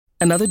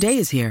Another day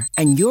is here,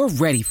 and you're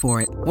ready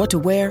for it. What to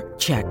wear?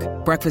 Check.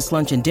 Breakfast,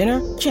 lunch, and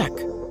dinner? Check.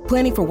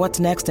 Planning for what's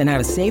next and how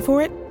to save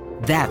for it?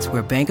 That's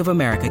where Bank of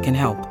America can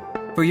help.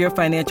 For your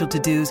financial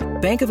to-dos,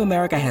 Bank of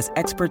America has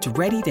experts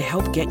ready to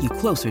help get you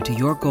closer to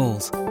your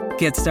goals.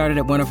 Get started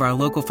at one of our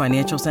local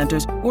financial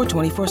centers or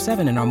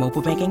 24/7 in our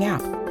mobile banking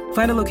app.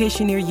 Find a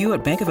location near you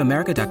at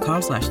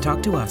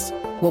bankofamerica.com/talktous.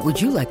 What would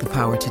you like the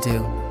power to do?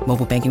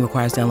 Mobile banking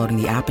requires downloading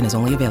the app and is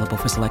only available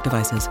for select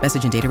devices.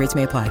 Message and data rates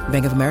may apply.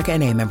 Bank of America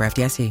N.A., member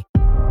FDIC.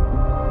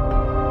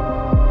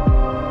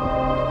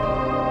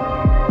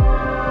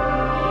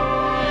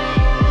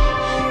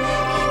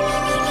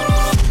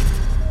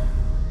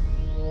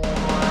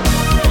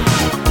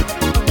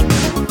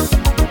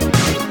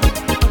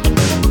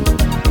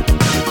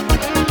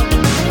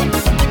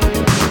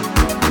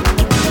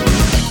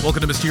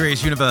 Welcome to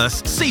Mysterious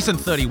Universe, Season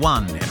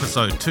 31,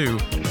 Episode 2.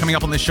 Coming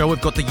up on this show, we've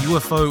got the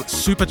UFO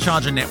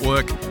Supercharger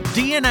Network,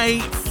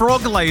 DNA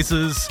frog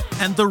lasers,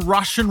 and the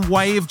Russian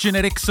wave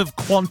genetics of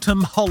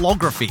quantum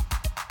holography.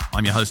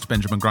 I'm your host,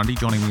 Benjamin Grundy.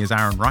 Joining me is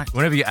Aaron Wright.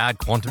 Whenever you add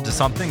quantum to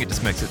something, it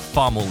just makes it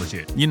far more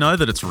legit. You know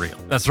that it's real.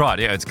 That's right,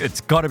 yeah.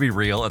 It's got to be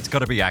real. It's got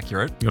to be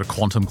accurate. You got a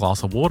quantum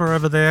glass of water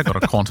over there,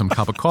 got a quantum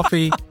cup of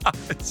coffee.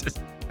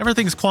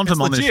 Everything's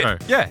quantum on this show.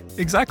 Yeah,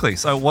 exactly.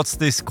 So what's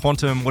this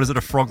quantum, what is it,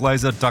 a frog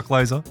laser, duck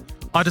laser?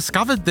 I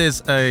discovered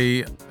there's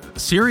a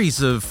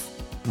series of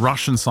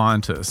Russian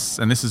scientists,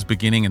 and this is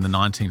beginning in the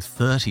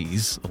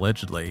 1930s,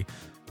 allegedly,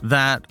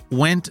 that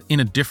went in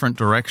a different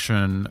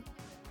direction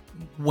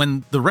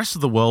when the rest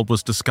of the world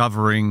was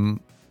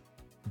discovering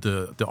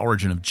the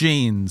origin of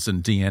genes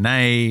and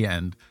DNA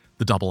and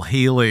the double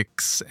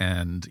helix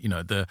and, you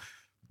know, the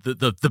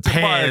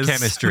pairs,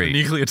 biochemistry,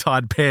 the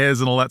nucleotide pairs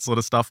and all that sort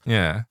of stuff.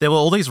 Yeah. There were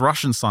all these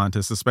Russian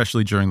scientists,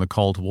 especially during the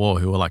Cold War,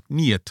 who were like,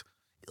 "Niet,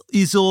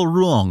 it's all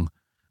wrong.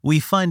 We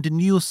find a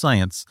new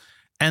science."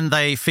 And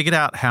they figured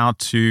out how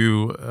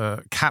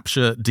to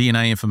capture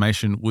DNA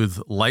information with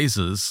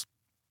lasers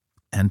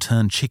and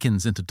turn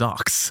chickens into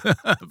ducks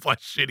by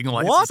shooting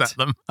lasers at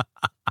them.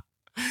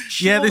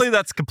 Surely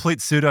that's complete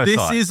pseudoscience.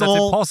 This is that's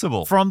all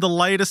impossible. From the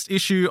latest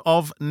issue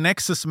of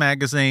Nexus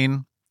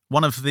magazine,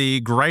 one of the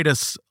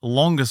greatest,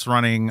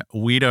 longest-running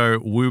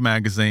weirdo woo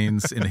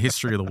magazines in the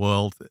history of the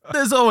world.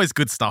 There's always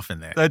good stuff in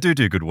there. They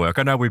do good work.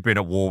 I know we've been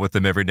at war with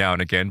them every now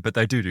and again, but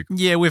they do.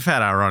 Yeah, we've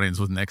had our run-ins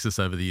with Nexus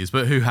over the years,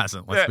 but who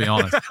hasn't? Let's be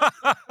honest.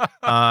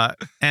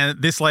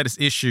 And this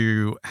latest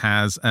issue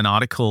has an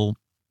article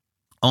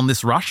on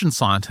this Russian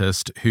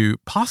scientist who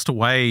passed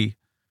away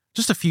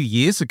just a few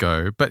years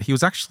ago, but he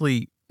was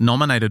actually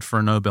nominated for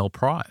a Nobel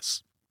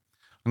Prize.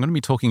 I'm going to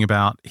be talking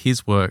about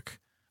his work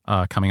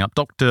coming up.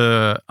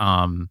 Dr.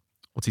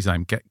 What's his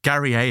name?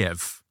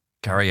 Garyaev.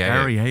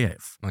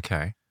 Garyaev.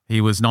 Okay. He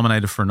was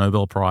nominated for a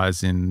Nobel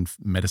Prize in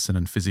medicine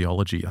and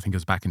physiology. I think it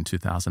was back in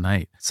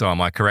 2008. So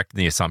am I correct in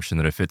the assumption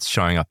that if it's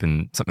showing up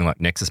in something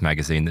like Nexus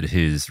magazine that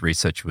his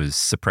research was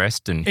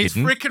suppressed and it's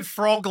hidden? It's freaking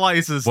frog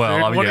lasers, well,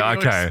 dude. What yeah,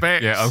 do you okay.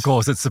 expect? Yeah, of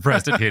course, it's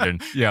suppressed and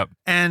hidden. Yeah.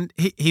 And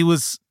he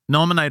was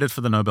nominated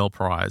for the Nobel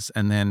Prize,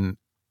 and then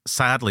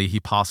sadly, he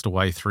passed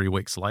away 3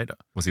 weeks later.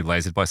 Was he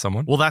lasered by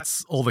someone? Well,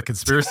 that's all the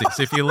conspiracies.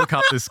 If you look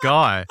up this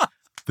guy,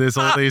 there's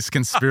all these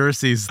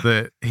conspiracies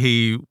that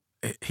he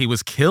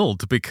was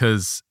killed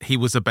because he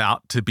was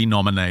about to be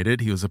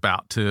nominated. He was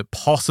about to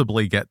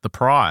possibly get the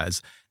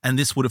prize. And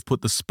this would have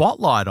put the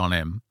spotlight on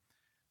him,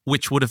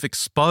 which would have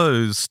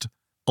exposed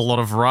a lot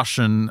of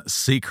Russian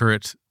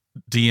secret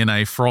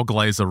DNA frog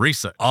laser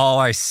research. Oh,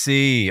 I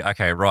see.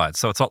 Okay, right.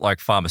 So it's not like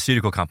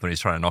pharmaceutical companies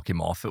trying to knock him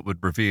off. It would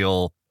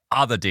reveal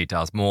other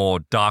details,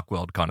 more dark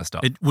world kind of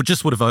stuff. It would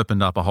have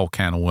opened up a whole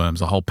can of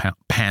worms, a whole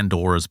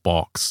Pandora's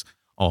box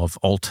of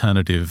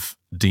alternative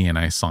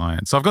DNA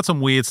science. So I've got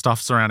some weird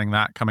stuff surrounding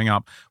that coming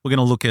up. We're going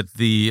to look at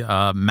the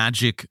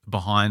magic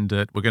behind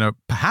it. We're going to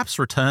perhaps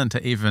return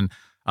to even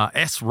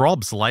S.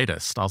 Rob's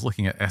latest. I was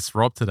looking at S.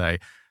 Rob today.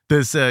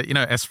 There's,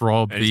 S.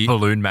 Rob, the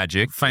balloon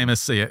magic,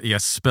 famous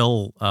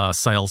spell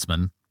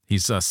salesman.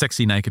 He's a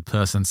sexy naked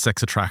person,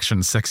 sex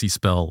attraction, sexy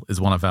spell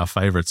is one of our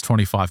favorites.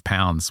 25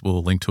 pounds.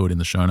 We'll link to it in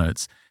the show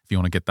notes if you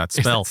want to get that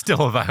spell. Is it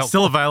still available?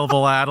 Still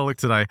available. I had a look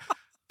today.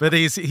 But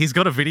he's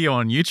got a video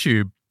on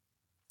YouTube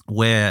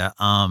where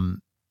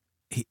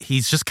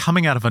he's just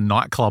coming out of a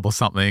nightclub or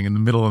something in the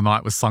middle of the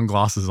night with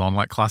sunglasses on,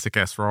 like classic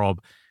S.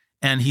 Rob.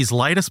 And his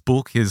latest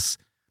book is,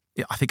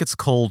 I think it's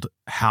called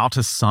How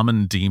to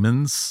Summon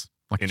Demons.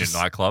 Like in a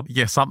nightclub?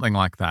 Yeah, something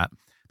like that.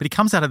 But he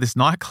comes out of this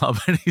nightclub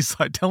and he's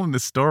like telling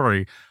this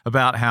story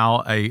about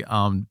how a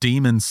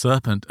demon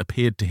serpent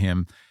appeared to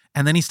him.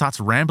 And then he starts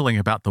rambling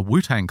about the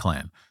Wu-Tang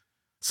Clan.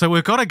 So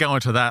we've got to go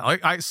into that.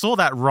 I saw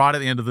that right at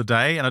the end of the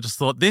day, and I just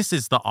thought, this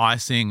is the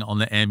icing on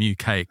the MU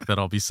cake that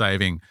I'll be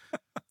saving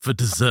for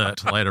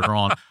dessert later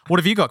on. What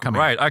have you got coming?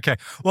 Right, okay.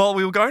 Well,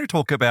 we were going to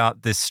talk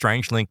about this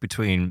strange link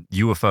between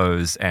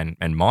UFOs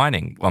and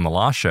mining on the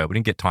last show. We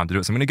didn't get time to do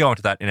it, so I'm going to go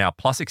into that in our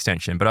Plus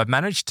extension, but I've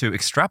managed to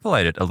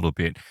extrapolate it a little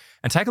bit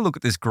and take a look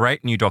at this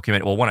great new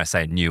documentary. Well, when I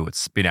say new,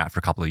 it's been out for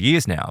a couple of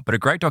years now, but a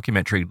great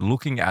documentary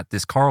looking at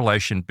this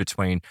correlation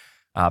between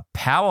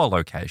power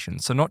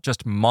locations. So not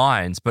just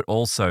mines, but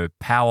also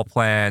power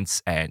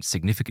plants and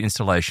significant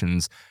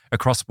installations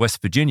across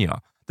West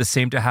Virginia that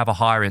seem to have a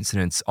higher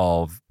incidence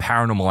of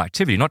paranormal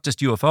activity, not just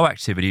UFO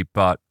activity,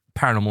 but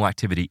paranormal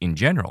activity in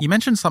general. You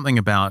mentioned something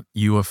about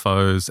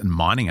UFOs and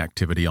mining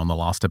activity on the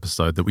last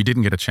episode that we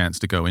didn't get a chance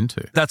to go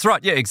into. That's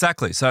right. Yeah,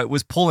 exactly. So it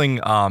was pulling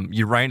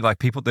uranium, like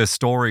people, there's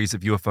stories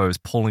of UFOs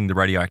pulling the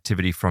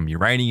radioactivity from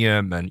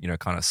uranium and,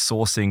 kind of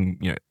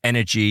sourcing,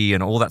 energy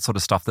and all that sort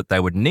of stuff that they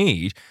would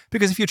need.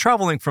 Because if you're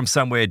traveling from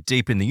somewhere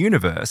deep in the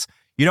universe,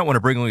 you don't want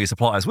to bring all your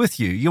supplies with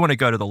you. You want to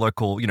go to the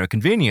local,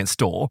 convenience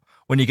store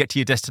when you get to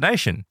your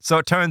destination. So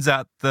it turns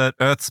out that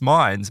Earth's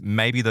mines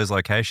may be those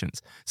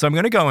locations. So I'm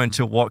going to go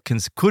into what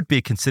could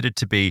be considered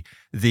to be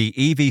the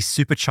EV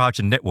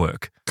supercharger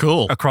network.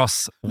 Cool.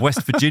 Across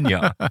West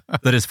Virginia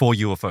that is for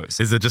UFOs.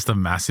 Is it just a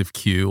massive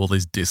queue, all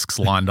these discs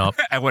lined up?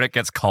 And when it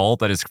gets cold,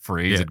 they just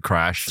freeze and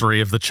crash.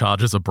 3 of the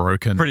chargers are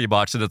broken. Pretty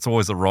much, and it's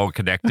always the wrong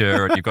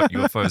connector, and you've got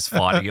UFOs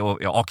fighting, or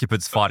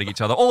occupants fighting each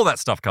other. All that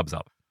stuff comes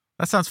up.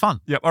 That sounds fun.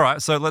 Yep. All right.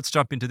 So let's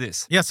jump into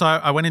this. Yeah. So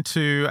I went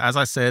into, as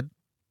I said,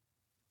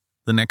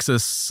 the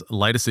Nexus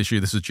latest issue.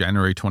 This is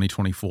January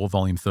 2024,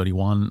 volume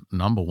 31,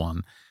 number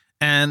 1.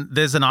 And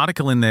there's an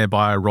article in there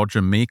by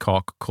Roger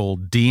Meacock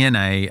called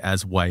DNA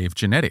as Wave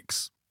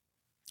Genetics.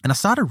 And I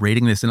started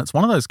reading this, and it's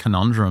one of those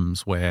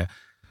conundrums where,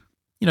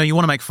 you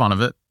want to make fun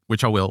of it,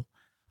 which I will.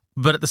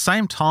 But at the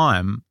same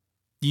time,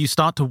 you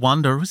start to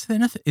wonder, is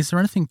there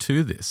anything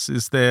to this?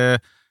 Is there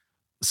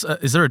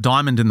a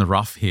diamond in the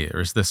rough here?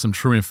 Is there some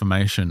true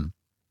information?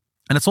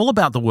 And it's all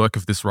about the work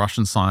of this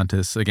Russian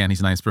scientist. Again,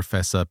 his name's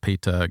Professor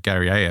Peter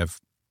Garyaev.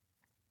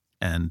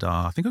 And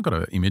I think I've got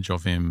an image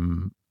of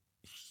him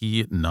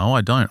here. No,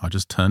 I don't. I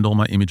just turned all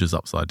my images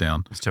upside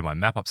down. Let's turn my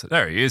map upside.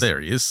 There he is.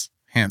 There he is.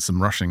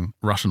 Handsome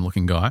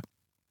Russian-looking guy.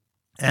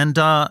 And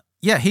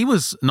he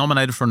was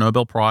nominated for a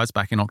Nobel Prize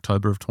back in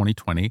October of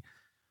 2020.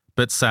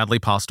 But sadly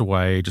passed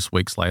away just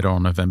weeks later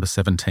on November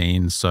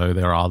 17. So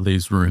there are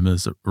these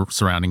rumors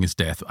surrounding his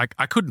death.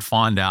 I couldn't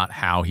find out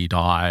how he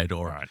died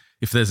or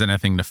if there's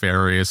anything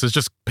nefarious. It's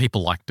just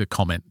people like to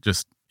comment,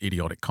 just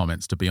idiotic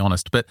comments, to be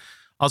honest. But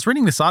I was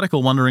reading this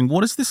article wondering,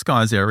 what is this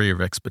guy's area of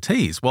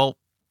expertise? Well,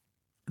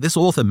 this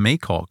author,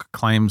 Meacock,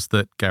 claims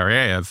that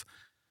Garyaev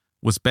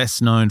was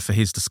best known for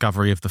his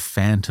discovery of the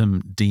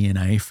phantom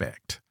DNA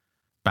effect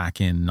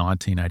back in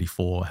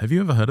 1984. Have you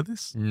ever heard of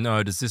this?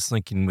 No. Does this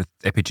link in with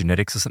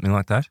epigenetics or something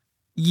like that?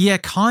 Yeah,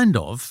 kind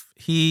of.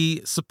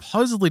 He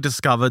supposedly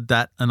discovered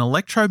that an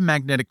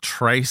electromagnetic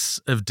trace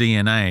of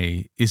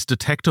DNA is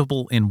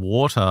detectable in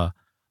water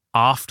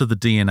after the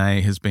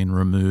DNA has been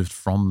removed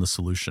from the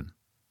solution.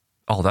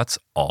 Oh, that's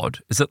odd.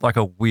 Is it like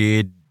a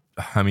weird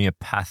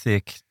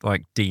homeopathic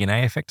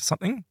DNA effect or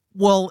something?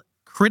 Well,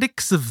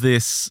 critics of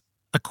this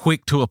are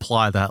quick to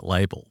apply that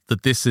label,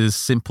 that this is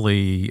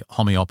simply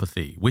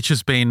homeopathy, which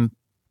has been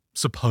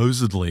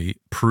supposedly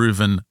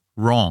proven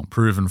wrong,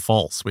 proven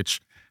false, which,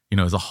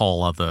 is a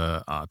whole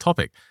other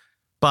topic.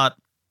 But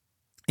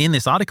in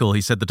this article,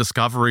 he said the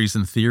discoveries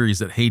and theories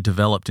that he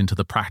developed into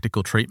the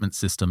practical treatment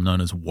system known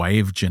as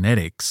wave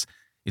genetics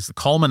is the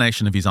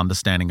culmination of his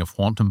understanding of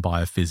quantum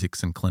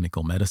biophysics and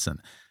clinical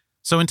medicine.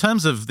 So in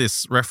terms of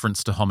this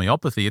reference to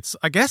homeopathy,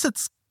 I guess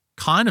it's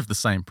kind of the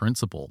same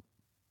principle.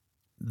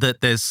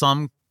 That there's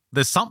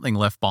something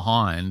left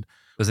behind.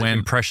 There's an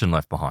impression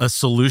left behind. A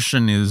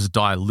solution is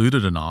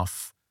diluted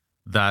enough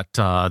that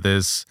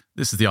this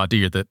is the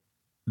idea that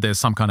there's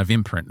some kind of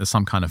imprint, there's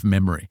some kind of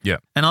memory. Yeah.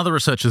 And other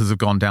researchers have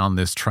gone down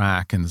this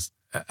track and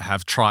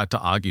have tried to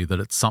argue that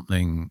it's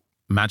something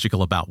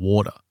magical about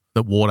water,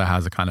 that water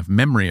has a kind of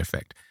memory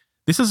effect.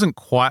 This isn't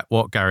quite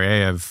what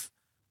Garyaev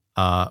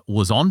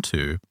was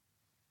onto.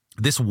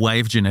 This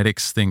wave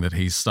genetics thing that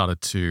he's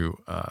started to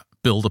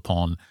build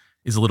upon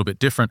is a little bit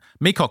different.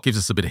 Meacock gives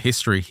us a bit of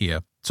history here.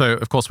 So,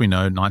 of course, we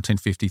know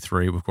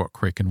 1953, we've got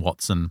Crick and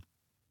Watson.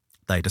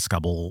 They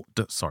discover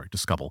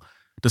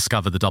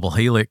the double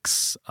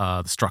helix,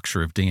 the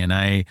structure of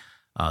DNA,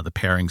 the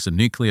pairings of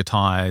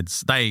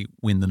nucleotides. They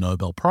win the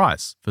Nobel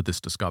Prize for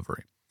this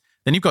discovery.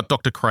 Then you've got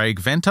Dr. Craig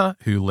Venter,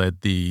 who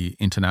led the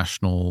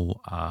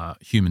International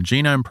Human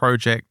Genome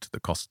Project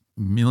that cost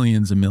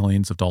millions and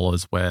millions of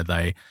dollars, where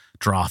they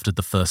drafted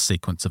the first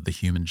sequence of the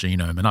human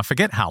genome. And I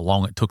forget how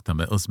long it took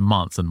them. It was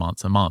months and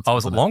months and months. Oh, it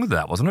was longer than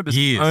that, wasn't it?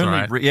 Years,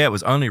 right? It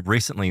was only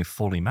recently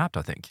fully mapped,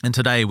 I think. And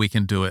today we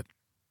can do it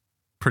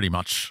pretty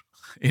much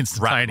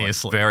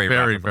instantaneously.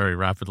 Very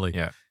rapidly.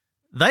 Yeah.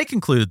 They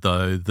conclude,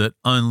 though, that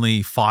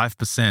only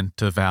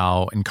 5% of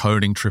our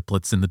encoding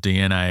triplets in the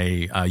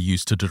DNA are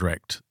used to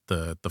direct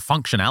the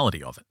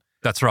functionality of it.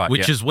 That's right.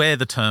 Which is where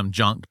the term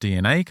junk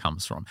DNA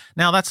comes from.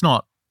 Now, that's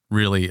not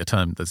really a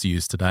term that's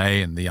used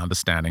today, and the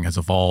understanding has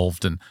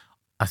evolved. And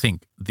I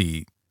think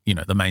the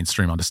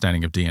mainstream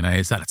understanding of DNA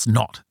is that it's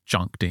not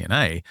junk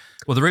DNA.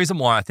 Well, the reason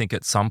why I think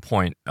at some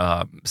point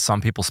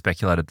some people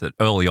speculated that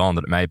early on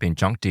that it may have been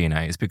junk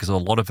DNA is because a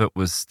lot of it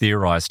was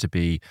theorized to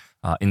be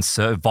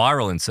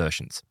viral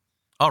insertions.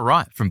 Oh,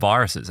 right. From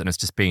viruses, and it's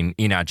just been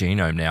in our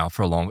genome now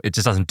for a long. It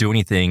just doesn't do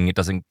anything. It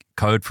doesn't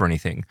code for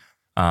anything.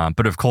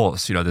 But of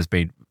course, there's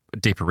been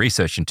deeper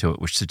research into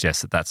it, which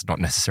suggests that that's not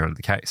necessarily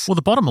the case. Well,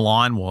 the bottom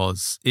line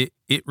was it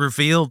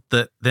revealed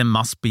that there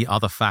must be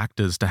other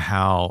factors to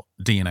how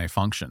DNA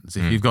functions.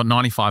 If you've got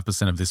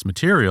 95% of this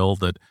material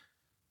that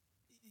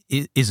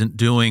isn't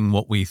doing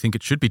what we think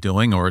it should be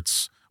doing, or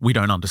we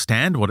don't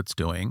understand what it's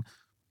doing,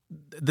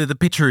 the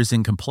picture is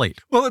incomplete.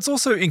 Well, it's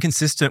also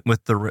inconsistent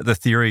with the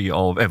theory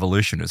of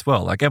evolution as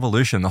well. Like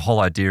evolution, the whole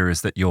idea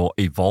is that you're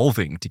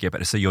evolving to get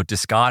better. So you're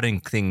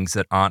discarding things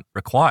that aren't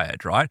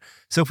required, right?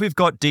 So if we've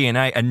got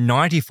DNA and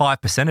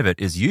 95% of it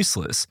is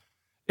useless,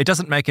 it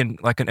doesn't make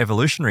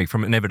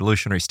from an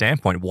evolutionary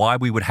standpoint, why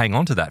we would hang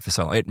on to that for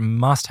so long. It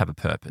must have a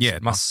purpose. Yeah,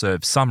 it must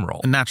serve some role.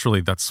 And naturally,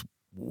 that's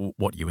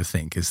what you would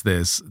think, is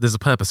there's a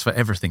purpose for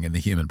everything in the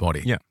human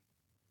body. Yeah.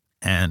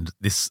 And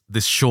this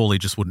surely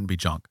just wouldn't be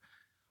junk.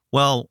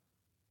 Well,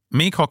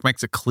 Meacock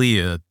makes it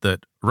clear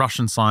that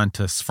Russian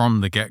scientists from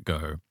the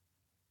get-go,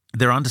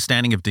 their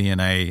understanding of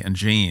DNA and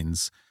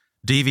genes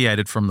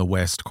deviated from the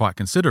West quite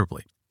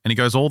considerably. And he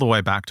goes all the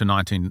way back to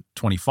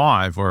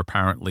 1925, where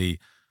apparently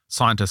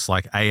scientists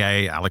like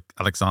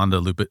Alexander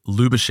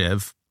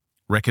Lubashev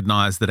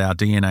recognized that our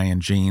DNA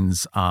and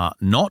genes are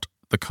not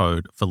the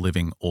code for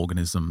living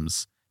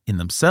organisms in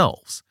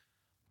themselves,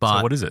 but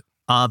so what is it?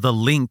 Are the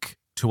link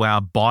to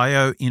our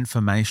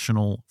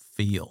bioinformational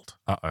field.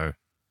 Uh-oh.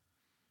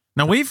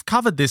 Now, we've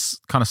covered this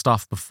kind of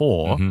stuff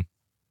before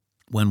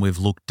when we've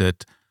looked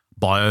at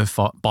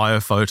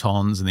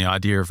biophotons and the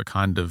idea of a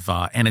kind of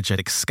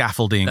energetic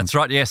scaffolding. That's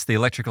right, yes, the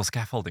electrical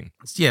scaffolding.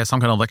 Yeah,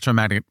 some kind of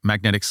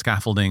electromagnetic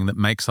scaffolding that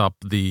makes up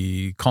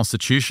the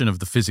constitution of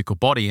the physical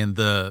body. And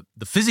the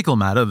physical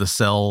matter, the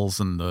cells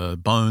and the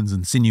bones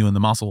and sinew and the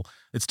muscle,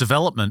 its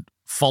development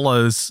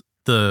follows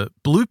the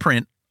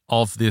blueprint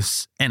of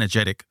this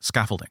energetic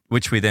scaffolding.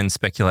 Which we then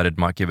speculated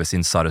might give us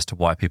insight as to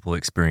why people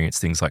experience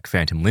things like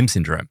phantom limb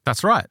syndrome.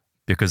 That's right.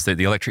 Because the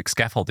electric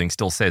scaffolding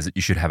still says that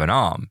you should have an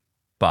arm,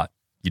 but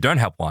you don't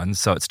have one,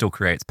 so it still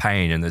creates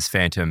pain and there's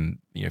phantom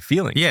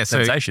feelings,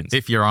 sensations. So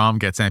if your arm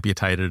gets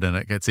amputated and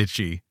it gets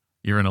itchy,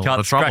 you're in a lot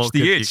of trouble.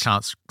 You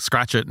can't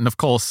scratch it. And of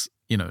course,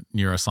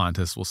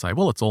 neuroscientists will say,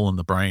 well, it's all in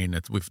the brain.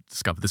 We've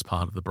discovered this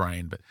part of the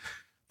brain, but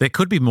there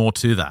could be more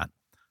to that.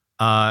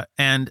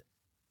 And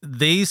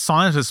these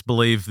scientists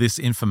believe this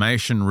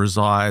information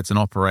resides and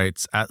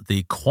operates at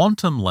the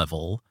quantum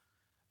level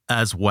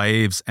as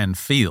waves and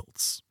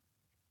fields.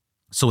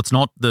 So it's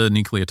not the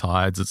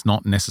nucleotides, it's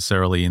not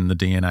necessarily in the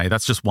DNA.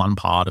 That's just one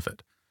part of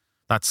it.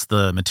 That's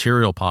the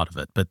material part of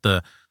it. But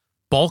the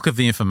bulk of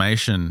the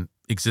information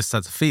exists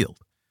as a field.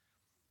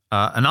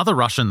 Another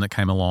Russian that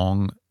came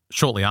along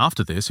shortly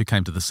after this, who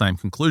came to the same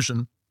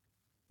conclusion,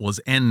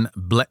 was N.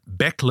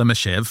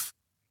 Beklemyshev.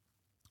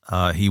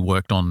 He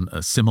worked on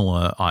a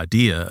similar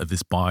idea of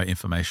this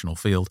bioinformational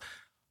field.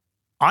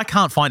 I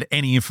can't find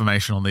any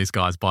information on these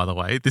guys, by the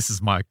way. This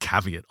is my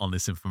caveat on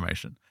this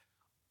information.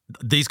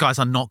 These guys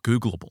are not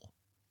Googleable.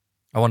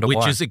 I wonder why.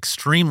 Which is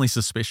extremely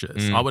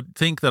suspicious. I would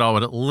think that I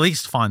would at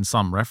least find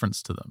some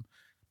reference to them.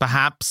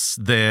 Perhaps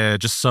they're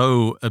just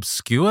so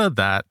obscure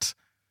that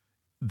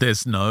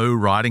there's no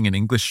writing in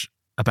English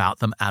about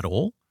them at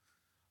all.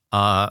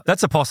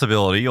 That's a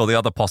possibility. Or the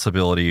other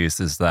possibility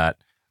is that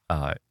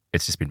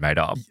it's just been made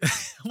up.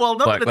 Well,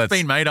 not that it's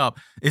been made up.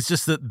 It's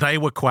just that they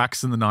were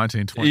quacks in the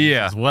 1920s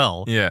as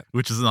well,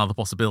 which is another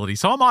possibility.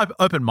 So I'm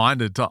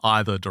open-minded to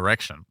either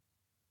direction.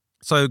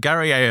 So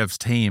Garyaev's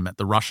team at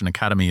the Russian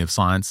Academy of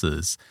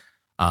Sciences,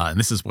 and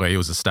this is where he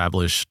was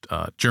established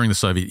during the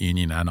Soviet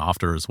Union and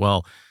after as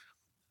well,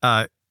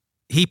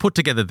 he put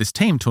together this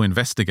team to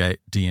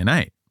investigate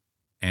DNA.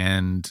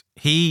 And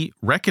he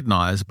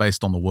recognized,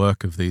 based on the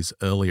work of these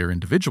earlier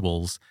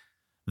individuals,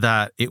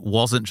 that it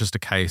wasn't just a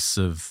case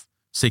of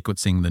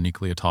sequencing the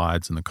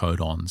nucleotides and the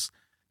codons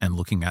and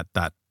looking at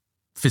that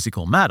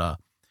physical matter.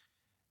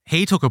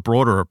 He took a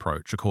broader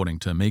approach, according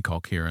to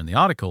Meacock here in the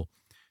article.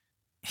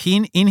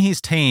 In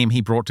his team, he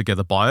brought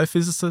together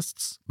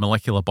biophysicists,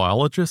 molecular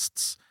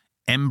biologists,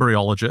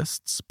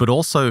 embryologists, but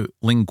also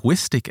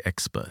linguistic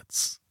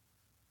experts.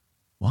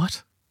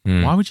 What?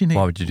 Why would you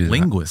need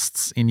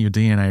linguists in your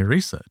DNA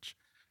research?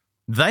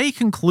 They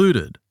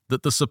concluded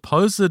that the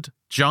supposed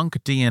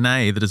junk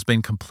DNA that has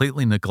been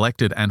completely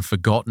neglected and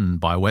forgotten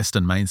by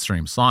Western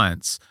mainstream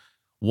science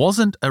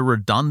wasn't a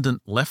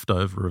redundant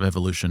leftover of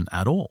evolution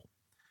at all.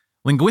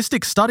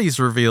 Linguistic studies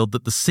revealed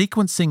that the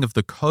sequencing of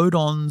the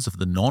codons of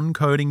the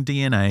non-coding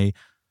DNA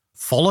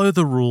follow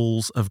the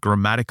rules of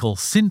grammatical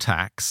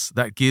syntax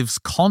that gives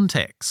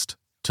context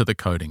to the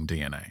coding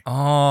DNA.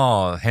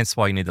 Oh, hence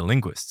why you need the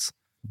linguists.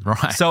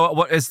 Right.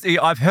 So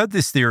I've heard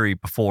this theory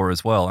before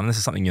as well, and this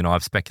is something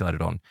I've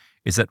speculated on,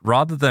 is that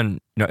rather than,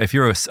 if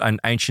you're an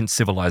ancient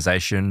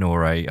civilization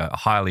or a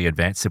highly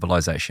advanced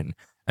civilization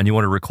and you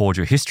want to record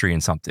your history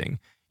in something,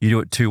 you do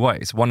it two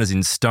ways. One is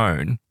in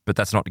stone, but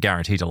that's not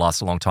guaranteed to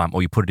last a long time,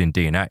 or you put it in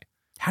DNA.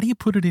 How do you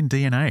put it in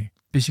DNA?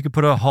 Because you could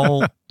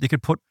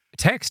put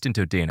text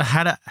into DNA.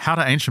 How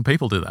do ancient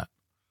people do that?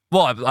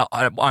 Well,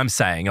 I'm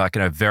saying like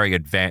in a very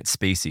advanced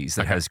species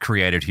that has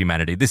created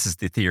humanity. This is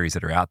the theories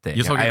that are out there.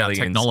 You're talking aliens,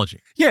 about technology.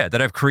 Yeah,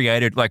 that have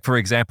created, like, for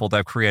example,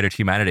 they've created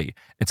humanity.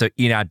 And so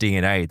in our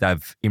DNA,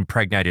 they've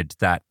impregnated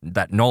that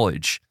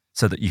knowledge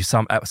so that you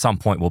at some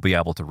point will be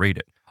able to read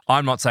it.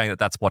 I'm not saying that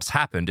that's what's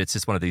happened. It's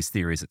just one of these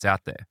theories that's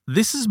out there.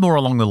 This is more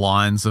along the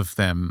lines of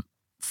them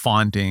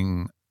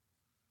finding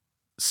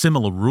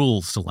similar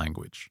rules to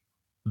language.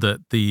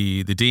 That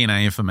the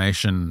DNA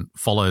information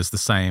follows the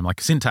same, like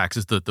syntax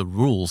is the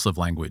rules of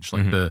language,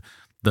 like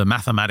the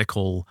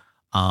mathematical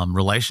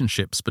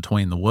relationships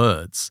between the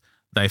words.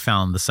 They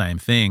found the same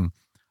thing.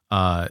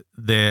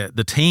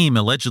 The team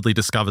allegedly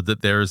discovered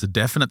that there is a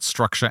definite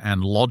structure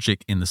and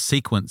logic in the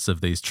sequence of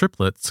these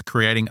triplets,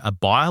 creating a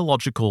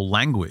biological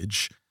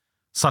language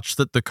such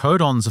that the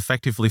codons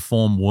effectively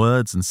form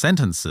words and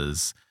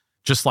sentences,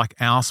 just like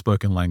our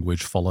spoken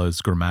language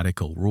follows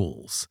grammatical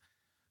rules.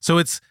 So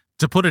it's,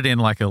 to put it in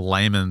like a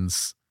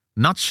layman's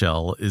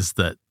nutshell, is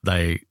that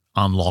they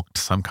unlocked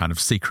some kind of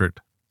secret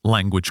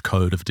language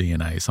code of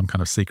DNA, some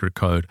kind of secret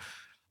code.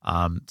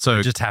 So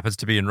it just happens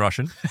to be in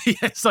Russian.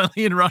 Yes,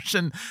 only in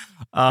Russian.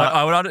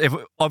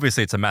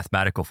 Obviously, it's a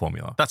mathematical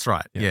formula. That's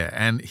right. Yeah.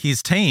 And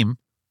his team,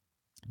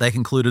 they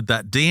concluded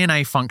that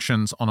DNA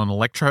functions on an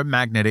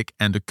electromagnetic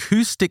and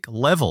acoustic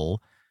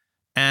level.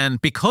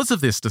 And because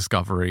of this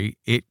discovery,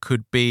 it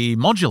could be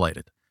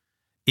modulated.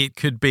 It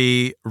could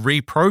be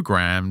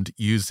reprogrammed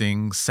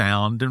using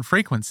sound and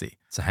frequency.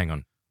 So hang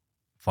on.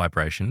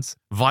 Vibrations?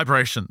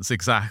 Vibrations,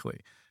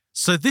 exactly.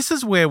 So this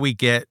is where we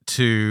get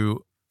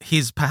to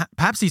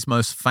perhaps his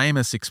most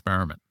famous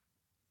experiment.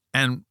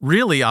 And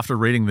really, after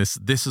reading this,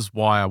 this is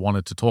why I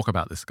wanted to talk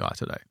about this guy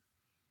today.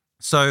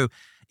 So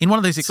in one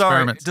of these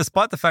experiments... Sorry,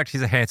 despite the fact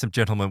he's a handsome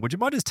gentleman, would you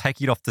mind just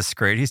taking it off the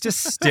screen? He's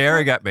just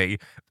staring at me,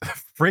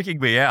 freaking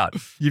me out.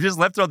 You've just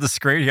left it on the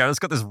screen here. I just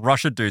got this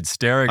Russian dude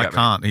staring at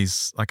me.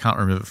 I can't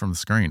remove it from the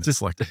screen.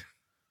 It's like...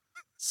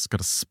 It's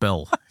got a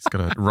spell. It's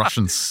got a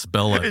Russian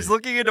spell. He's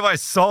looking into my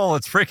soul.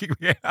 It's freaking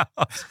me out.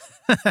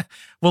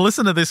 Well,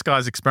 listen to this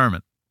guy's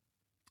experiment.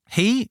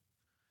 He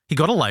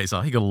got a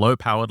laser. He got a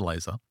low-powered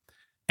laser.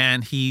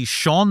 And he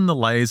shone the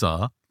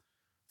laser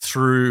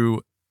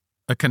through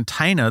a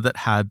container that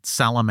had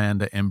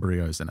salamander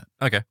embryos in it.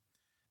 Okay.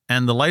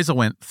 And the laser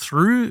went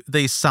through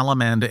these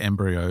salamander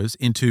embryos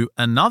into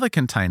another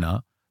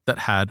container that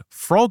had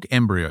frog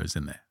embryos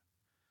in there.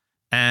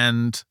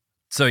 And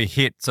so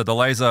the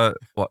laser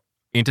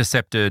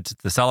intercepted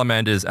the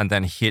salamanders and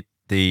then hit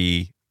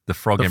the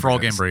frog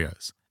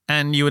embryos.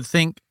 And you would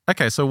think,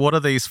 okay, so what are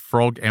these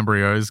frog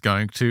embryos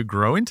going to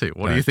grow into?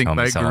 What do you think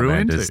they grew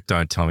into?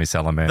 Don't tell me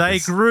salamanders. They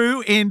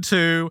grew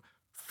into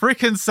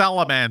frickin'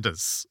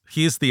 salamanders.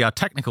 Here's the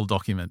technical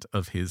document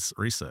of his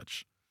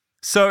research.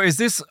 So is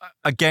this,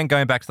 again,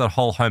 going back to that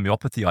whole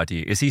homeopathy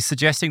idea, is he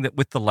suggesting that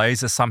with the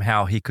laser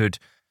somehow he could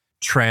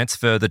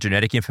transfer the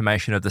genetic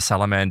information of the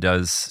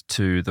salamanders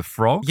to the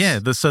frogs? Yeah,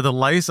 so the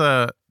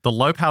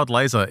low-powered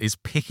laser is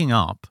picking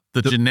up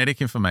the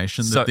genetic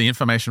information, the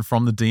information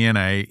from the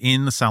DNA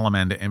in the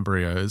salamander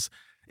embryos.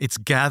 It's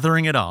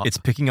gathering it up. It's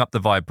picking up the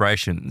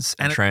vibrations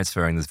and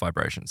transferring those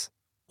vibrations.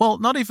 Well,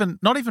 not even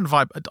I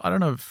don't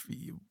know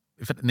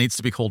if it needs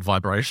to be called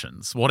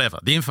vibrations, whatever.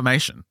 The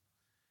information.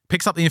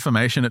 Picks up the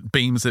information, it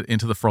beams it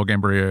into the frog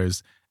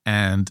embryos,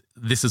 and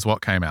this is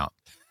what came out.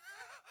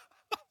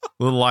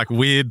 Little like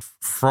weird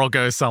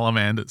froggo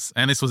salamanders.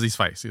 And this was his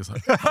face. He was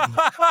like,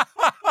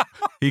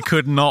 he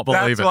could not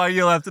believe it. That's why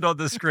you left it on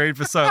the screen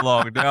for so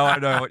long. Now I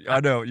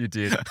know what you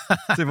did.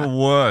 It's even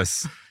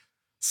worse.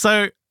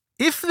 So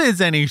if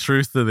there's any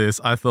truth to this,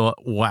 I thought,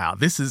 wow,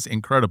 this is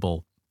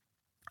incredible.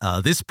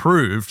 This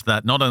proved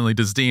that not only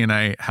does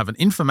DNA have an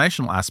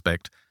informational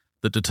aspect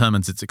that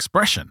determines its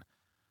expression,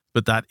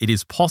 but that it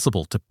is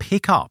possible to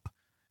pick up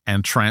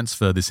and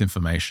transfer this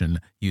information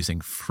using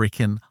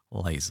freaking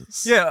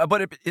lasers. Yeah,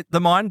 but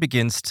the mind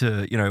begins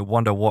to,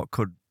 wonder what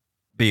could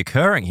be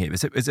occurring here.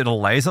 Is it a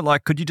laser?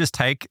 Like, could you just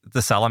take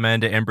the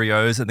salamander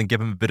embryos and then give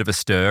them a bit of a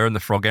stir in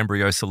the frog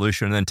embryo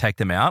solution and then take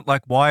them out?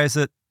 Like, why is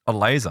it a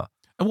laser?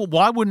 Well,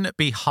 why wouldn't it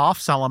be half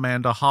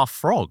salamander, half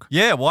frog?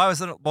 Yeah, why was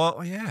it?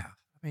 Well, yeah.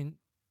 I mean,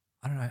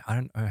 I don't know. I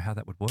don't know how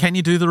that would work. Can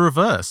you do the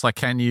reverse? Like,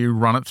 can you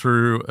run it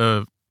through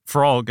a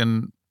frog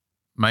and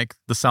make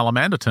the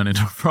salamander turn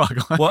into a frog?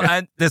 Well,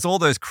 and there's all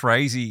those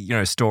crazy,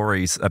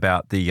 stories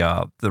about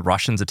the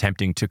Russians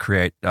attempting to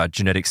create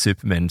genetic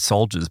Superman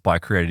soldiers by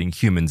creating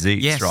human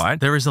Z's, yes, right?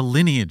 There is a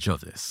lineage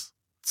of this.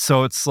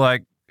 So it's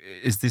like,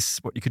 is this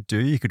what you could do?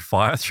 You could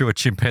fire through a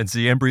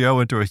chimpanzee embryo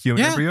into a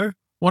human embryo?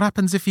 What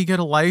happens if you get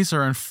a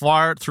laser and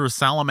fire it through a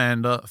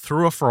salamander,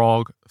 through a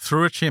frog,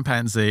 through a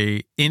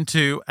chimpanzee,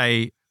 into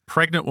a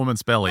pregnant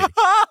woman's belly?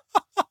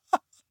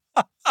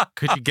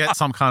 Could you get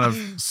some kind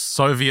of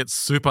Soviet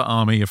super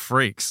army of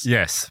freaks?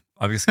 Yes.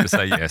 I was going to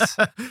say yes.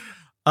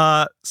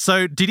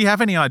 So did he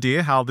have any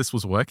idea how this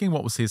was working?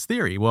 What was his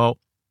theory? Well,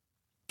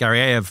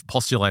 Garyaev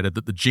postulated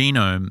that the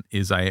genome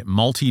is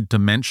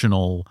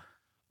multidimensional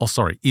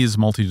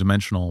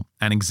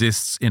and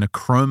exists in a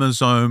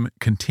chromosome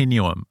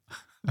continuum.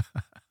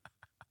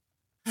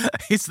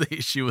 It's the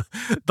issue with,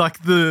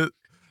 like, the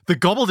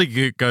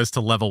gobbledygook goes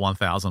to level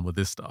 1000 with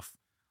this stuff.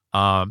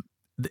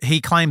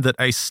 He claimed that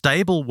a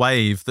stable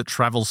wave that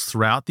travels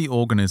throughout the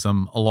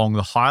organism along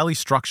the highly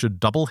structured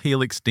double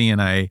helix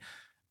DNA,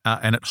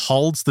 and it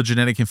holds the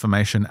genetic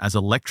information as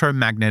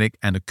electromagnetic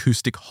and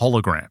acoustic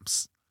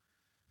holograms.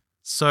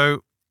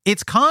 So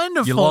it's kind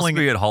of You falling.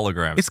 lost me at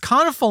holograms. It's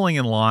kind of falling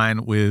in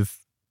line with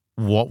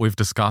what we've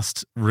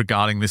discussed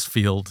regarding this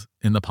field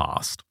in the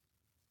past.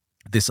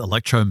 This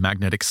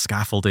electromagnetic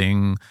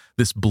scaffolding,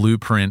 this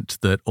blueprint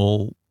that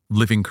all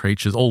living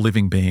creatures, all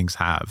living beings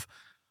have.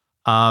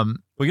 Well,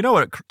 you know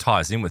what it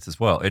ties in with as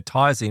well? It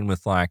ties in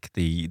with like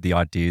the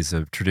ideas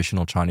of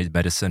traditional Chinese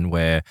medicine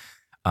where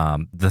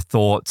the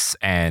thoughts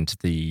and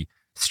the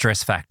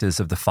stress factors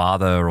of the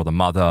father or the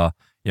mother,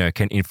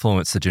 can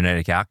influence the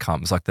genetic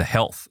outcomes, like the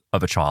health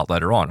of a child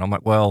later on. I'm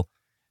like, well,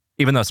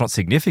 even though it's not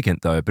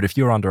significant though, but if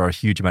you're under a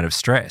huge amount of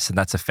stress and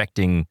that's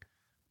affecting,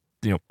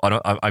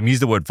 I'm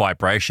using the word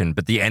vibration,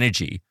 but the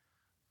energy,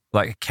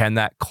 like, can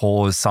that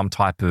cause some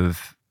type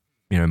of,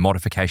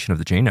 modification of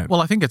the genome?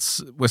 Well, I think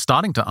we're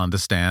starting to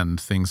understand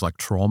things like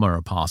trauma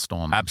are passed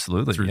on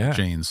absolutely through the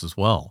genes as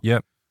well.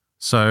 Yep.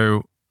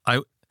 So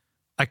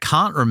I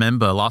can't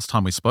remember last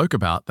time we spoke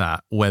about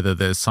that, whether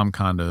there's some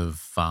kind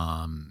of,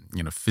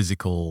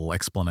 physical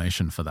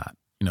explanation for that,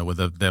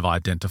 whether they've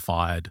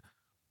identified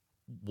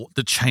what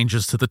the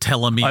changes to the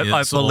telomeres.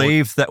 I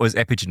believe that was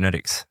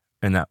epigenetics.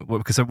 And that,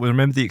 because I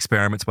remember the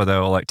experiments where they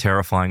were like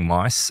terrifying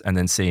mice and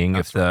then seeing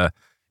if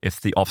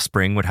the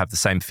offspring would have the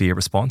same fear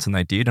response, and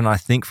they did. And I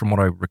think from what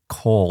I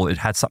recall, it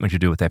had something to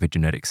do with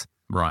epigenetics.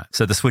 Right.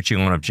 So the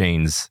switching on of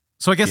genes.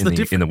 So I guess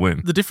in the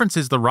womb. The difference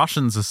is the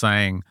Russians are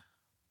saying,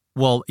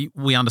 well,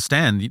 we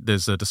understand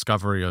there's a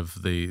discovery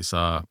of these,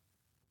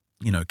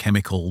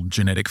 chemical,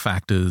 genetic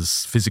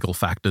factors, physical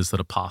factors that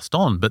are passed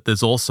on, but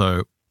there's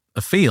also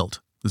a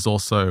field. There's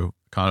also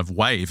kind of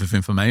wave of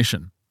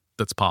information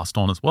that's passed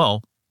on as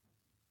well.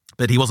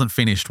 But he wasn't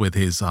finished with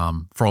his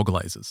frog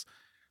lasers.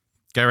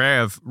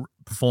 Gareev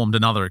performed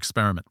another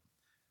experiment.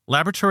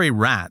 Laboratory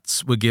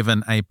rats were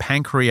given a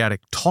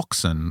pancreatic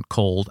toxin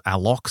called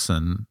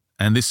alloxin,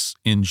 and this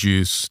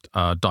induced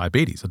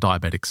diabetes, a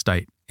diabetic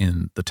state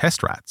in the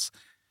test rats.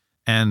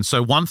 And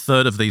so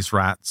 1/3 of these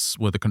rats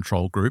were the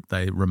control group.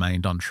 They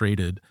remained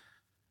untreated.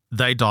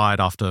 They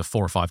died after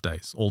 4 or 5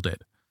 days, all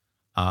dead.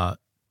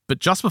 But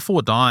just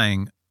before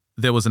dying,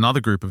 there was another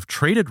group of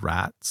treated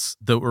rats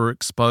that were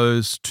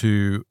exposed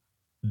to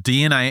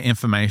DNA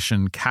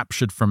information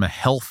captured from a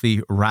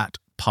healthy rat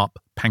pup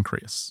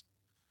pancreas.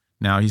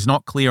 Now, he's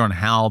not clear on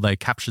how they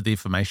captured the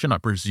information. I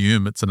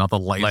presume it's another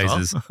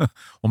lasers.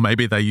 Or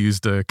maybe they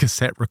used a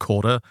cassette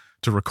recorder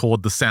to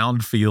record the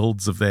sound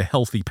fields of their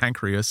healthy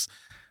pancreas.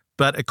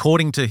 But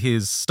according to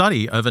his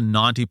study, over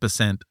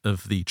 90%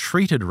 of the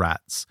treated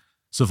rats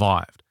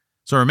survived.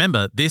 So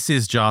remember, this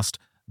is just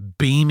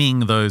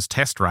beaming those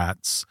test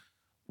rats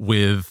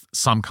with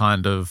some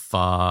kind of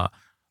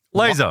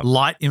laser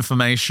light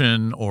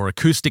information or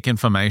acoustic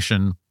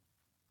information.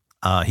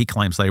 He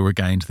claims they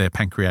regained their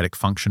pancreatic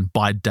function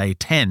by day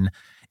 10,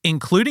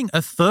 including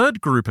a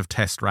third group of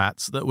test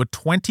rats that were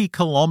 20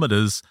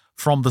 kilometers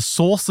from the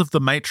source of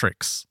the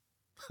matrix.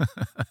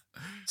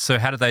 So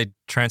how did they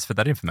transfer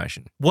that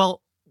information?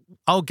 Well,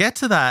 I'll get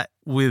to that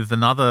with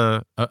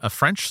a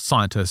French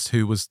scientist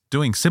who was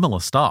doing similar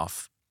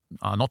stuff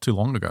not too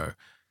long ago.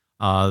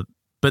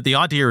 But the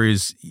idea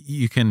is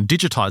you can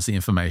digitize the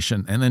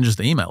information and then just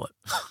email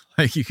it.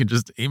 Like, you can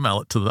just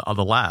email it to the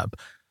other lab.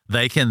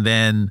 They can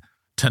then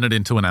turn it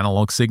into an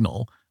analog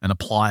signal and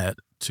apply it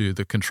to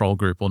the control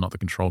group, or not the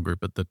control group,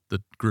 but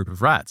the group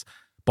of rats.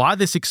 By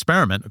this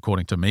experiment,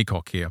 according to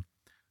Meacock here,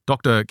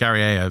 Dr.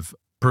 Gareev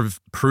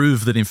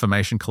proved that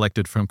information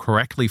collected from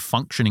correctly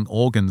functioning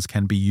organs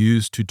can be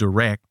used to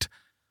direct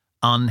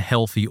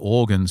unhealthy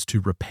organs to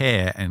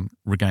repair and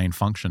regain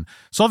function.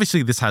 So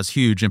obviously this has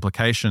huge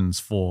implications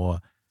for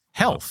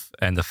health.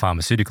 And the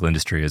pharmaceutical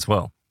industry as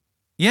well.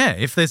 Yeah,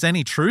 if there's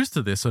any truth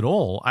to this at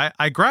all.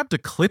 I grabbed a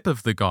clip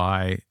of the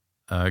guy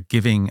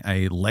giving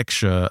a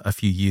lecture a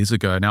few years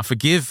ago. Now,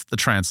 forgive the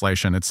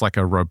translation. It's like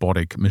a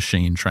robotic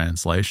machine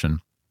translation.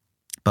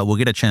 But we'll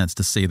get a chance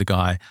to see the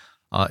guy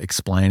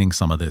explaining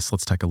some of this.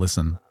 Let's take a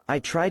listen. I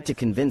tried to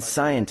convince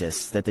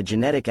scientists that the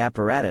genetic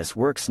apparatus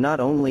works not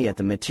only at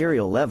the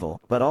material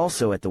level, but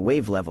also at the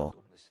wave level.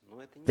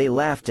 They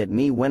laughed at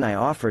me when I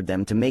offered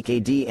them to make a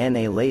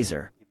DNA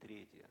laser.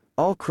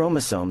 All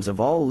chromosomes of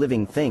all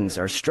living things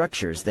are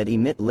structures that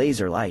emit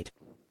laser light.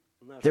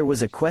 There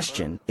was a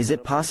question: is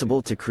it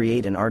possible to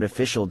create an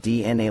artificial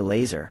DNA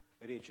laser?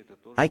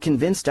 I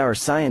convinced our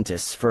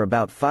scientists for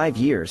about 5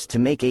 years to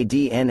make a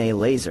DNA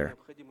laser.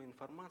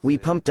 We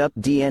pumped up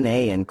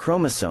DNA and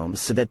chromosomes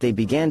so that they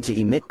began to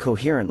emit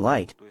coherent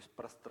light.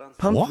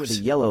 Pumped with a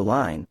yellow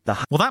line.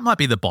 Well, that might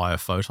be the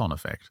biophoton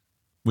effect,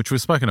 which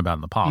we've spoken about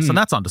in the past. And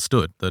that's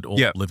understood, that all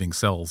living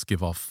cells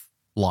give off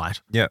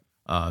light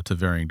to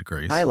varying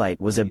degrees. Highlight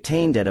was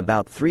obtained at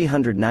about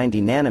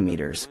 390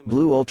 nanometers,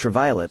 blue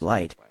ultraviolet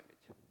light.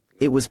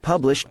 It was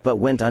published but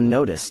went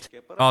unnoticed.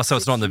 Oh, so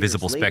it's not in the 6 years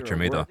visible later,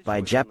 spectrum a either. work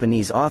by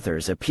Japanese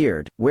authors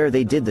appeared, where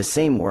they did the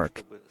same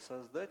work,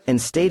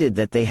 and stated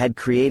that they had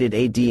created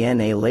a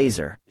DNA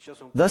laser.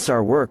 Thus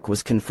our work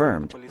was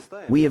confirmed.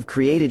 We have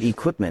created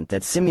equipment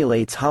that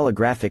simulates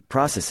holographic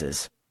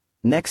processes.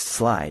 Next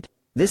slide.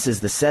 This is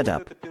the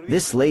setup.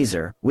 This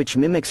laser, which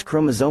mimics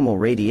chromosomal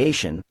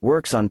radiation,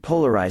 works on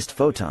polarized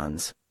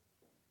photons.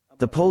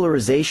 The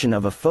polarization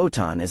of a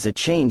photon is a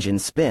change in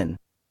spin.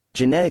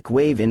 Genetic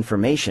wave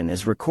information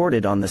is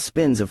recorded on the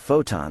spins of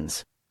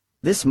photons.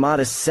 This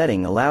modest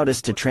setting allowed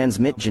us to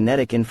transmit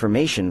genetic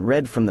information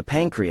read from the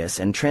pancreas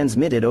and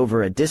transmit it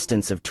over a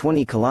distance of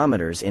 20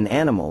 kilometers in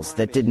animals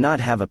that did not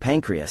have a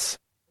pancreas.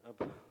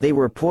 They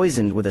were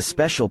poisoned with a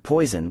special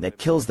poison that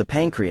kills the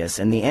pancreas,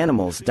 and the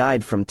animals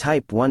died from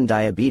type 1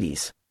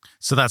 diabetes.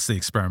 So that's the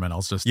experiment I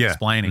was just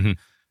explaining. Mm-hmm.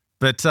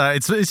 But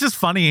it's just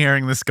funny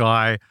hearing this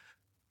guy.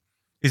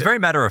 He's very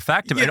matter of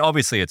fact. I mean,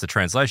 obviously it's a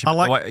translation. I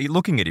like- but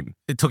looking at him.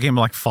 It took him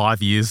like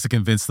 5 years to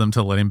convince them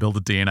to let him build a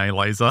DNA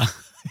laser.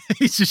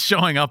 He's just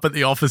showing up at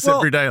the office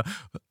every day.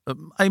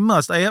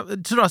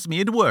 Trust me,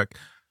 it work.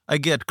 I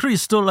get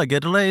crystal, I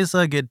get laser,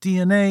 I get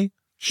DNA.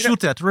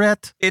 Shoot at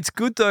rat. It's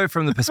good, though,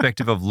 from the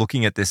perspective of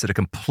looking at this at a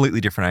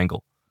completely different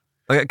angle.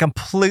 Like a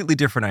completely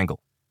different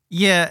angle.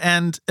 Yeah,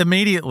 and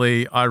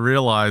immediately I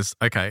realized,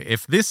 okay,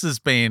 if this has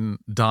been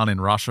done in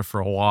Russia for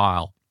a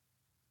while,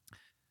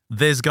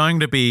 there's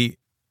going to be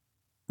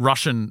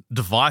Russian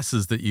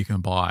devices that you can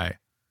buy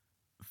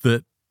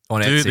that On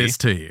do Etsy. this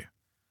to you.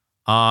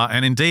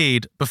 And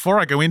indeed, before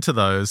I go into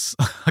those,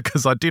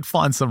 because I did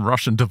find some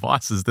Russian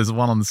devices, there's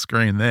one on the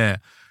screen there.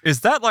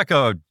 Is that like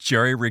a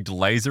jerry-rigged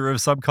laser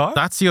of some kind?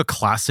 That's your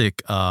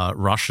classic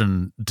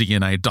Russian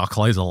DNA duck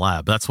laser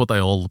lab. That's what they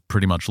all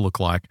pretty much look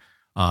like.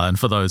 And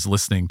for those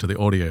listening to the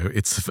audio,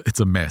 it's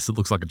a mess. It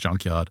looks like a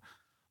junkyard.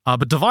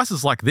 But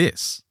devices like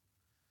this.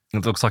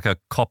 It looks like a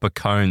copper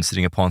cone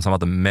sitting upon some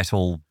other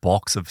metal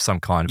box of some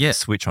kind with a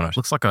switch on it.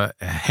 Looks like a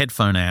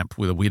headphone amp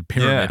with a weird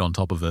pyramid on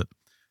top of it.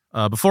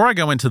 Before I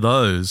go into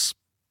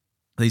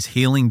these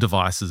healing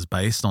devices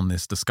based on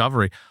this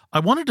discovery,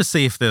 I wanted to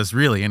see if there's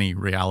really any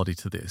reality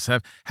to this.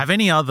 Have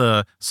any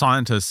other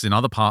scientists in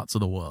other parts of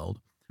the world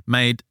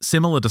made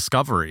similar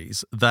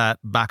discoveries that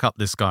back up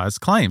this guy's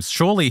claims?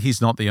 Surely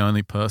he's not the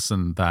only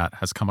person that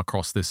has come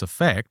across this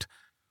effect.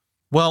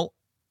 Well,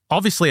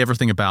 obviously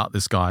everything about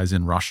this guy is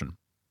in Russian.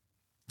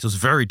 So it's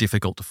very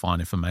difficult to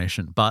find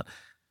information. But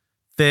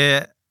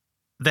there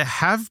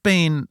have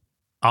been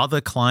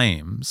other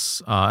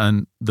claims,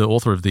 and the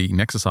author of the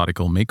Nexus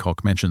article,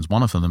 Meacock, mentions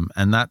one of them,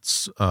 and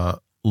that's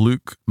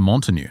Luc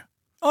Montagnier.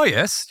 Oh,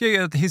 yes.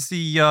 Yeah. He's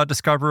the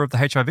discoverer of the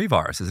HIV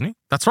virus, isn't he?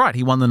 That's right.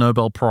 He won the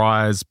Nobel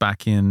Prize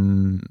back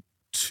in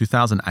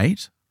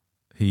 2008.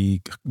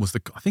 He was the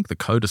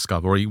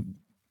co-discoverer, or he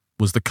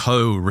was the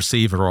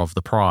co-receiver of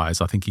the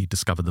prize. I think he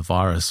discovered the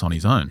virus on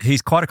his own.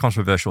 He's quite a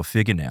controversial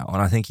figure now,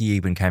 and I think he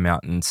even came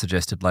out and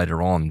suggested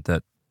later on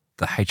that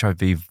the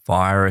HIV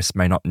virus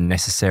may not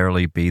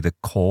necessarily be the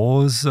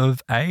cause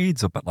of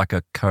AIDS, but like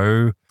a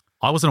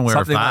I wasn't aware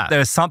of that.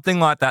 There's something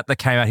like that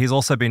came out. He's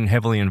also been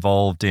heavily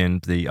involved in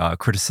the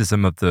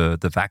criticism of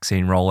the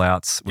vaccine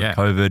rollouts with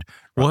COVID.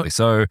 Rightly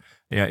so.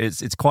 Yeah,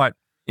 it's quite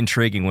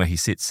intriguing where he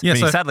sits. Yeah,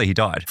 sadly, he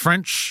died.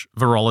 French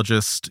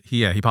virologist.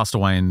 He passed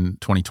away in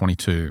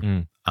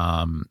 2022.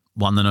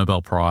 Won the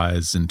Nobel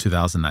Prize in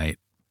 2008,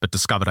 but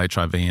discovered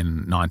HIV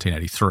in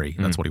 1983.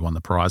 That's what he won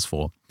the prize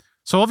for.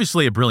 So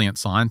obviously a brilliant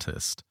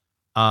scientist,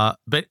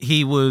 but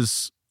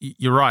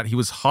you're right, he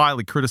was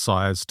highly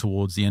criticized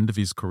towards the end of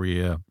his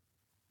career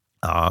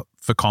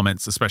for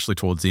comments, especially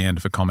towards the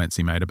end, for comments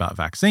he made about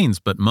vaccines.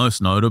 But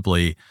most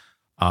notably,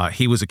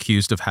 he was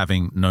accused of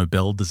having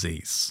Nobel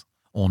disease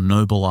or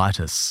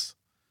Nobelitis.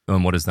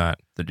 And what is that?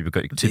 That you've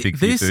got too big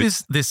for your This boots?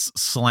 is this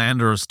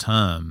slanderous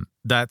term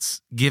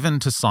that's given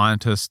to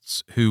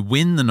scientists who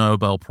win the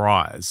Nobel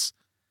Prize,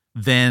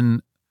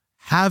 then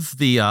have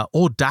the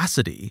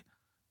audacity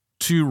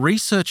to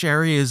research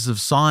areas of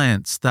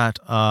science that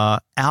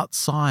are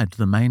outside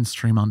the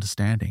mainstream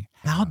understanding.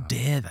 How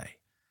dare they?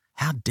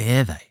 How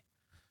dare they?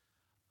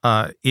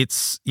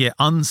 It's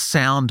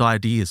unsound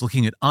ideas,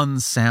 looking at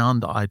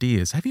unsound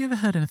ideas. Have you ever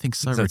heard anything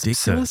so ridiculous?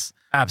 Absurd.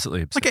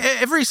 Absolutely absurd. Like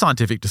every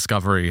scientific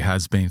discovery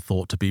has been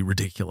thought to be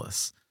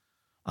ridiculous,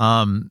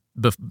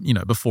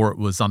 before it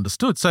was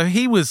understood. So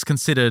he was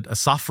considered a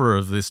sufferer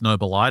of this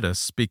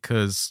Nobelitis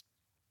because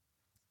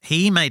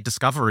he made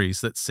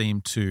discoveries that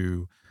seemed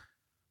to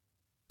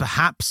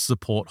perhaps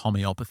support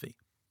homeopathy.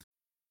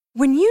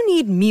 When you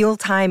need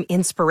mealtime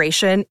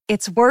inspiration,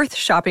 it's worth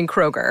shopping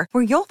Kroger,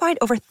 where you'll find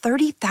over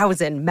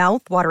 30,000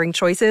 mouth-watering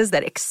choices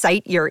that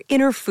excite your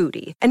inner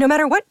foodie. And no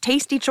matter what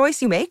tasty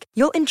choice you make,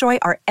 you'll enjoy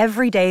our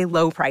everyday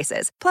low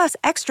prices, plus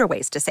extra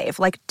ways to save,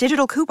 like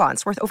digital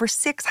coupons worth over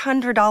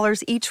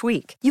 $600 each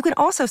week. You can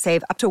also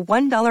save up to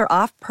 $1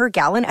 off per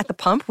gallon at the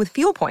pump with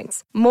fuel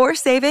points. More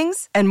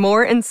savings and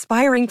more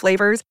inspiring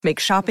flavors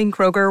make shopping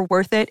Kroger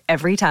worth it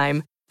every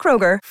time.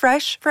 Kroger,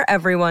 fresh for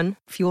everyone.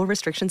 Fuel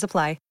restrictions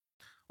apply.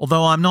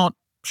 Although I'm not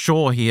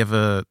sure he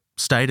ever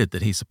stated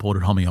that he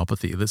supported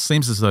homeopathy. It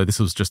seems as though this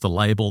was just a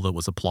label that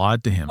was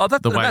applied to him. Oh,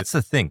 that's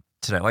the thing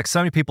today. Like so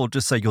many people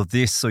just say you're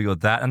this or you're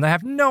that, and they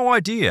have no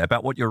idea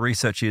about what your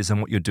research is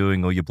and what you're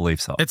doing or your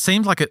beliefs are. It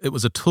seems like it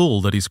was a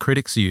tool that his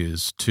critics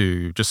used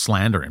to just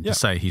slander him, to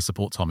say he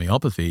supports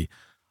homeopathy.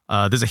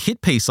 There's a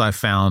hit piece I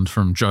found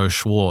from Joe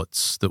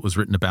Schwartz that was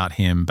written about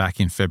him back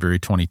in February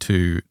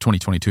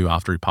 2022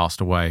 after he passed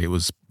away. It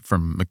was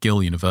from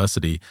McGill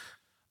University.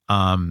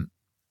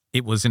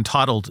 It was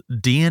entitled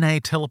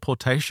DNA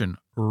Teleportation.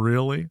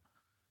 Really?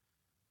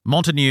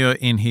 Montagnier,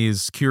 in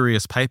his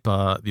curious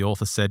paper, the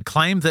author said,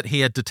 claimed that he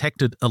had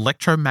detected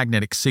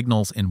electromagnetic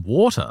signals in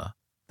water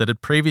that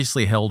had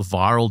previously held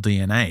viral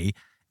DNA,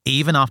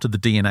 even after the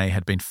DNA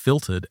had been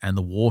filtered and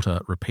the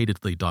water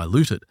repeatedly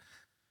diluted.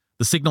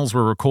 The signals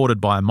were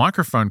recorded by a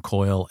microphone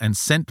coil and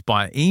sent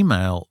by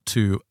email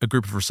to a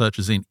group of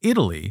researchers in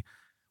Italy,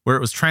 where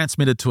it was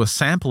transmitted to a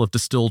sample of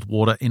distilled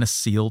water in a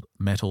sealed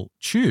metal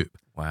tube.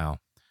 Wow.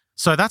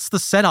 So that's the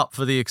setup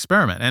for the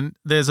experiment. And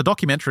there's a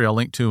documentary I'll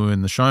link to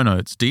in the show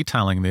notes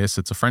detailing this.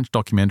 It's a French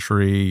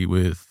documentary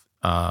with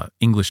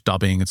English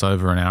dubbing. It's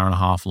over an hour and a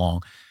half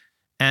long.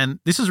 And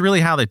this is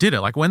really how they did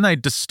it. Like when they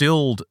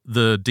distilled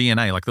the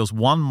DNA, like there was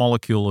one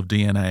molecule of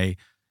DNA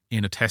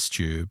in a test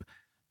tube,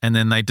 and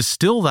then they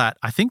distill that.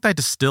 I think they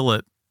distill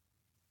it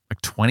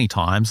like 20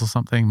 times or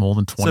something, more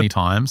than 20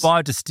 times.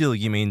 By distill,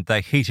 you mean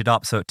they heat it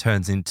up so it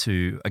turns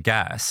into a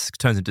gas,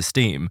 turns into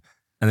steam,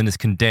 and then it's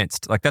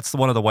condensed. Like that's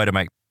one of the way to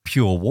make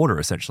pure water,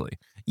 essentially.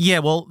 Yeah,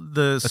 well,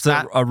 it's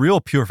a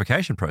real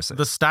purification process.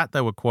 The stat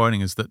they were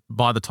quoting is that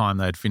by the time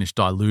they had finished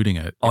diluting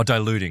it. Oh,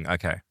 diluting,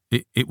 okay.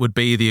 It would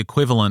be the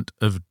equivalent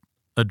of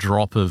a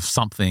drop of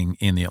something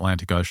in the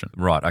Atlantic Ocean.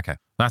 Right, okay.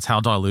 That's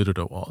how diluted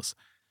it was.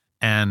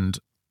 And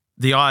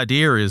the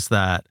idea is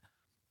that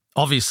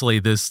obviously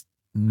there's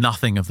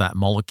nothing of that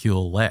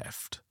molecule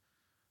left,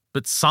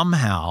 but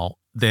somehow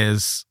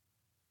there's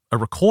a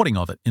recording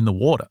of it in the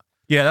water.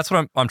 Yeah, that's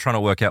what I'm trying to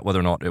work out, whether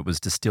or not it was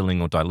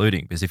distilling or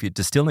diluting. Because if you're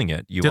distilling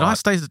it, I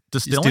say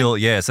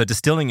distilling? So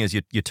distilling is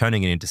you're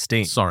turning it into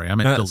steam. Sorry, I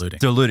meant diluting.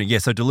 Diluting, yeah.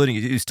 So diluting,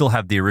 you still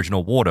have the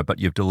original water, but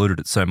you've diluted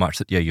it so much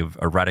that, you've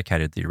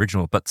eradicated the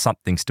original, but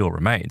something still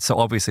remains. So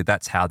obviously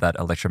that's how that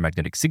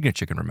electromagnetic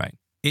signature can remain.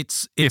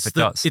 It's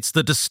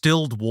the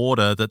distilled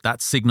water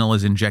that signal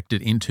is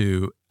injected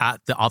into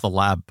at the other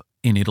lab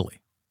in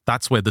Italy.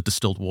 That's where the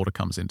distilled water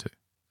comes into.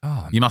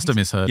 Oh, you must have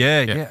misheard.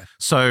 Yeah.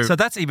 So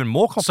that's even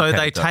more complicated.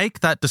 So they take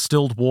that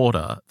distilled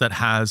water that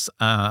has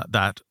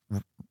that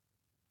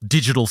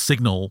digital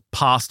signal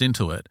passed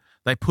into it.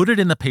 They put it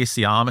in the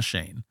PCR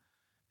machine.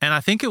 And I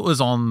think it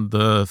was on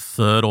the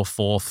third or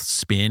fourth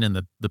spin in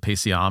the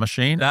PCR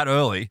machine. That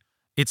early.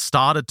 It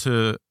started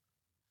to,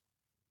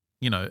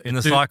 in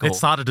the cycle. It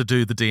started to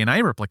do the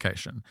DNA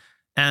replication.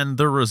 And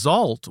the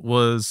result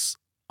was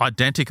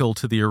identical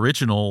to the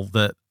original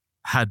that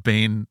had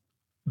been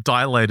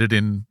diluted.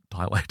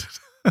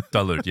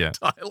 Diluted.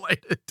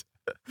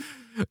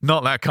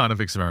 Not that kind of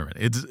experiment.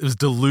 It was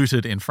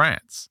diluted in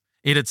France.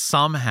 It had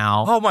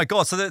somehow. Oh my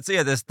God! So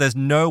there's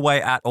no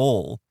way at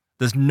all.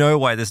 There's no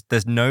way.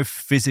 There's no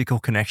physical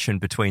connection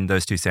between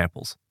those two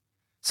samples.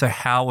 So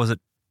how was it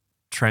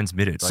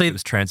transmitted? It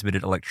was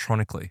transmitted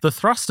electronically. The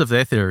thrust of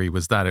their theory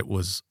was that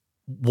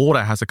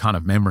water has a kind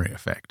of memory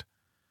effect.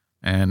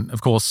 And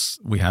of course,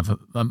 we have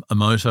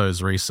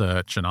Emoto's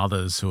research and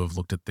others who have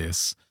looked at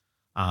this.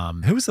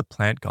 Who was the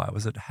plant guy?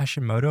 Was it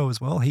Hashimoto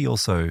as well? He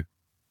also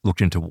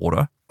looked into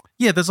water.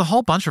 Yeah, there's a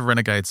whole bunch of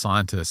renegade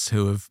scientists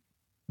who have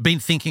been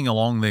thinking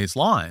along these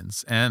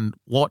lines. And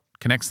what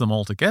connects them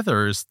all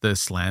together is they're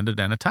slandered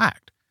and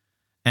attacked.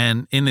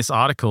 And in this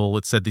article,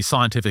 it said the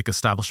scientific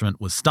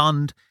establishment was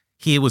stunned.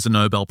 Here was a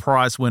Nobel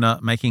Prize winner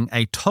making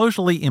a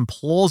totally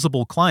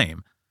implausible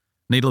claim.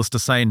 Needless to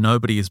say,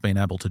 nobody has been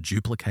able to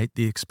duplicate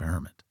the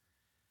experiment.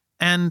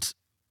 And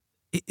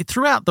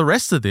throughout the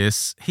rest of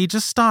this, he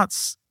just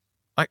starts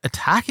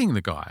attacking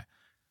the guy,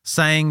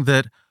 saying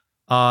that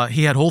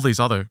he had all these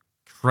other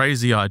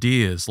crazy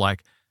ideas,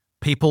 like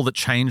people that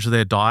change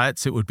their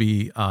diets, it would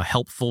be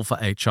helpful for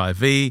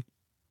HIV.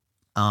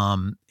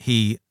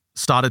 He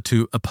started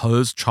to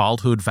oppose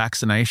childhood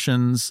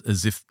vaccinations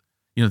as if,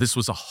 this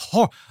was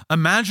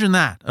imagine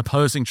that,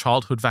 opposing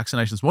childhood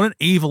vaccinations. What an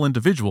evil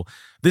individual.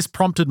 This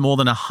prompted more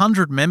than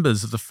 100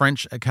 members of the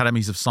French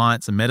Academies of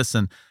Science and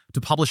Medicine to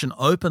publish an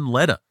open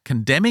letter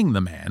condemning the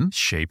man.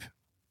 Sheep.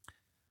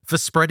 For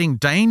spreading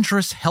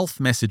dangerous health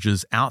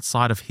messages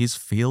outside of his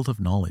field of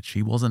knowledge.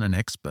 He wasn't an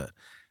expert.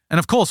 And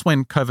of course,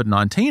 when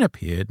COVID-19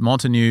 appeared,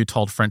 Montagnier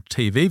told French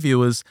TV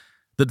viewers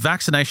that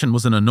vaccination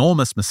was an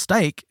enormous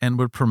mistake and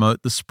would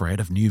promote the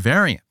spread of new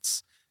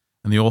variants.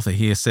 And the author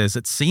here says,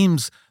 it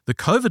seems the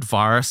COVID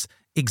virus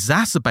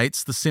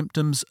exacerbates the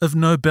symptoms of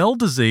Nobel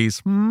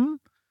disease.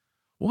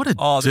 What a douche.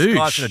 Oh, this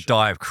guy's going to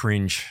die of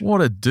cringe.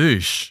 What a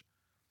douche.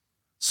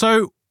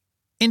 So,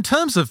 in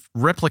terms of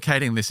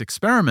replicating this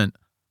experiment,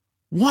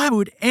 why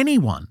would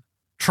anyone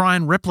try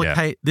and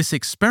replicate this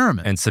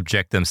experiment? And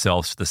subject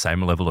themselves to the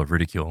same level of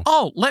ridicule.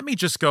 Oh, let me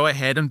just go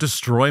ahead and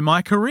destroy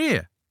my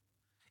career.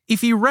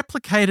 if you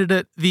replicated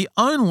it, the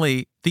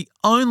only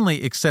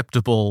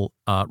acceptable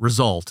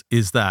result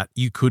is that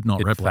you could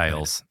not replicate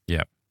fails. it.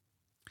 Yeah.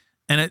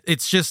 And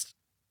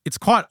it's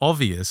quite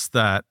obvious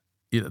that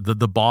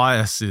the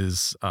bias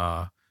is,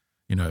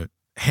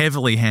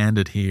 heavily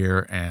handed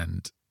here,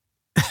 and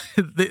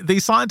the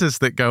scientists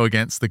that go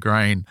against the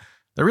grain,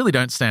 they really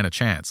don't stand a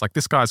chance. Like,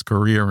 this guy's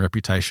career and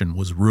reputation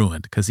was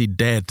ruined because he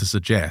dared to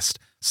suggest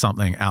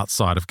something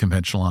outside of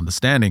conventional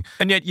understanding.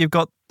 And yet you've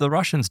got the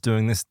Russians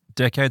doing this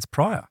decades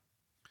prior.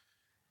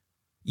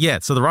 Yeah,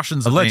 so the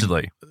Russians have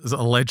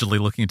allegedly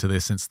looking into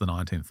this since the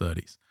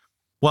 1930s.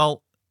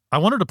 Well, I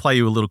wanted to play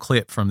you a little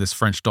clip from this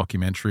French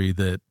documentary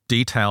that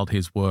detailed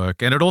his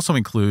work, and it also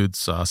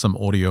includes some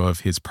audio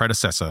of his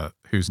predecessor,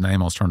 whose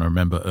name I was trying to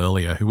remember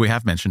earlier, who we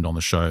have mentioned on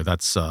the show.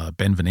 That's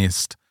Ben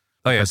Veniste.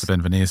 Oh, yes.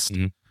 Professor Ben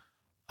Veniste,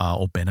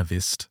 or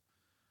Benavist.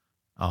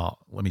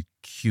 Let me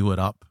cue it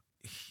up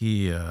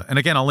here. And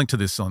again, I'll link to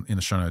this in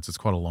the show notes. It's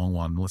quite a long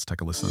one. Let's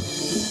take a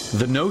listen.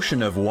 The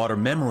notion of water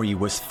memory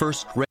was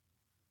first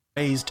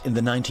raised in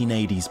the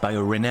 1980s by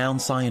a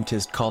renowned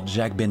scientist called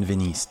Jacques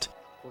Benveniste.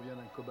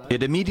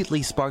 It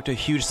immediately sparked a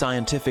huge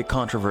scientific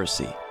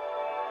controversy.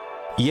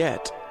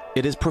 Yet,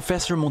 it is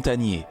Professor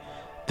Montagnier,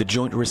 the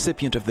joint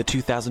recipient of the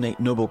 2008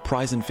 Nobel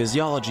Prize in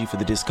Physiology for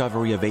the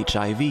discovery of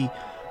HIV,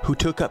 who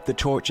took up the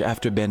torch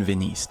after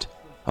Benveniste.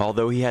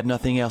 Although he had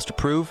nothing else to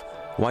prove,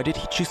 why did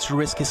he choose to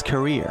risk his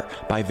career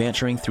by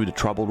venturing through the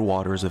troubled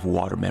waters of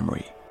water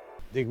memory?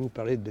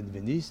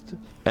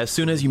 As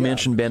soon as you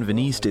mention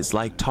Benveniste, it's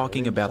like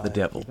talking about the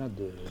devil.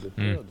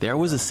 There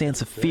was a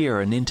sense of fear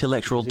and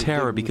intellectual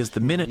terror because the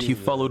minute you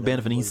followed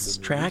Benveniste's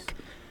track,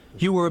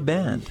 you were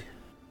banned.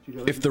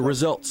 If the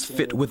results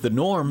fit with the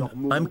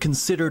norm, I'm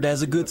considered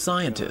as a good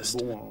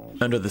scientist.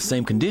 Under the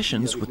same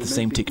conditions, with the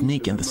same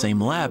technique in the same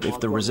lab, if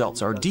the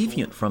results are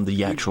deviant from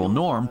the actual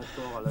norm,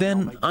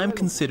 then I'm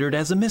considered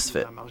as a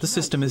misfit. The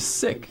system is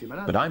sick,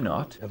 but I'm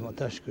not.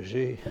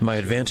 My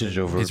advantage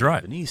over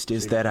Benveniste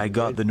is that I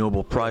got the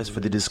Nobel Prize for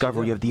the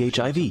discovery of the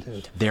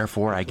HIV.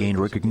 Therefore, I gained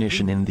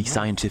recognition in the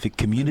scientific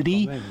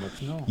community.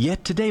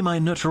 Yet today my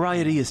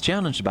notoriety is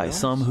challenged by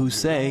some who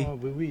say,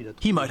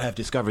 he might have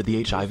discovered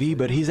the HIV,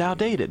 but he's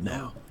outdated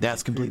now.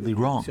 That's completely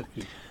wrong.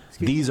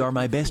 These are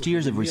my best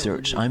years of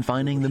research. I'm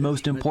finding the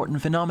most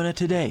important phenomena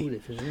today.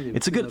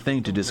 It's a good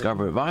thing to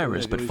discover a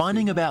virus, but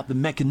finding about the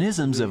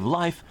mechanisms of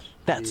life,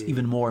 that's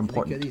even more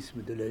important.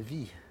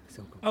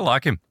 I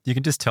like him. You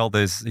can just tell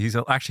he's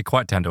actually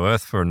quite down to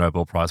earth for a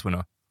Nobel Prize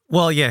winner.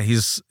 Well, yeah,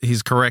 he's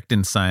correct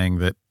in saying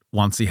that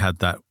once he had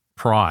that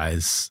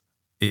prize,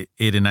 it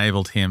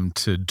enabled him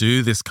to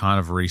do this kind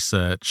of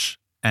research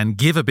and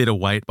give a bit of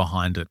weight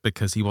behind it,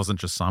 because he wasn't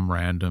just some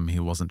random, he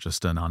wasn't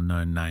just an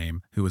unknown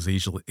name who was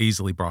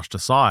easily brushed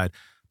aside.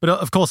 But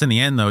of course, in the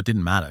end, though, it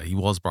didn't matter. He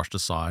was brushed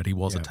aside, he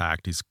was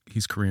attacked,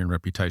 his career and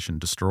reputation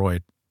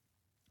destroyed.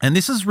 And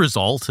this has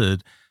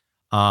resulted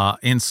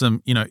in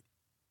some,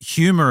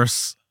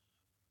 humorous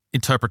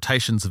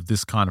interpretations of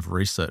this kind of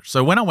research.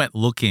 So when I went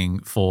looking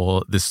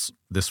for this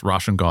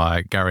Russian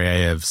guy,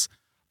 Garyaev's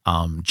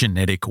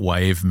genetic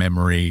wave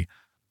memory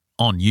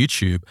on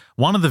YouTube,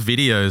 one of the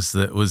videos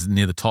that was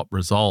near the top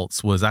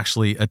results was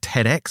actually a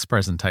TEDx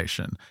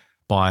presentation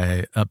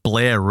by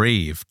Blair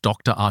Reeve,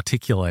 Dr.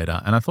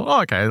 Articulator. And I thought,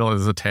 oh, okay,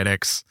 there's a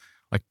TEDx,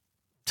 like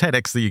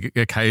TEDx that you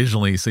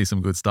occasionally see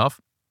some good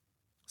stuff.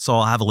 So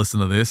I'll have a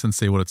listen to this and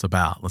see what it's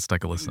about. Let's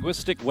take a listen.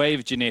 Linguistic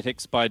Wave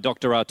Genetics by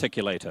Dr.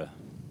 Articulator.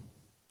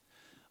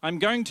 I'm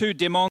going to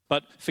demonstrate,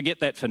 but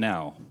forget that for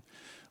now.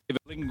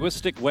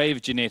 Linguistic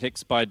Wave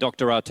Genetics by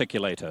Dr.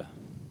 Articulator.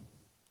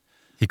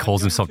 He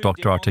calls himself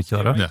Dr.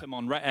 Articulator. Yeah.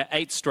 On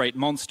 8 straight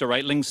monster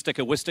 8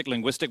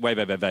 linguistic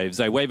wave waves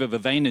a wave of a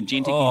vein and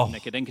gentic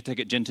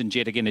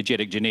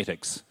energetic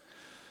genetics.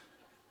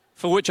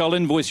 For which I'll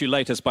invoice you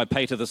latest by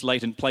pay to this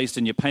latent placed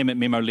in your payment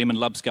memo lemon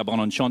lubscub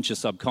on unconscious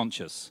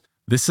subconscious.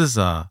 This is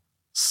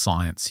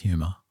science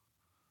humor.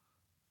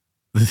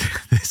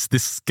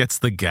 This gets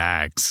the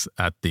gags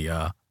at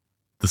the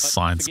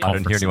science conferences. I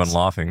don't hear anyone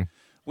laughing.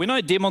 When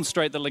I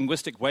demonstrate that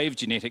linguistic wave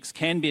genetics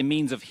can be a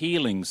means of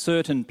healing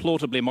certain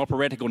plautably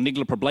operatic or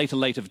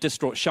niglopробlative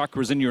distraught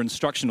chakras in your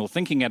instructional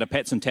thinking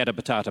adapats and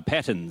tatapatata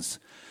patterns,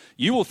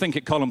 you will think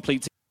it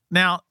completes.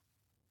 Now,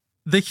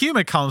 the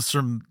humor comes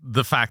from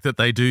the fact that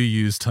they do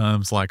use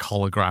terms like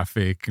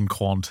holographic and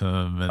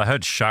quantum. And, I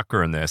heard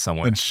chakra in there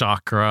somewhere. And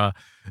chakra.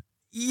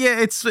 Yeah,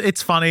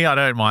 it's funny. I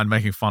don't mind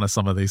making fun of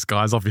some of these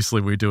guys.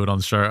 Obviously, we do it on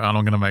the show, and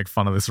I'm going to make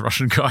fun of this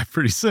Russian guy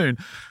pretty soon.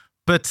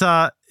 But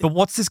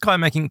what's this guy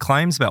making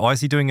claims about? Why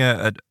is he doing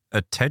a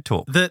TED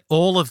Talk? That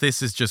all of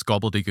this is just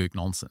gobbledygook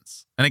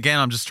nonsense. And again,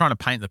 I'm just trying to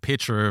paint the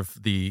picture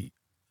of the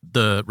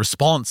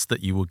response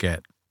that you will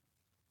get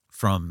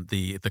from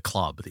the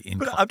club, the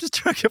in-club. But I'm just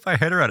trying to get my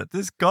head around it.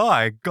 This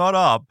guy got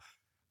up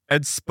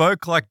and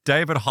spoke like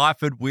David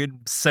Hyford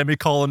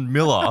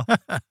Miller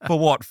for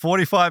what,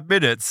 45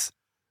 minutes?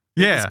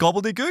 Yeah. It's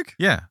gobbledygook?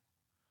 Yeah.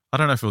 I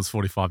don't know if it was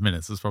 45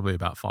 minutes. It was probably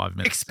about 5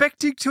 minutes.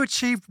 Expecting to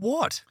achieve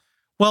what?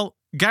 Well,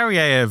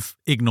 Garyaev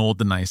ignored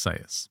the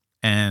naysayers.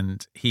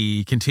 And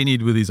he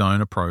continued with his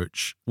own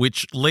approach,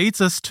 which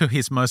leads us to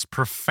his most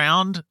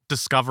profound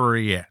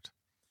discovery yet.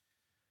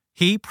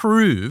 He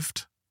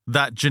proved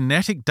that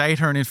genetic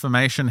data and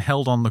information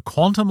held on the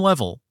quantum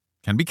level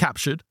can be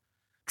captured,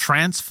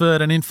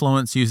 transferred and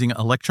influenced using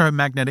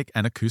electromagnetic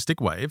and acoustic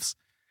waves.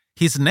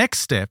 His next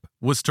step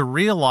was to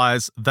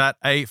realize that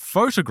a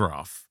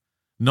photograph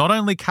not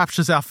only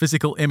captures our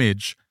physical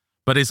image,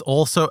 but is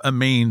also a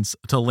means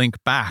to link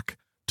back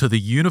to the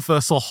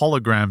universal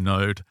hologram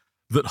node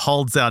that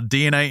holds our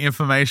DNA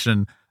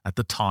information at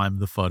the time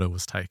the photo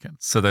was taken.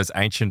 So those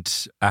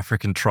ancient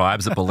African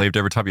tribes that believed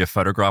every time your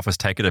photograph was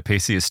taken, a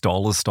piece of your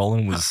soul is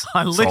stolen, was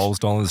soul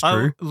stolen is true?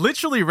 I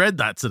literally read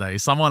that today.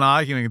 Someone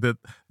arguing that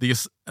the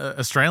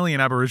Australian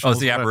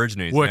Aboriginals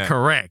were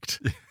correct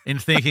in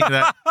thinking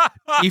that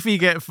if you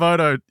get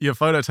your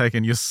photo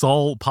taken,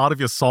 part of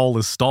your soul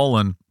is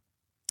stolen.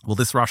 Well,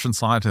 this Russian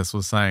scientist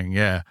was saying,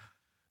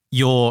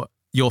 your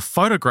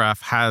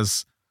photograph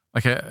has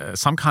like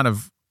some kind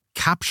of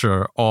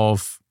capture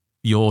of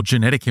your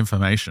genetic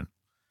information.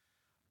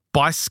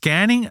 By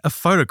scanning a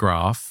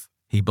photograph,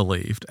 he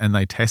believed, and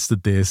they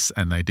tested this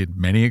and they did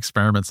many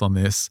experiments on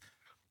this,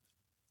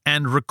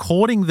 and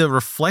recording the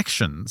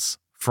reflections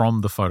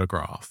from the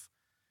photograph,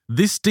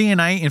 this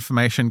DNA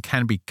information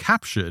can be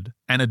captured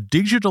and a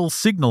digital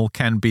signal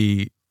can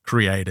be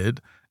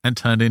created and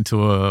turned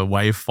into a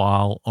WAV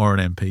file or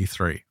an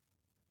MP3.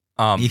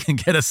 You can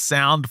get a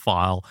sound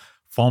file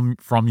from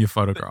your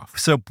photograph.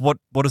 So what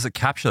does it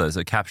capture? Does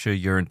it capture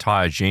your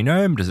entire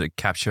genome? Does it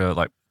capture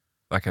like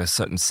a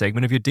certain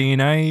segment of your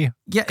DNA?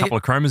 Yeah, a couple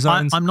of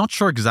chromosomes? I'm not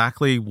sure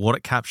exactly what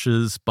it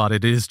captures, but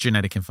it is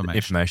genetic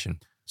information.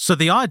 So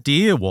the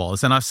idea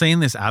was, and I've seen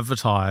this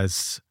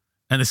advertised,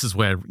 and this is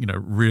where,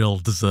 real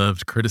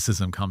deserved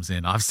criticism comes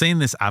in. I've seen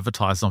this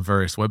advertised on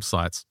various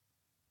websites.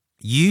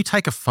 You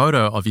take a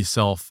photo of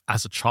yourself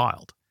as a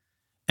child,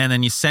 and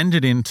then you send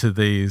it into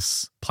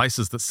these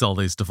places that sell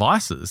these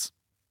devices,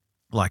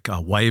 like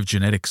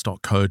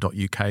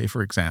wavegenetics.co.uk,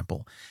 for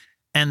example,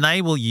 and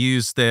they will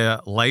use their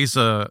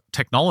laser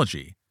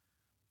technology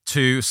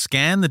to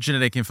scan the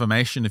genetic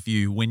information of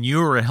you when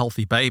you were a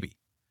healthy baby,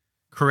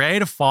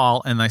 create a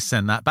file, and they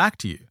send that back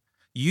to you.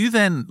 You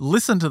then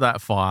listen to that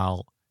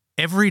file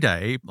every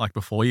day, like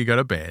before you go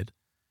to bed,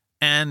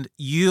 and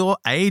your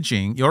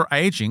aging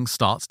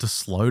starts to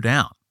slow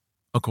down,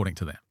 according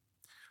to them.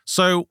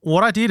 So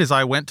what I did is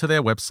I went to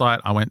their website.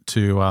 I went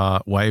to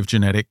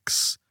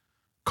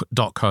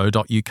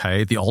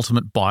wavegenetics.co.uk, the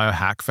ultimate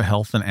biohack for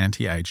health and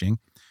anti-aging.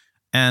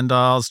 And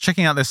I was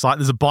checking out their site.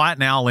 There's a buy it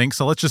now link,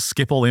 so let's just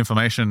skip all the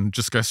information,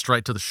 just go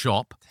straight to the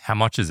shop. How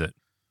much is it?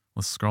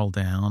 Let's scroll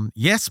down.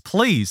 Yes,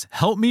 please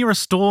help me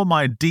restore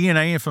my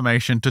DNA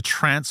information to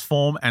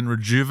transform and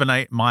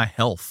rejuvenate my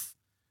health.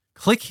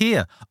 Click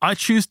here. I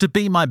choose to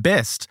be my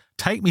best.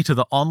 Take me to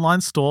the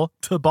online store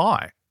to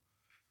buy.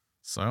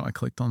 So I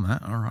clicked on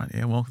that. All right.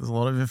 Yeah, well, there's a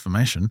lot of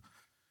information.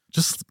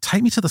 Just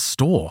take me to the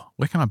store.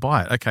 Where can I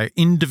buy it? Okay.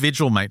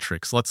 Individual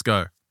matrix. Let's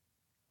go.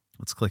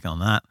 Let's click on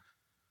that.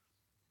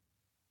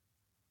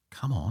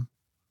 Come on.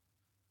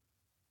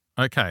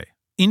 Okay.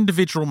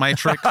 Individual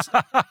matrix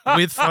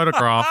with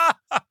photograph,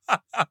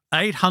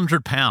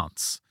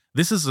 £800.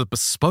 This is a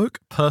bespoke,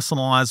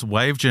 personalized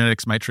wave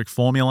genetics matrix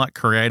formula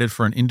created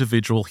for an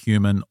individual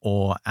human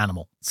or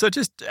animal. So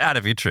just out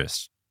of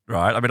interest,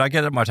 right? I mean, I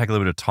get it might take a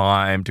little bit of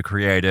time to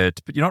create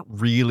it, but you're not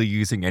really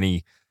using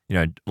any,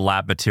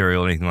 lab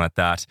material or anything like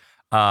that.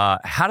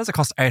 How does it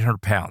cost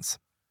 £800?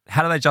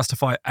 How do they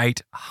justify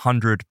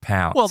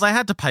 £800? Well, they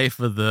had to pay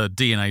for the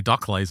DNA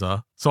duck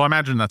laser, so I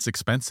imagine that's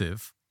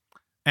expensive.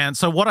 And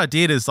so what I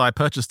did is I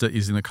purchased it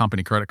using the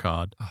company credit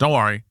card. Don't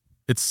worry,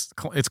 it's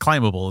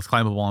claimable. It's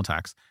claimable on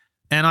tax.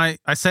 And I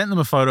sent them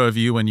a photo of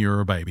you when you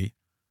were a baby,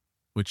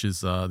 which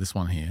is this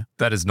one here.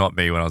 That is not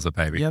me when I was a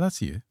baby. Yeah,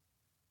 that's you.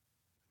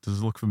 Does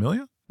it look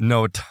familiar?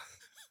 No, it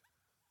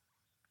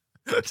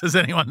does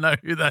anyone know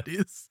who that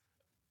is?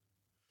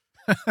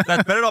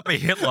 That better not be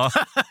Hitler.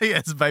 Yeah,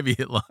 it's baby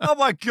Hitler. Oh,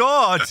 my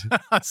God.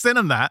 I sent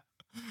him that.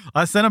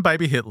 I sent him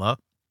baby Hitler.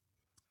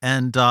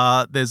 And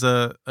there's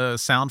a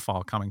sound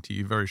file coming to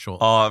you very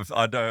shortly. Oh,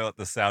 I know what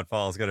the sound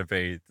file is going to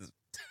be.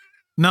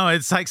 No,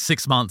 it takes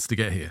 6 months to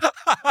get here.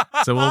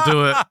 So we'll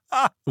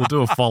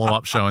do a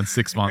follow-up show in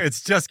 6 months.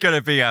 It's just going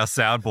to be our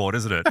soundboard,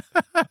 isn't it?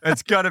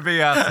 It's going to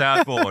be our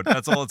soundboard.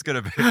 That's all it's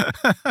going to be.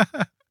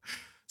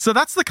 So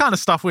that's the kind of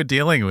stuff we're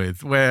dealing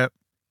with where,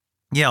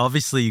 yeah,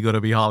 obviously you got to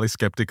be highly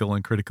skeptical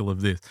and critical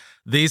of this.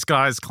 These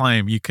guys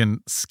claim you can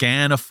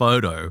scan a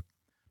photo,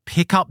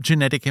 pick up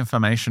genetic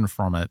information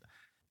from it,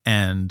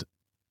 and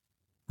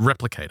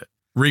replicate it,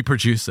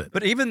 reproduce it.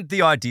 But even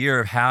the idea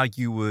of how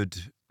you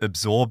would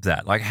absorb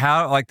that,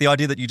 like the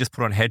idea that you just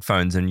put on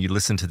headphones and you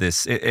listen to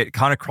this, it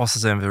kind of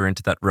crosses over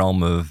into that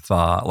realm of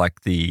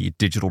like the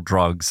digital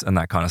drugs and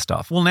that kind of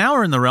stuff. Well, now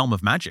we're in the realm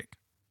of magic.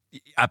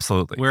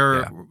 Absolutely.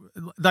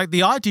 Like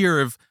the idea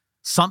of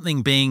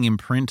something being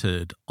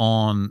imprinted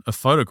on a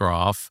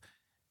photograph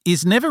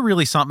is never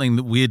really something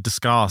that we'd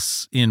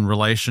discuss in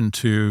relation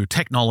to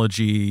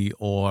technology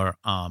or,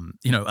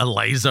 a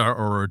laser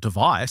or a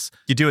device.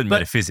 You do in But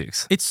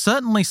metaphysics. It's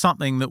certainly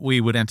something that we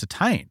would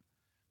entertain.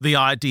 The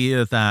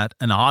idea that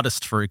an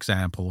artist, for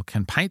example,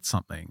 can paint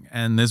something,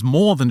 and there's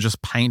more than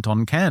just paint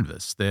on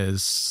canvas.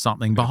 There's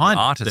something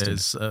behind it.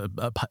 There's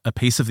a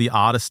piece of the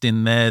artist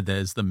in there.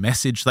 There's the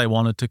message they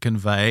wanted to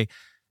convey.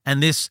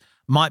 And this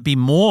might be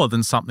more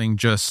than something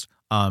just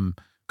kind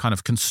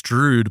of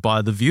construed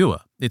by the viewer.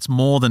 It's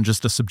more than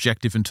just a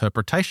subjective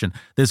interpretation.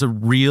 There's a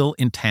real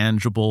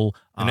intangible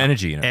an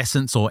energy in it.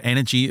 Essence or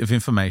energy of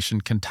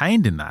information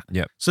contained in that.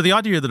 Yep. So the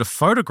idea that a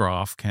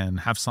photograph can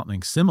have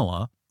something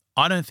similar,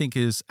 I don't think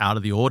is out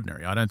of the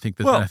ordinary. I don't think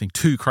there's anything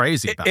too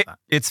crazy about that.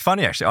 It's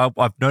funny, actually.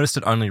 I've noticed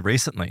it only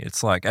recently.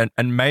 It's like,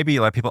 and maybe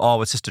like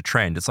people, it's just a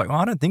trend. It's like,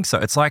 I don't think so.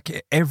 It's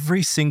like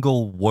every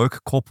single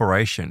woke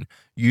corporation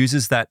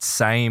uses that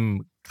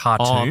same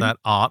cartoon. Oh, that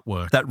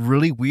artwork. That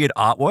really weird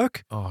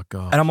artwork. Oh,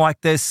 God. And I'm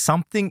like, there's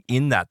something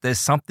in that. There's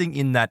something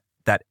in that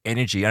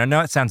energy. And I know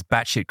it sounds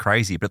batshit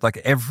crazy, but like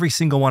every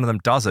single one of them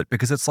does it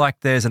because it's like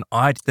there's an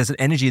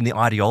energy in the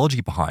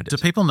ideology behind it. Do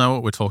people know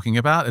what we're talking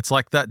about? It's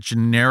like that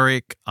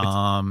generic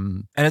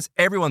and it's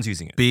everyone's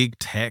using it. Big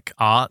tech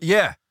art.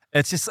 Yeah.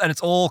 It's just, and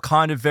it's all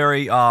kind of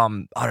very I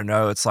don't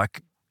know, it's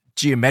like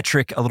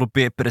geometric a little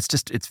bit, but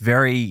it's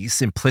very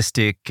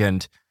simplistic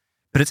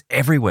but it's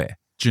everywhere.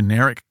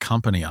 Generic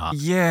company art.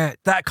 Yeah,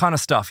 that kind of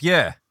stuff.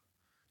 Yeah.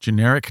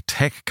 Generic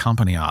tech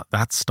company art,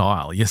 that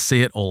style. You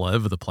see it all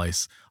over the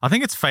place. I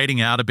think it's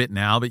fading out a bit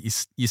now, but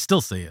you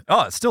still see it.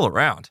 Oh, it's still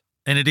around.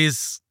 And it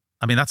is,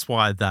 that's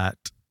why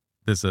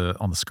there's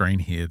on the screen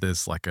here,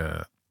 there's like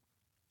a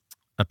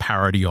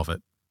parody of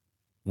it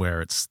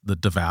where it's the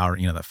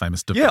devouring, that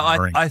famous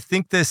devouring. Yeah, I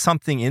think there's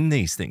something in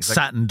these things.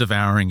 Saturn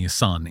devouring your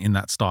sun in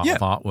that style of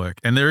artwork.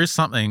 And there is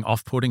something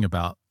off-putting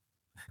about,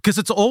 because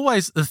it's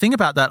always, the thing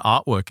about that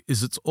artwork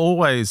is it's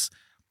always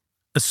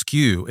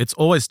askew. It's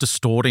always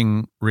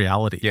distorting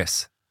reality.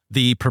 Yes.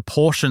 The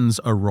proportions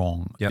are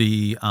wrong. Yep.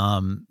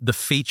 The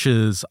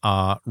features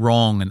are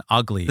wrong and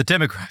ugly. The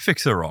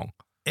demographics are wrong.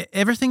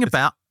 Everything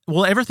about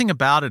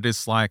it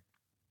is like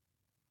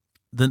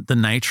the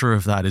nature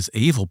of that is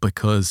evil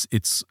because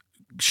it's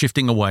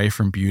shifting away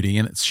from beauty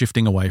and it's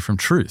shifting away from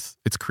truth.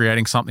 It's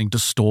creating something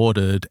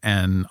distorted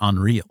and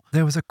unreal.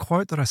 There was a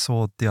quote that I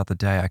saw the other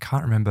day. I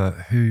can't remember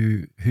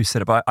who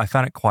said it, but I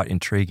found it quite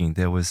intriguing.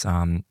 There was,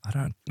 I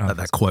don't know.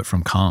 That quote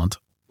from Kant.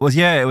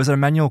 It was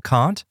Immanuel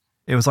Kant.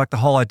 It was like the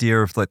whole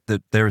idea of like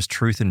that there is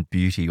truth in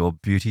beauty, or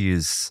beauty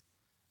is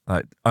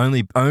like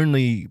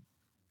only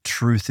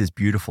truth is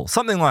beautiful.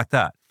 Something like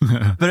that.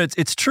 But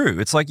it's true.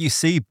 It's like you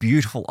see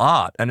beautiful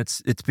art and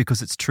it's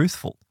because it's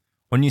truthful.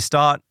 When you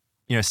start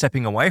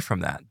stepping away from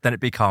that, then it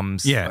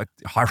becomes like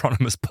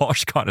Hieronymus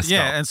Bosch kind of stuff.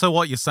 Yeah, and so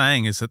what you're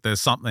saying is that there's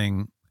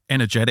something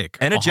energetic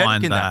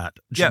behind that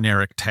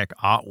generic tech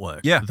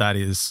artwork that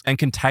is... And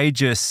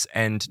contagious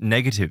and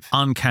negative.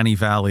 Uncanny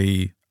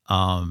valley,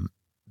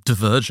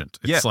 divergent.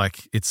 It's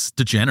like, it's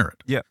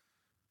degenerate. Yeah.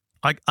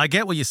 I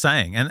get what you're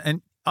saying,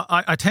 and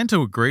I tend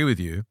to agree with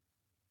you,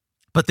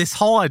 but this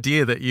whole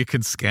idea that you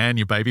can scan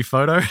your baby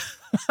photo...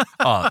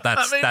 Oh,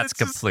 that's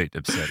complete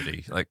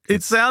absurdity. Like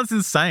it sounds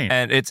insane,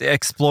 and it's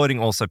exploiting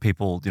also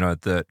people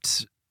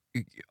that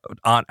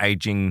aren't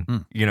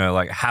aging,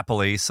 like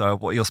happily.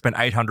 So you'll spend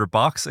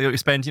 $800. You'll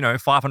spend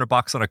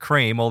 $500 on a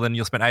cream, or then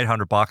you'll spend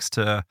 $800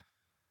 to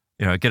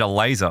get a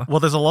laser. Well,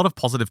 there's a lot of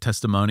positive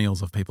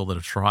testimonials of people that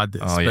have tried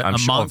this. Oh, yeah, but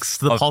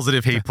amongst the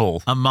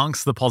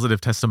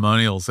positive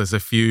testimonials, there's a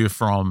few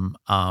from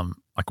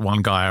like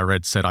one guy I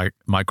read said,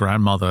 my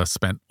grandmother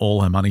spent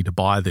all her money to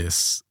buy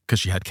this because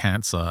she had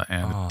cancer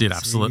and did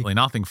absolutely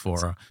nothing for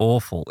her.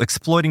 Awful.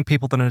 Exploiting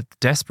people that are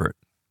desperate.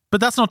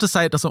 But that's not to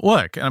say it doesn't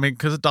work.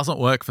 Because it doesn't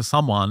work for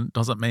someone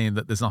doesn't mean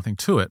that there's nothing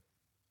to it.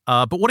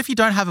 But what if you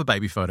don't have a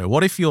baby photo?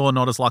 What if you're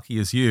not as lucky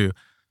as you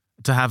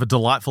to have a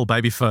delightful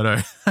baby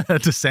photo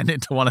to send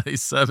into one of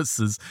these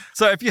services?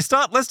 So if you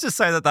start, let's just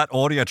say that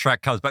audio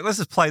track comes back. Let's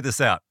just play this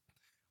out.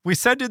 We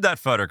send in that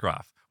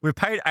photograph. We've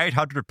paid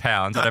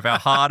 £800 out of our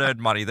hard-earned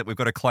money that we've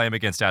got to claim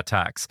against our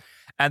tax.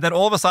 And then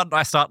all of a sudden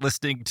I start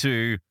listening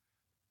to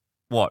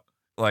what?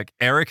 Like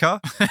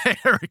Erica?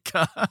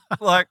 Erica.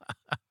 Like,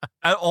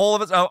 and all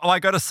of it, am I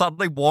going to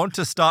suddenly want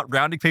to start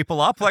rounding people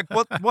up? Like,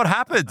 what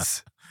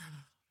happens?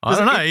 I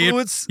don't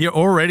know. You're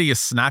already a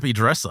snappy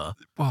dresser.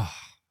 Do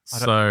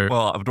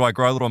I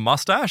grow a little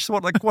mustache?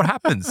 What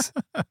happens?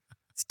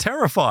 It's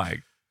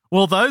terrifying.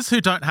 Well, those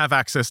who don't have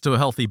access to a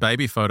healthy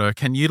baby photo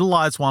can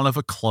utilize one of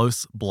a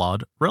close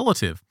blood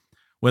relative,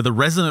 where the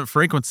resonant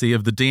frequency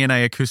of the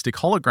DNA acoustic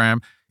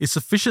hologram is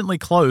sufficiently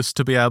close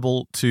to be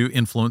able to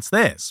influence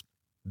theirs.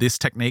 This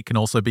technique can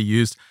also be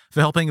used for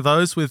helping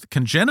those with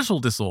congenital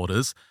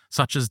disorders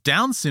such as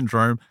Down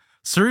syndrome,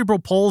 cerebral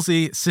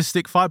palsy,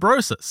 cystic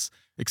fibrosis,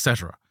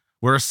 etc.,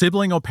 where a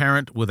sibling or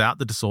parent without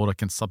the disorder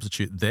can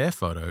substitute their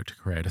photo to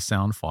create a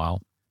sound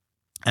file.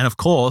 And of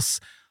course,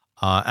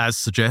 as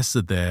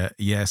suggested there,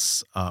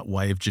 yes,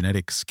 wave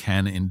genetics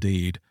can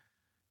indeed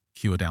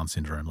cure Down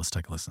syndrome. Let's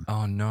take a listen.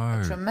 Oh,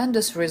 no. A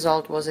tremendous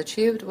result was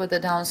achieved with the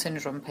Down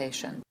syndrome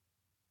patient.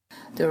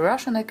 The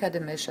Russian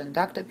academician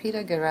Dr.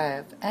 Peter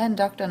Gerayev and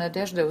Dr.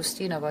 Nadezhda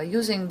Ustinova,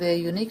 using their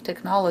unique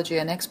technology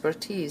and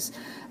expertise,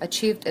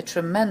 achieved a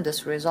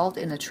tremendous result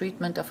in the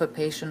treatment of a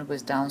patient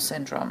with Down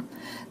syndrome.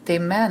 They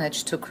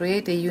managed to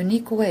create a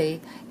unique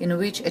way in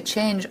which a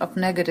change of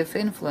negative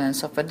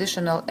influence of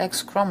additional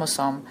X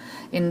chromosome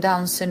in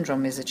Down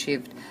syndrome is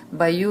achieved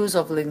by use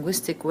of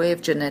linguistic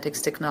wave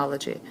genetics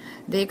technology.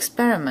 The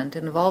experiment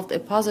involved a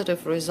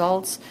positive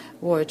results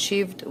were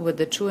achieved with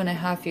the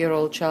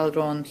 2.5-year-old child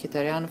Roman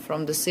Khitaryan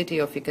from the city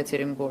of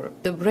Ekaterinburg.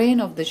 The brain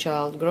of the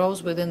child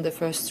grows within the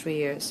first 3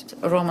 years.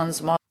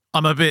 Roman's mother.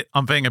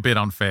 I'm being a bit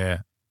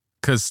unfair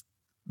because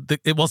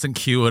it wasn't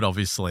cured,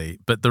 obviously,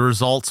 but the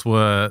results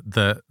were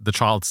the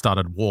child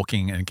started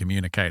walking and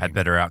communicating. Had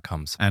better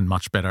outcomes. And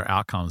much better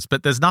outcomes.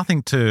 But there's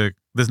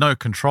no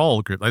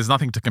control group. There's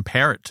nothing to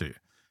compare it to.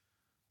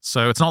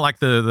 So it's not like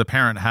the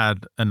parent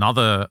had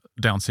another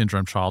Down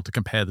syndrome child to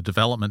compare the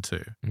development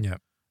to. Yeah.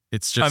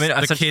 It's just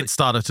the kid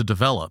started to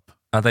develop.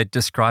 Are they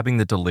describing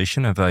the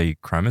deletion of a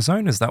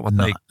chromosome? Is that what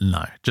they...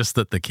 No, just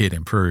that the kid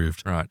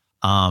improved. Right.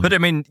 But I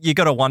mean, you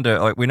got to wonder,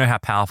 like, we know how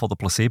powerful the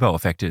placebo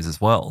effect is as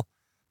well.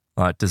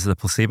 Like, does the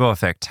placebo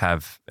effect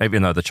have,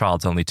 even though the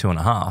child's only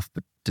 2.5,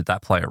 but did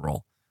that play a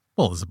role?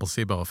 Well, there's a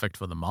placebo effect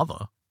for the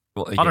mother.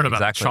 Well, I don't know about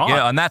the child.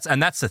 Yeah, and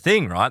that's the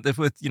thing, right?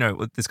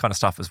 With this kind of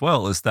stuff as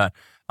well, is that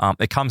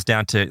it comes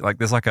down to, like,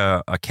 there's like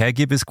a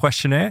caregivers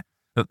questionnaire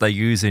that they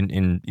use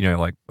in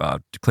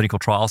clinical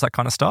trials, that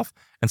kind of stuff.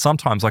 And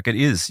sometimes, like, it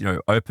is,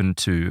 open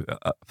to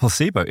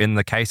placebo in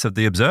the case of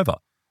the observer.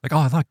 Like,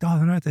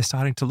 no, they're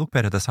starting to look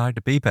better. They're starting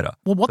to be better.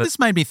 Well, what this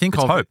made me think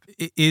of hope.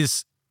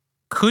 is,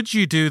 could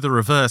you do the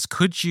reverse?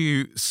 Could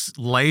you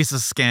laser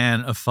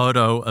scan a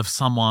photo of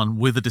someone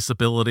with a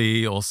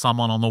disability or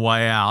someone on the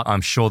way out? I'm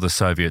sure the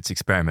Soviets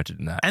experimented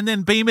in that. And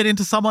then beam it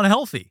into someone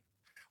healthy?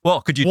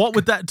 Well, what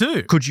would that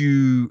do? Could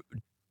you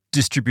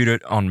distribute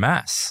it en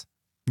masse?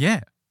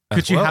 Yeah.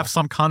 Could you have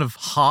some kind of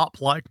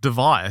harp-like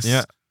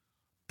device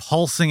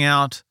pulsing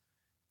out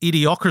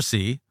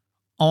idiocracy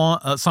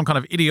on some kind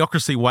of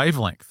idiocracy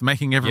wavelength,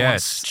 making everyone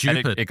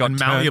stupid and it got turned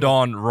malleable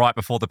on right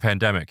before the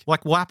pandemic.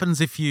 Like, what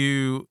happens if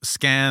you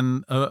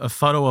scan a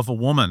photo of a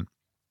woman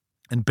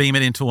and beam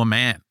it into a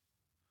man?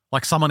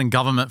 Like someone in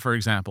government, for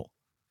example.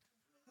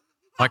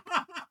 Like,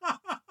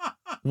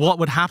 what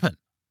would happen?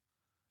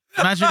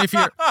 Imagine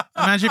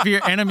if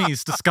your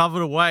enemies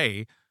discovered a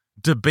way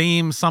to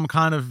beam some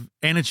kind of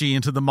energy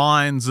into the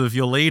minds of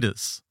your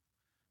leaders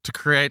to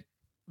create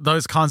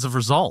those kinds of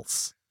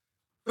results.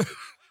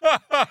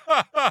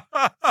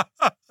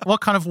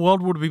 What kind of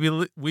world would we be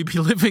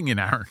living in,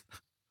 Aaron?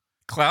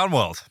 Clown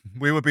world.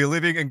 We would be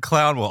living in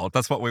clown world.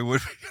 That's what we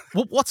would be.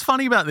 Well, what's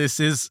funny about this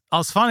is I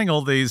was finding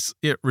all these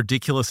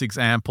ridiculous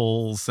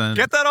examples and...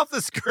 Get that off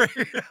the screen.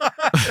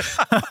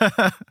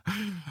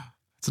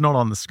 It's not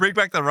on the screen.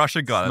 Bring back the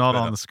Russian guy. It's not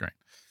on the screen.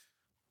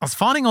 I was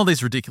finding all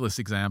these ridiculous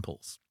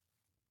examples,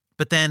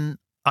 but then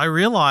I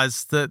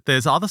realized that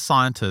there's other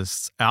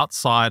scientists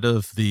outside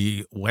of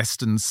the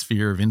Western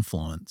sphere of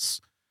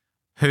influence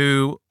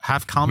who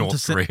have come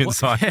North to... Korean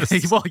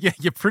scientists. Well, yeah,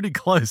 you're pretty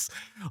close.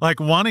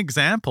 Like, one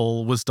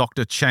example was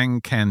Dr.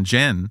 Chang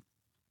Kan-jen.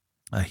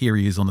 Here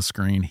he is on the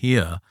screen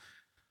here.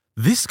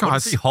 This guy's... What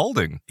is he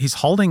holding? He's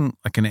holding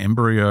like an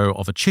embryo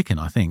of a chicken,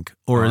 I think.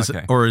 Or is it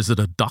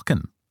a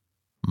ducken?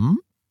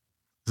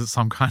 Is it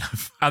some kind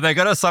of... Are they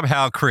going to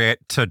somehow create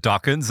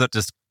turduckens that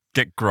just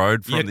get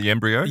grown from the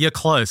embryo? You're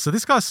close. So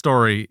this guy's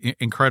story,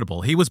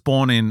 incredible. He was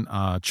born in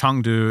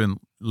Chengdu in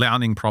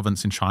Liaoning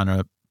province in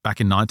China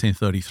back in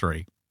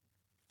 1933.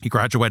 He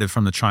graduated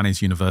from the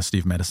Chinese University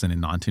of Medicine in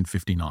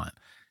 1959.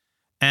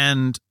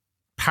 And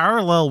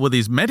parallel with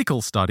his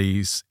medical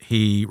studies,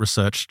 he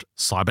researched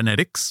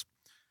cybernetics,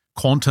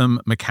 quantum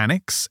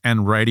mechanics,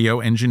 and radio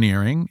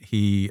engineering.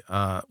 He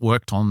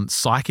worked on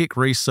psychic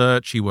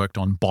research. He worked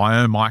on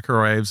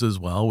biomicrowaves as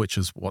well, which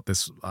is what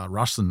this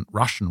Russian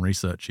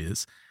research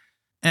is.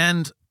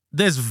 And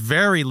there's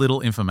very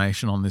little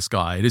information on this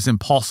guy. It is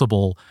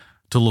impossible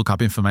to look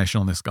up information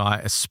on this guy,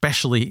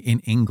 especially in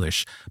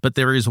English. But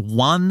there is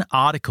one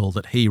article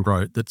that he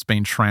wrote that's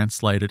been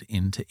translated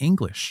into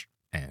English.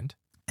 And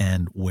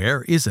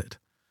where is it?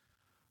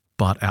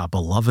 But our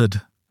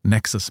beloved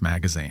Nexus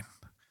magazine.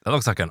 That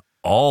looks like an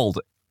old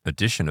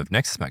edition of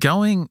Nexus magazine.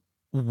 Going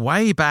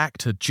way back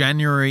to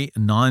January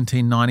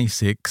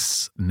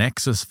 1996,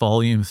 Nexus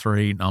Volume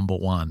 3, Number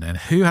 1. And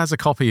who has a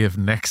copy of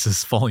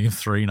Nexus Volume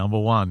 3, Number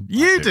 1?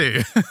 You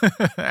do.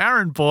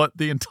 Aaron bought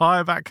the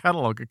entire back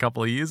catalogue a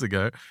couple of years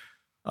ago.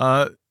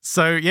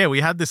 So, we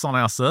had this on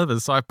our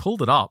servers, so I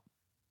pulled it up.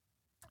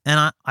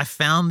 And I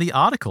found the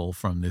article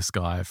from this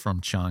guy,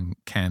 from Chang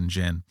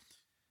Kan-jen.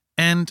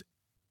 And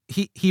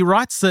he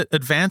writes that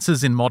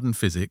advances in modern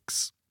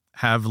physics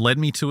have led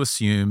me to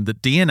assume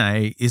that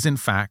DNA is, in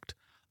fact,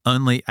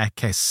 only a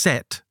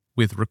cassette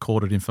with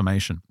recorded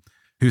information,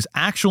 whose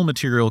actual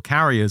material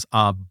carriers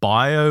are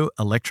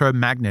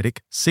bioelectromagnetic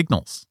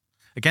signals.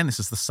 Again, this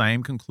is the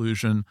same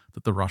conclusion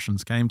that the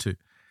Russians came to.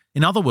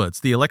 In other words,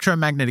 the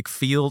electromagnetic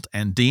field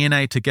and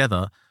DNA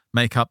together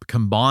make up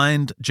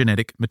combined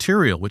genetic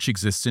material, which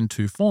exists in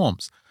two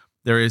forms.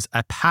 There is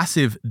a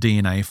passive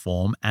DNA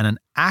form and an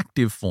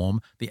active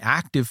form. The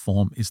active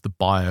form is the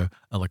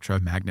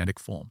bioelectromagnetic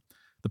form.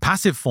 The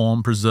passive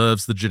form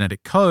preserves the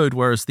genetic code,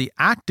 whereas the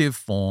active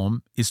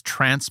form is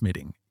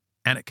transmitting,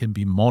 and it can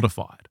be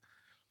modified.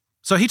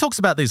 So he talks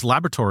about these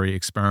laboratory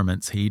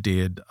experiments he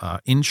did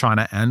in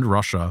China and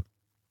Russia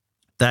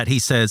that he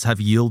says have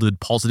yielded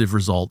positive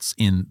results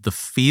in the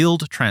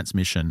field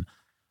transmission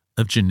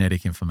of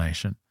genetic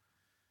information.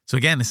 So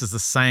again, this is the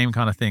same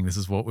kind of thing. This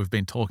is what we've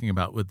been talking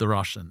about with the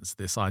Russians,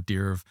 this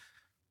idea of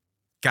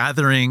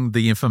gathering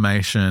the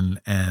information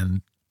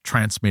and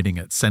transmitting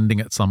it, sending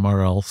it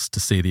somewhere else to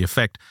see the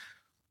effect.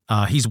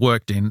 He's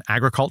worked in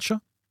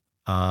agriculture,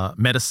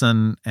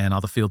 medicine, and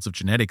other fields of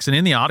genetics. And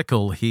in the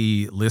article,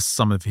 he lists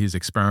some of his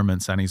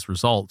experiments and his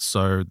results.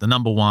 So the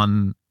number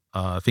one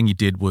thing he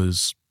did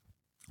was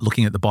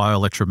looking at the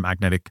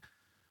bioelectromagnetic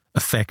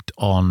effect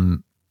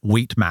on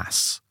wheat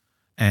mass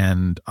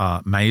and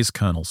maize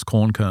kernels,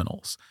 corn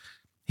kernels.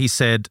 He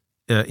said,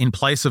 in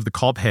place of the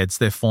cob heads,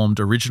 there formed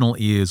original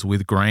ears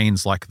with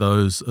grains like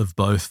those of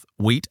both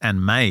wheat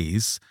and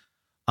maize.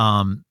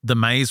 The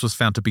maize was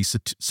found to be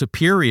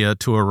superior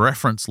to a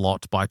reference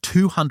lot by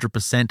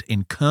 200%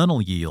 in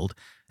kernel yield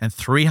and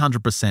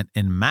 300%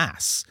 in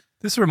mass.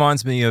 This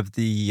reminds me of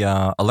the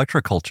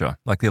electroculture,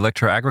 like the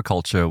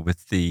electroagriculture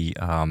with the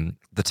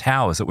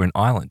towers that were in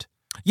Ireland.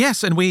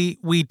 Yes, and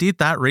we did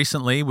that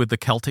recently with the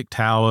Celtic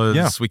towers.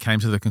 Yeah. We came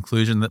to the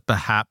conclusion that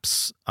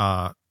perhaps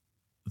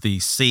the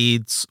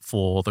seeds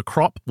for the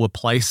crop were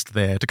placed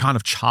there to kind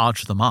of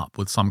charge them up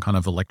with some kind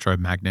of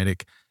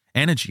electromagnetic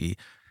energy.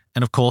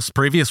 And of course,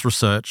 previous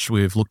research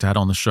we've looked at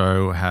on the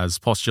show has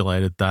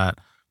postulated that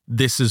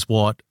this is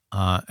what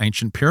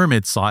ancient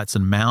pyramid sites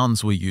and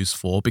mounds were used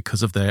for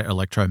because of their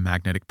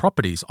electromagnetic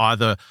properties,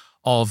 either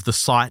of the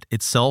site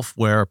itself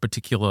where a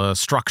particular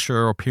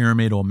structure or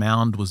pyramid or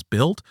mound was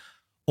built,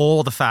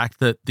 or the fact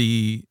that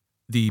the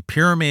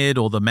pyramid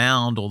or the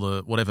mound or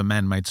the whatever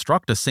man-made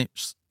structure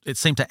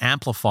seemed to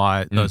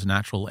amplify those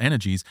natural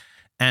energies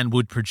and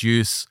would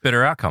produce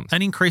better outcomes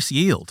and increase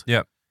yield.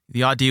 Yep.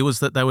 The idea was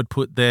that they would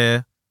put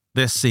their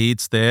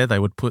seeds there, they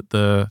would put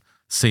the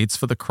seeds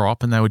for the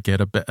crop, and they would get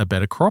a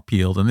better crop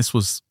yield. And this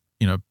was,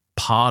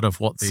 part of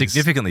what these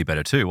significantly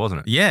better too, wasn't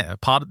it? Yeah,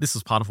 this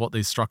is part of what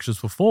these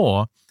structures were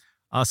for.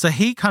 So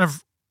he kind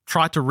of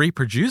tried to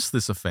reproduce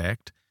this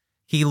effect.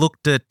 He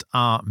looked at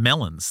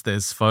melons.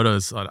 There's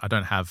photos I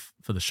don't have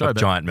for the show, of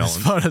but giant there's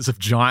melons. photos of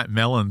giant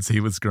melons he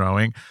was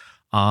growing,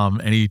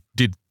 and he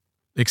did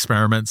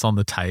experiments on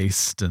the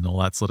taste and all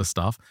that sort of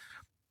stuff.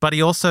 But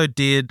he also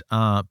did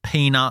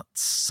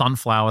peanuts,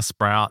 sunflower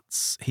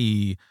sprouts.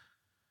 He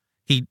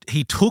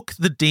took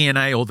the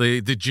DNA or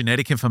the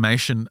genetic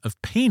information of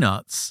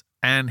peanuts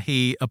and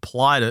he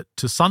applied it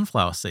to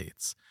sunflower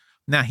seeds.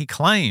 Now, he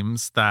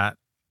claims that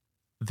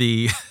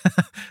the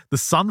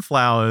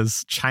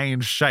sunflowers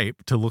changed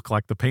shape to look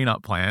like the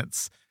peanut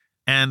plants,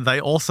 and they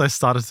also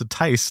started to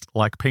taste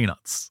like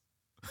peanuts.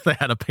 They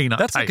had a peanut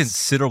taste. That's a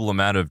considerable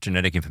amount of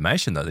genetic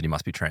information, though, that he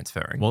must be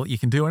transferring. Well, you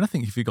can do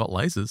anything if you've got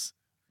lasers.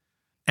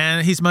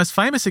 And his most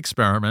famous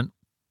experiment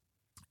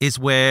is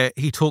where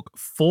he took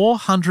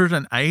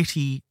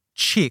 480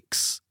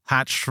 chicks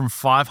hatched from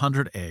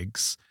 500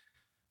 eggs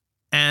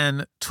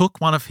and took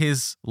one of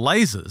his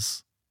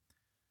lasers,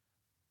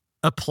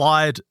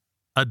 applied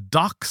a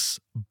duck's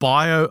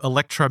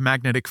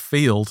bioelectromagnetic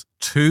field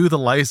to the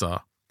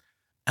laser,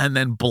 and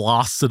then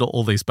blasted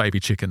all these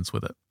baby chickens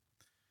with it.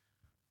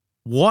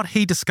 What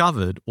he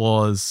discovered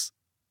was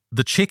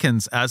the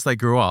chickens, as they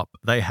grew up,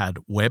 they had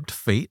webbed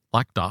feet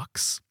like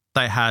ducks.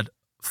 They had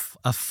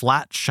a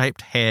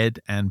flat-shaped head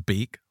and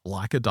beak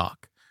like a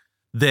duck.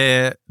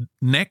 Their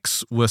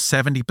necks were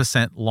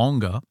 70%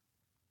 longer,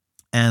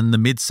 and the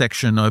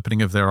midsection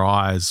opening of their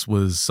eyes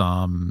was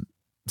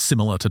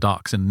similar to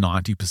ducks in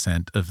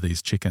 90% of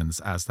these chickens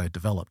as they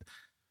developed.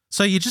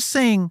 So you're just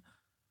seeing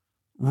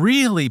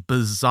really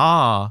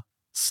bizarre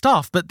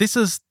stuff, but this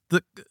is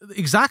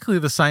exactly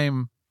the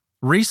same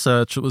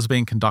research that was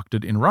being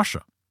conducted in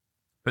Russia.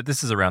 But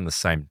this is around the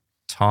same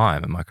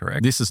time, am I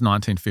correct? This is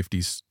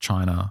 1950s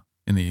China,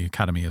 in the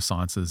Academy of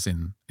Sciences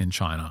in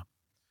China.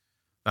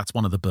 That's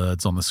one of the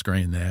birds on the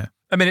screen there.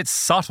 I mean, it's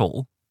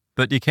subtle,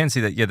 but you can see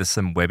that, there's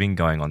some webbing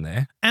going on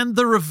there. And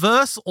the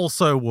reverse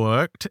also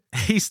worked.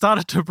 He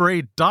started to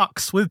breed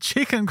ducks with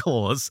chicken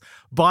claws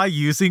by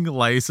using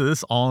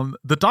lasers on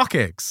the duck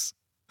eggs.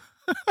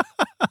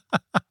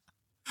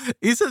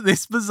 Isn't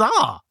this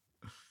bizarre?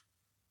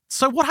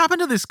 So what happened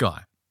to this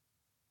guy?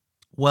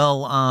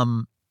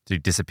 Well, Did he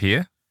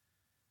disappear?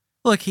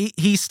 look,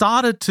 he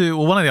started to,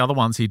 well, one of the other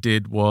ones he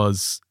did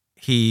was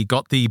he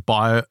got the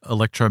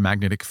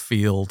bioelectromagnetic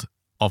field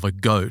of a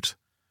goat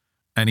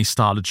and he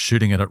started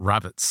shooting it at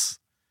rabbits.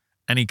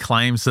 And he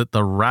claims that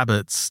the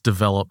rabbits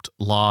developed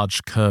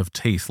large curved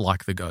teeth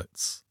like the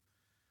goats.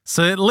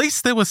 So at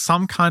least there was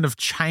some kind of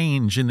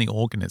change in the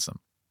organism.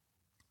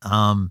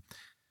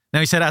 Now,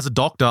 he said, as a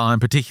doctor,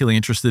 I'm particularly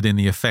interested in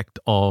the effect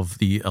of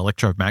the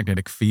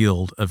electromagnetic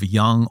field of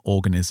young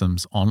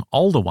organisms on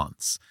older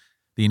ones.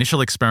 The initial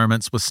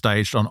experiments were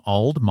staged on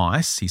old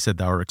mice. He said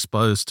they were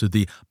exposed to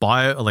the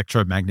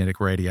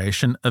bioelectromagnetic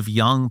radiation of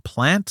young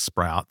plant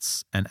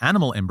sprouts and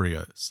animal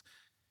embryos.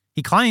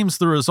 He claims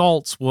the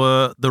results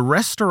were the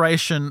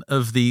restoration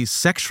of the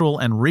sexual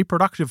and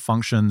reproductive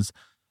functions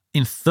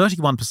in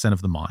 31%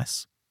 of the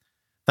mice.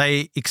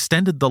 They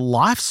extended the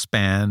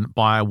lifespan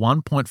by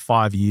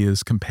 1.5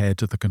 years compared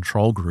to the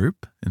control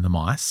group in the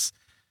mice.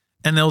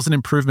 And there was an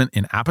improvement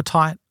in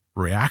appetite,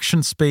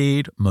 reaction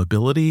speed,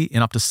 mobility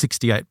in up to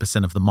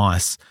 68% of the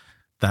mice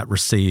that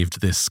received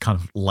this kind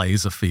of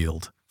laser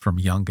field from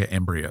younger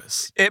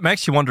embryos. It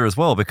makes you wonder as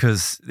well,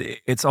 because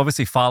it's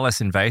obviously far less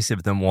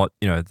invasive than what,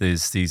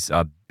 there's these,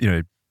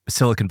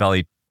 Silicon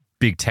Valley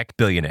big tech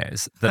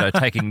billionaires that are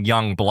taking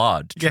young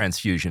blood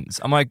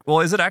transfusions. I'm like, well,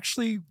 is it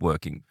actually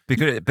working?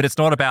 But it's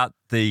not about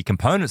the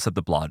components of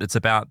the blood. It's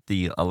about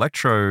the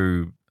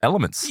electro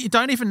elements. You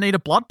don't even need a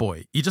blood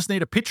boy. You just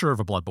need a picture of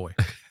a blood boy.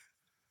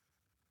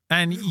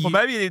 And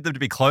maybe you need them to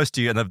be close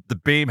to you, and the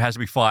beam has to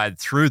be fired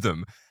through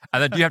them.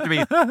 And then you have to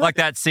be like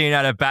that scene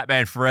out of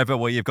Batman Forever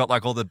where you've got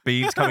like all the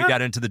beams coming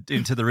down into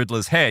the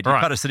Riddler's head. You're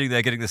kind of sitting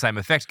there getting the same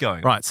effect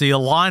going. Right. So you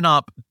line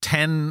up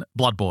 10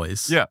 blood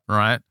boys. Yeah.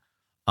 Right.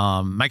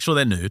 Make sure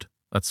they're nude.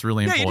 That's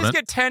really important. Yeah, you just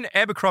get 10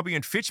 Abercrombie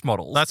and Fitch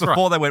models That's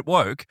before they went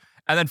woke,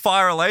 and then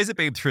fire a laser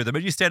beam through them,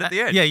 and you stand at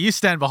the end. Yeah, you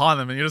stand behind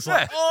them, and you're just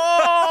like,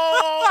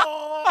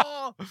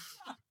 oh!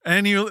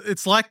 And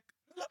it's like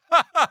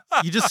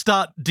you just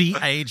start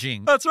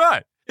de-aging. That's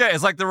right. Yeah,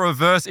 it's like the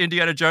reverse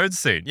Indiana Jones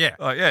scene. Yeah.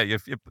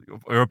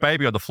 You're a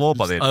baby on the floor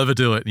by then.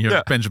 Overdo it, and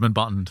you're Benjamin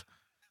Buttoned.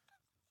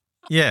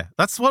 Yeah,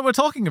 that's what we're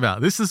talking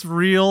about. This is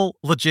real,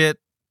 legit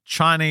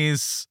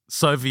Chinese,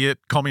 Soviet,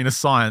 communist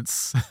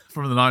science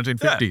from the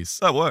 1950s.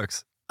 Yeah, that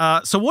works.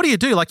 So what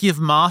do? Like, you've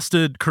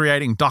mastered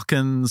creating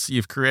duckins,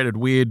 you've created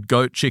weird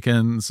goat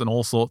chickens and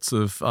all sorts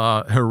of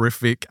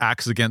horrific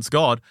acts against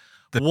God.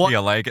 The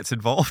PLA gets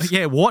involved.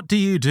 Yeah, what do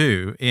you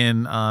do?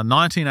 In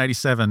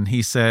 1987,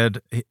 he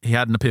said he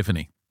had an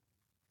epiphany.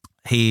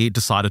 He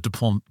decided to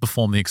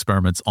perform the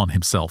experiments on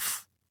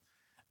himself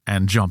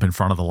and jump in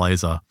front of the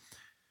laser.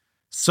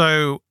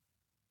 So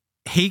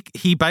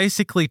he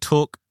basically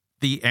took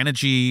the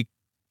energy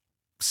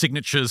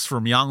signatures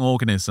from young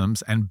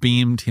organisms and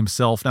beamed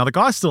himself. Now, the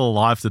guy's still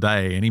alive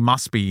today, and he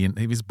must be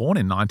he was born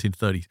in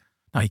 1930.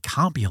 No, he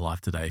can't be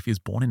alive today if he was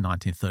born in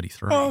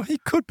 1933. Oh, he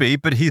could be,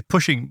 but he's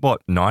pushing,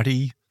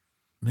 90,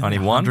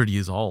 91? 100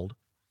 years old.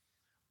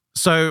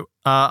 So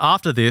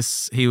after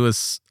this, he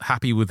was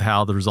happy with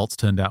how the results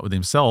turned out with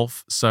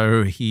himself,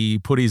 so he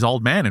put his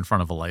old man in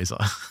front of a laser.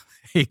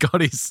 He got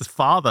his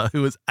father,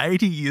 who was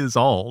 80 years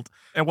old.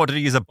 And what, did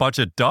he use a bunch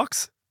of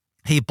ducks?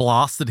 He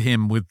blasted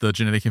him with the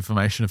genetic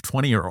information of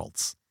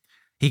 20-year-olds.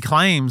 He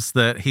claims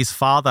that his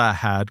father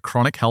had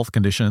chronic health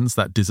conditions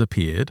that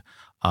disappeared.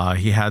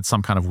 He had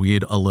some kind of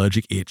weird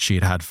allergic itch he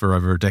had had for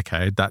over a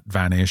decade that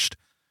vanished.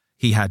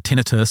 He had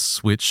tinnitus,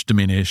 which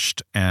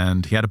diminished,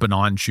 and he had a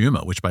benign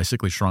tumor, which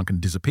basically shrunk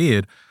and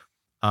disappeared.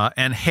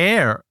 And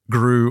hair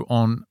grew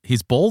on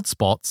his bald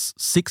spots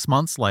 6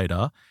 months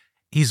later.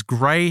 His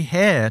grey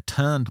hair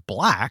turned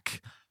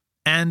black,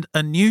 and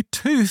a new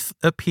tooth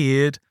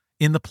appeared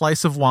in the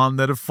place of one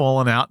that had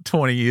fallen out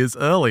 20 years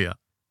earlier.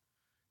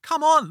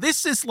 Come on,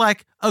 this is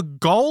like a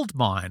gold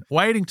mine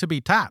waiting to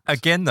be tapped.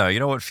 Again, though, you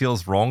know what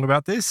feels wrong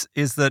about this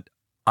is that,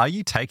 are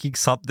you taking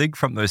something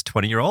from those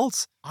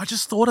 20-year-olds? I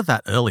just thought of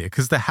that earlier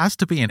because there has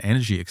to be an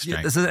energy exchange.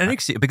 Yeah, there's an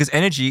energy, because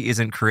energy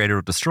isn't created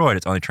or destroyed,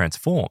 it's only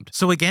transformed.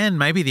 So again,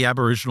 maybe the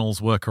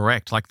Aboriginals were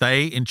correct. Like,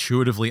 they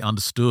intuitively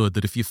understood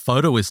that if your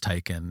photo is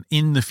taken,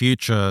 in the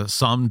future,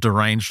 some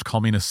deranged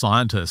communist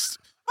scientist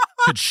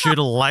could shoot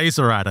a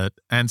laser at it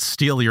and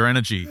steal your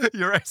energy.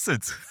 Your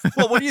essence.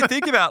 Well, when you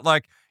think about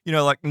like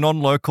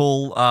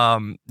non-local,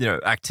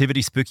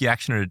 activity, spooky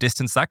action at a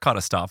distance, that kind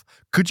of stuff.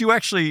 Could you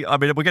actually, I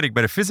mean, we're getting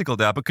metaphysical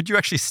now, but could you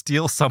actually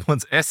steal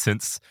someone's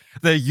essence,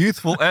 their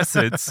youthful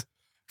essence,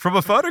 from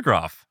a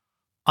photograph?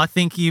 I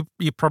think you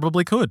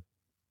probably could,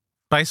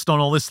 based on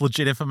all this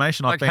legit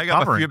information I've been hang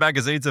covering. Up a few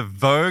magazines of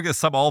Vogue or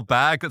some old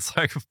bag that's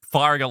like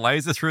firing a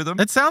laser through them.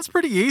 It sounds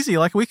pretty easy.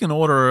 Like, we can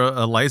order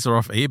a laser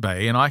off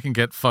eBay and I can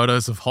get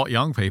photos of hot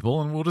young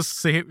people and we'll just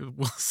see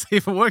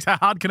if it works. How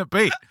hard can it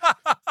be?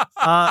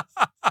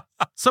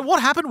 So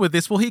what happened with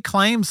this? Well, he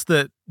claims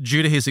that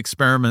due to his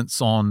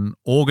experiments on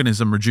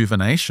organism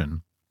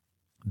rejuvenation,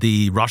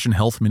 the Russian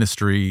health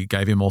ministry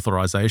gave him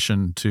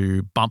authorization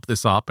to bump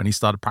this up, and he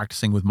started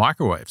practicing with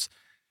microwaves.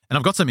 And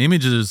I've got some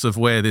images of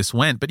where this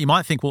went, but you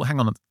might think, well, hang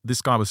on,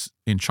 this guy was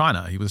in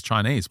China. He was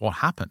Chinese. What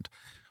happened?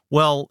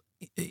 Well,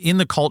 during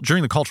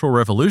the Cultural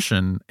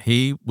Revolution,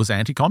 he was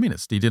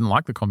anti-communist. He didn't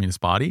like the Communist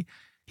Party.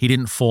 He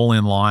didn't fall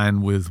in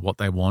line with what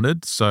they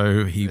wanted,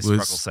 so they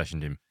struggle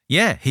sessioned him.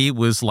 Yeah, he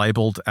was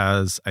labeled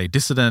as a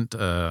dissident,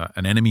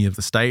 an enemy of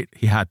the state.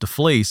 He had to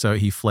flee, so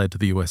he fled to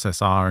the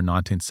USSR in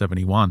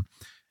 1971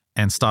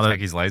 and started...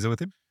 Take his laser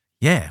with him?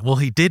 Yeah, well,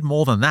 he did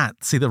more than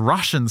that. See, the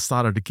Russians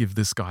started to give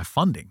this guy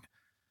funding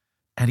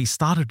and he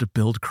started to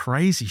build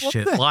crazy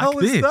shit like What the hell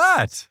this. is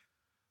that?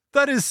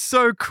 That is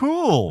so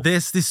cool.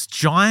 There's this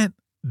giant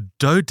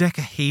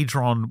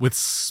dodecahedron with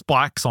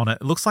spikes on it.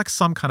 It looks like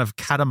some kind of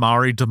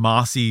Katamari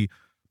Damacy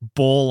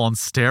ball on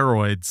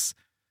steroids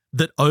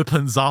that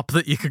opens up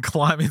that you can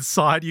climb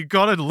inside. You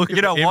got to look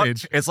at the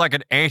image. It's like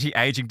an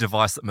anti-aging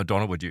device that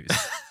Madonna would use.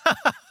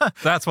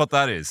 That's what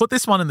that is. Put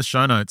this one in the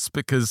show notes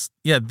because,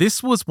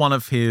 this was one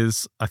of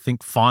his, I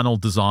think, final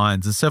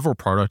designs and several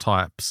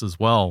prototypes as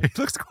well. He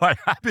looks quite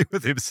happy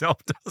with himself,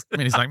 doesn't he? I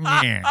mean, he's like,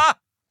 yeah.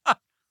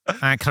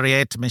 I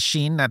create a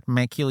machine that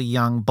make you a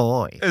young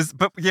boy.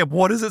 But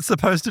what is it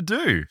supposed to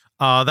do?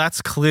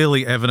 That's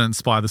clearly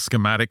evidenced by the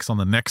schematics on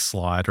the next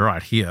slide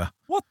right here.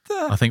 What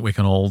the? I think we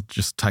can all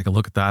just take a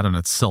look at that and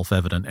it's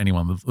self-evident.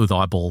 Anyone with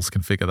eyeballs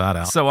can figure that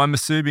out. So I'm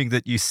assuming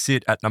that you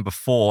sit at number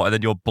 4 and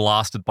then you're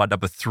blasted by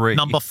number 3.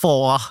 Number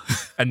 4.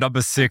 And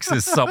number 6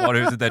 is someone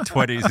who's in their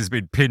 20s who's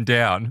been pinned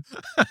down.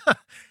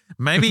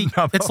 Maybe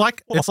it's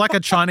like a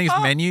Chinese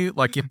menu.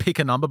 Like you pick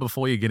a number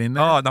before you get in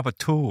there. Oh, number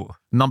 2.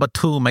 Number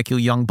 2 make you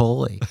a young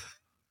boy.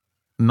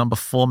 Number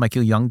 4 make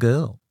you a young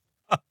girl.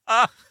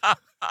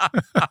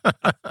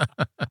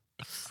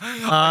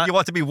 You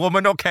want to be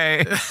woman?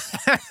 Okay.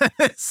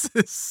 This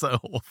is so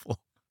awful.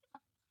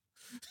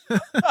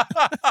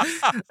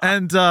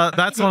 And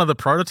that's one of the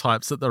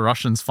prototypes that the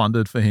Russians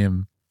funded for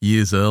him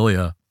years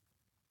earlier.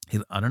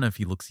 I don't know if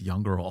he looks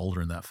younger or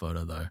older in that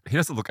photo, though. He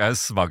doesn't look as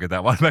smug in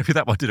that one. Maybe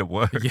that one didn't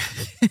work. Yeah.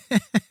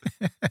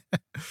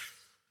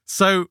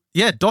 So,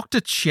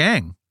 Dr.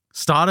 Chiang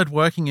started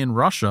working in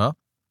Russia.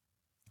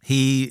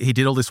 He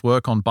did all this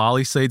work on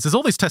barley seeds. There's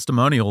all these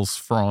testimonials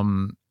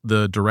from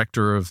the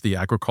director of the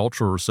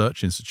Agricultural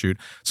Research Institute.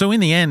 So in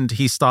the end,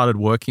 he started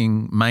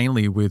working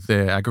mainly with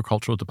their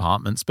agricultural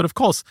departments. But of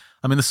course,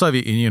 I mean, the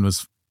Soviet Union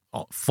was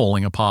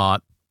falling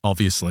apart,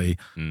 obviously.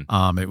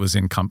 It was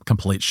in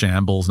complete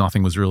shambles.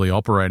 Nothing was really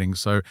operating.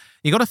 So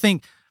you got to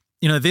think,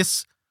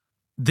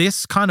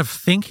 this kind of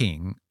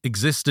thinking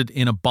existed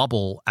in a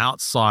bubble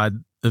outside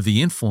of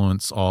the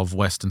influence of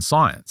Western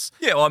science.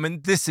 Yeah, well, I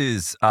mean, this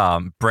is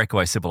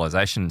breakaway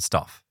civilization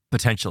stuff,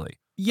 potentially.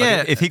 Yeah.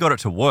 Like if he got it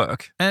to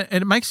work. And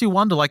it makes you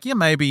wonder,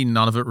 maybe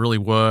none of it really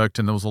worked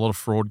and there was a lot of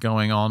fraud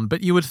going on.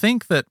 But you would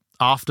think that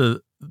after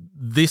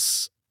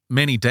this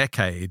many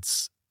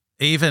decades,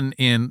 even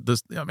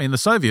the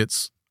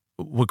Soviets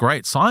were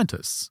great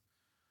scientists.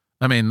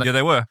 I mean,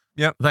 they were.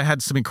 Yeah. They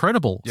had some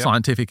incredible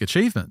scientific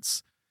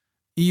achievements.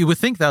 You would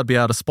think they would be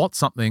able to spot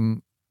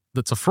something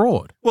that's a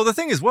fraud. Well, the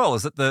thing as well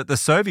is that the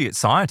Soviet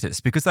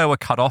scientists, because they were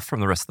cut off from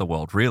the rest of the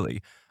world,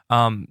 really,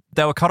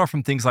 they were cut off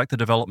from things like the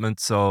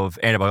developments of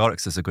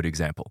antibiotics is a good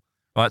example.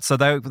 Right? So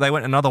they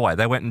went another way.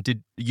 They went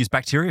and used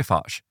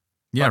bacteriophage.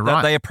 Yeah,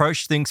 right. They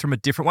approached things from a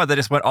different way. They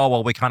just went,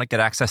 we can't get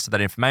access to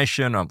that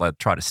information. Or they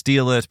try to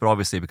steal it, but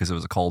obviously because it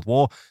was a Cold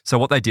War. So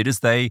what they did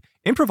is they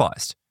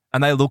improvised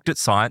and they looked at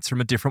science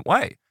from a different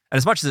way. And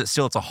as much as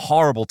it's a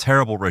horrible,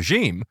 terrible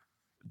regime,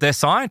 their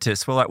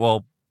scientists were like,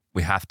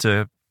 we have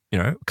to,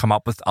 come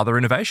up with other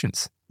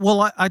innovations.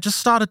 Well, I just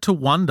started to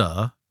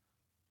wonder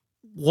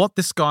what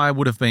this guy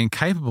would have been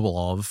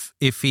capable of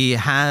if he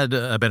had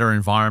a better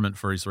environment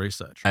for his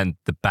research. And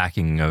the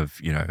backing of,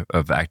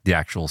 the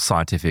actual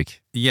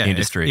scientific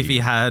industry. If he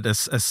had a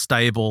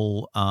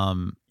stable,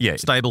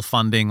 stable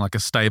funding, like a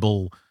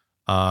stable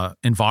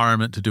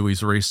environment to do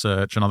his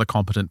research and other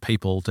competent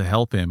people to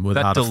help him.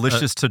 That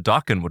delicious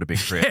turducken would have been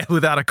created.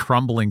 Without a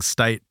crumbling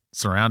state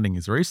surrounding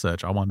his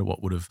research, I wonder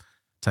what would have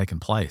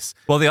taken place.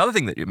 Well, the other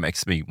thing that it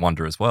makes me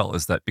wonder as well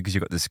is that because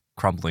you've got this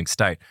crumbling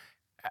state,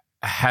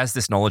 has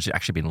this knowledge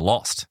actually been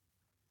lost?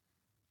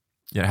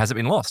 Has it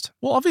been lost?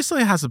 Well,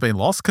 obviously it hasn't been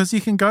lost because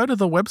you can go to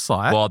the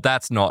website. Well,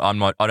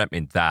 I don't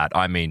mean that.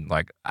 I mean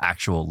like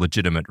actual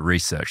legitimate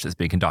research that's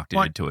being conducted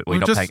into it. We're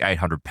not paying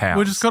 £800.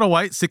 We just got to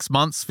wait 6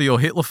 months for your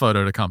Hitler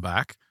photo to come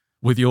back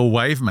with your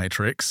wave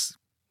matrix,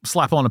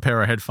 slap on a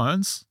pair of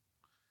headphones,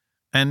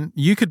 and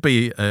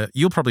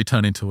you'll probably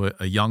turn into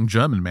a young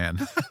German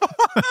man.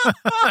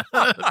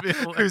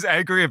 Who's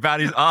angry about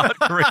his art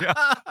career.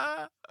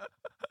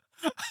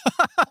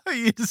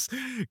 You just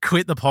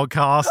quit the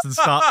podcast and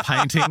start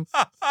painting.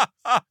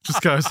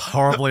 Just goes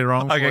horribly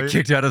wrong. I get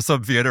kicked out of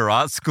some Vienna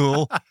art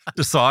school,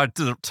 decide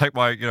to take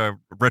my,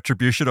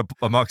 retribution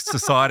amongst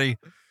society.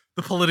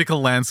 The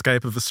political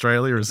landscape of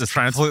Australia is just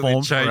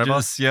transformed changes.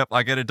 forever. Yep,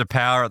 I get into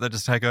power and they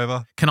just take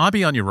over. Can I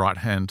be on your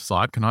right-hand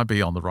side? Can I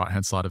be on the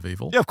right-hand side of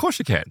evil? Yeah, of course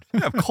you can.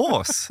 Yeah, of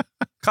course.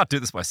 Can't do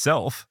this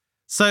myself.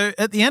 So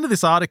at the end of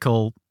this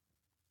article,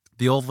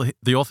 the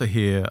author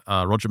here,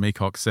 Roger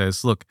Meacock,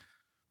 says, look,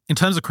 in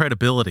terms of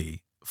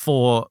credibility,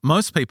 for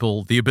most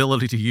people, the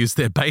ability to use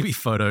their baby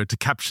photo to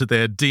capture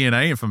their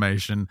DNA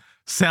information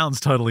sounds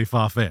totally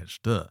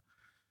far-fetched. Duh.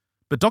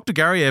 But Dr.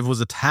 Gariev was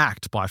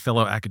attacked by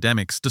fellow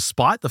academics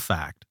despite the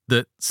fact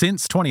that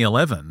since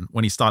 2011,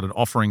 when he started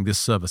offering this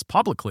service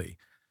publicly,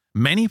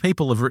 many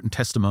people have written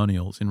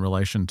testimonials in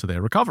relation to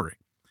their recovery.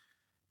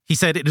 He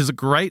said it is a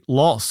great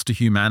loss to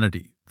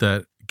humanity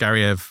that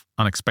Gariev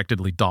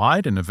unexpectedly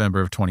died in November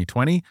of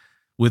 2020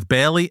 with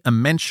barely a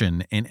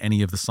mention in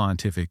any of the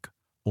scientific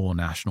or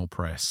national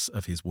press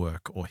of his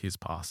work or his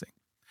passing.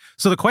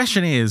 So the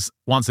question is,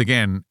 once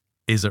again,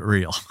 is it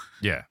real?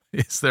 Yeah.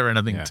 Is there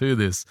anything to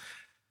this?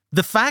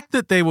 The fact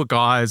that there were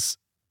guys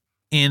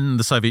in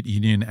the Soviet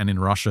Union and in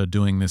Russia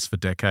doing this for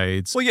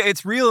decades. Well, yeah,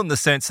 it's real in the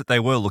sense that they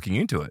were looking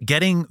into it.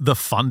 Getting the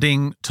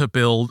funding to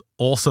build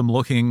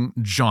awesome-looking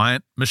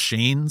giant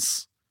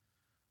machines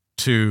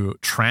to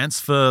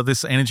transfer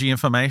this energy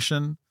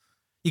information.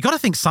 You got to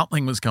think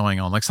something was going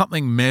on, like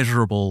something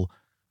measurable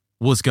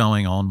was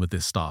going on with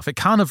this stuff. It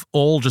can't have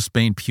all just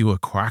been pure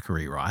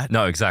quackery, right?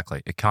 No,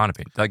 exactly. It can't have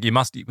been. Like you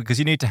must, because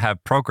you need to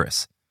have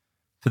progress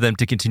for them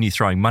to continue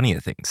throwing money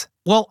at things.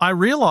 Well, I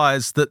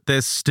realize that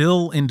there's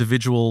still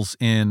individuals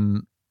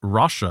in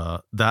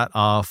Russia that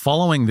are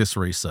following this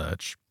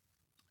research.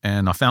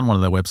 And I found one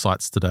of their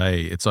websites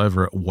today. It's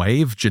over at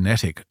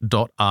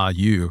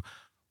wavegenetic.ru.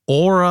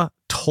 Aura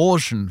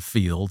torsion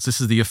fields.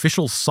 This is the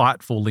official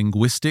site for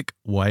linguistic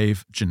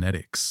wave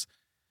genetics.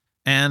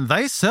 And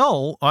they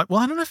sell, well,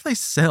 I don't know if they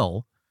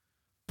sell,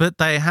 but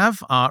they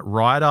have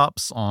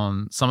write-ups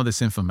on some of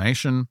this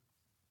information.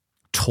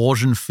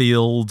 Torsion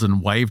fields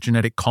and wave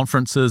genetic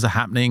conferences are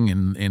happening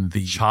in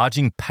the...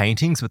 Charging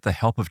paintings with the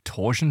help of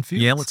torsion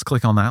fields? Yeah, let's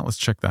click on that. Let's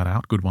check that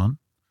out. Good one.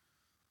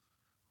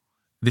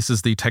 This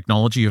is the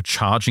technology of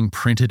charging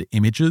printed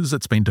images.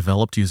 It's been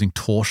developed using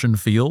torsion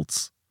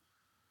fields.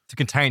 To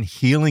contain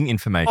healing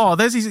information. Oh,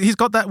 he's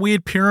got that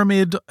weird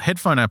pyramid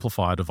headphone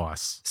amplifier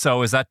device.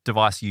 So is that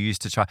device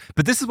used to charge?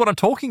 But this is what I'm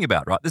talking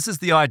about, right? This is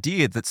the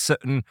idea that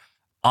certain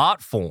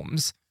art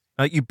forms,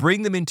 you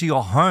bring them into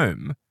your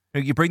home,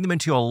 you bring them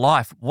into your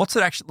life. What's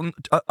it actually,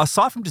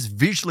 aside from just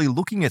visually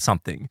looking at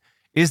something,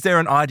 is there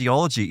an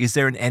ideology? Is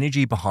there an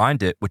energy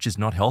behind it which is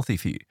not healthy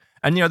for you?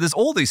 And, there's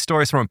all these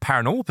stories from a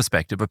paranormal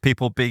perspective of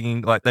people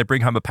being like, they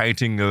bring home a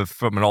painting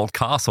from an old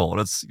castle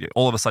and it's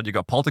all of a sudden you've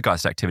got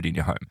poltergeist activity in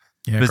your home.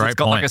 Yeah, because great it's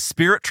got point. like a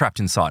spirit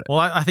trapped inside it. Well,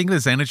 I think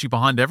there's energy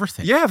behind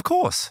everything. Yeah, of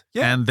course.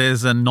 Yeah. And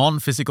there's a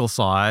non-physical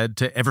side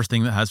to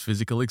everything that has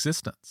physical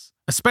existence,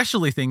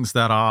 especially things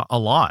that are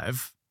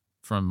alive,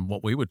 from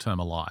what we would term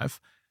alive.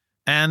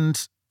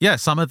 And yeah,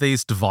 some of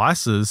these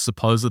devices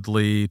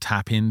supposedly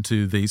tap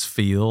into these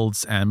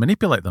fields and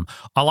manipulate them.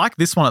 I like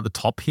this one at the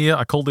top here.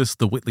 I call this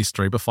the Whitley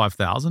Strieber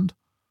 5000.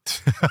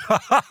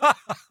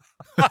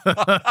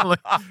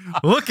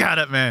 Look at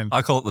it, man.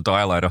 I call it the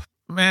dilator.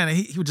 Man,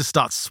 he would just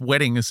start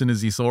sweating as soon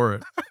as he saw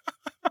it.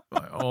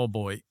 Like, oh,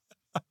 boy.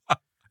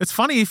 It's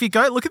funny, if you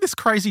go, look at this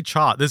crazy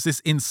chart. There's this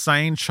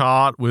insane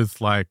chart with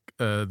like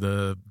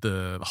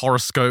the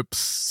horoscope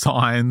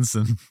signs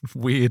and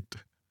weird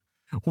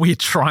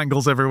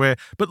triangles everywhere.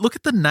 But look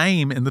at the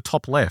name in the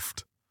top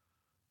left.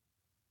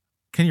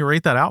 Can you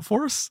read that out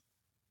for us?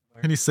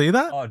 Can you see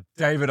that? Oh,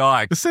 David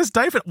Icke. It says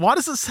David. Why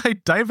does it say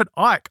David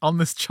Icke on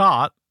this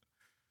chart?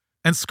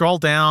 And scroll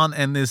down,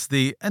 and there's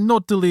the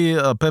Anatoly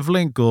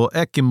Pavlenko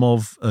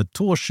Akimov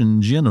torsion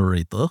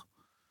generator.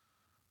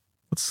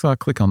 Let's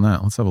click on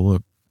that. Let's have a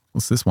look.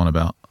 What's this one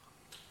about?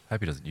 Hope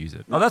he doesn't use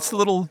it. Oh, that's the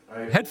little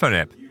headphone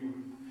amp.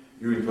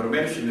 Your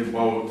information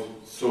about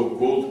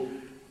so-called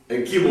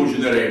Akimov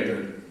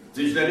generator.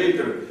 This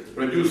generator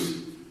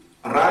produces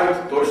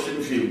right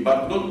torsion field,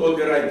 but not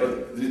only right,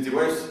 but this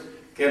device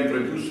can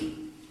produce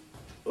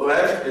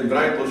left and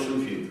right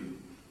torsion field.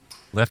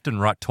 Left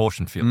and right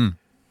torsion field.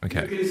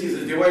 Okay. You can see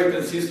the device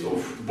consists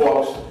of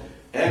box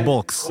and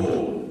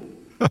hole.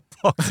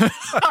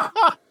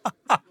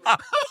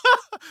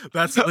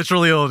 That's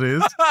literally all it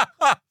is.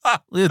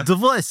 The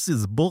device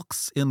is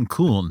box and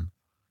cone.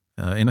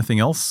 Anything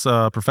else,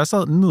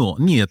 Professor? No,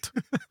 niet.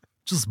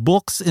 Just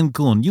box and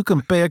cone. You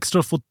can pay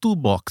extra for 2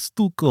 box,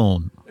 2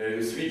 cone.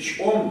 Switch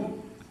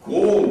on,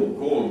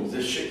 cone.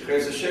 The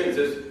has a shape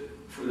that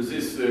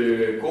this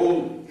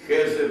cone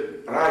has a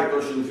right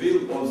torsion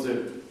field on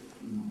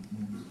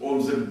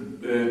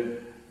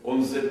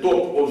the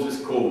top of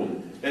this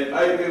cone, and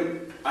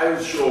I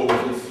will show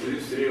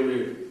this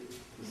really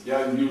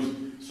use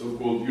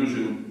so-called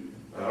usual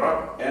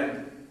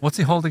and. What's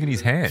he holding in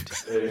his hand?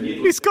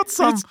 He's got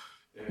some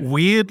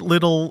weird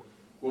little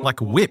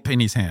like whip in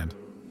his hand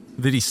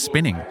that he's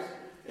spinning.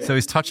 So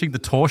he's touching the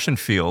torsion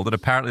field, and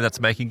apparently that's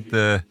making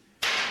the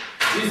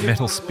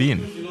metal spin.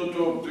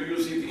 To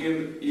use it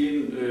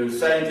in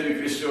scientific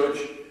research.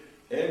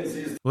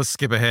 Let's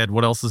skip ahead.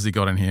 What else has he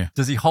got in here?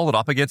 Does he hold it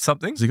up against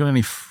something? Has he got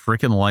any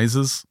freaking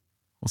lasers?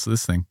 What's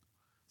this thing?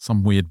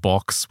 Some weird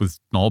box with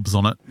knobs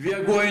on it. We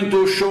are going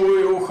to show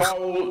you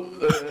how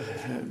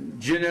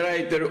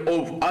generator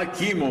of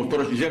Akimov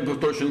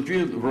torsion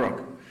field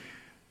work.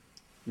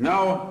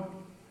 Now.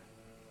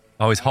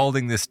 Oh, he's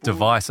holding this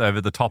device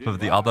over the top of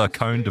the other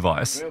cone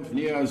device.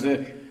 Near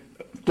the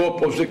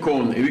top of the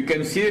cone, we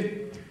can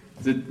see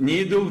the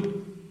needle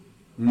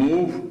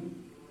move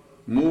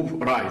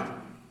right.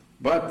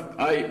 But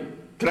I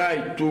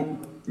try to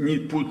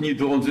put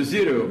needle on the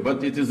 0,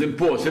 but it is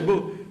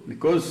impossible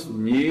because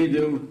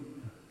needle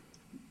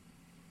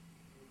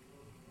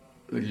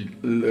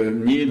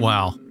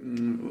wow.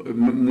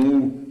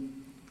 Move.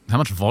 How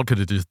much vodka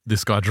did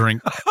this guy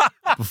drink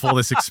before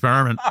this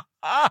experiment?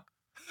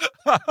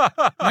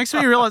 makes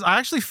me realize I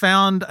actually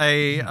found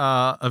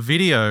a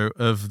video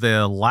of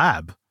their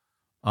lab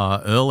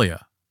earlier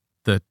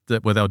that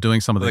where they were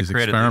doing some of these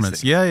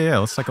experiments. Yeah.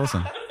 Let's take a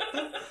listen.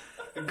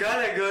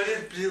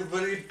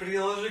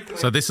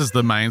 So this is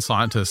the main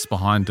scientist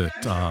behind it,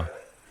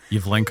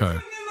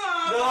 Yevlenko.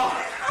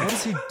 What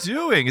is he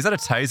doing? Is that a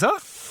taser?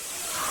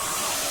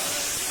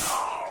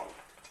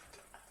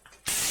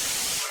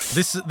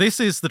 This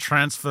is the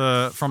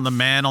transfer from the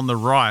man on the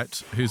right,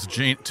 who's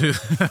to.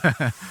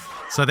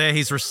 So there,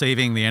 he's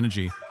receiving the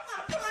energy.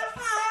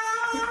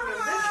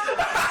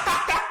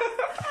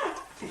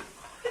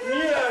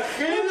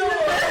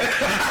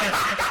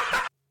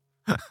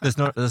 There's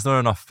not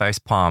enough face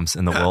palms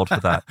in the world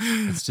for that.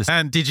 It's just.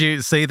 And did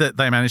you see that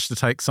they managed to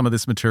take some of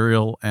this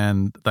material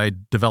and they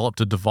developed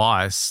a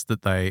device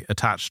that they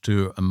attached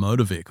to a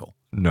motor vehicle?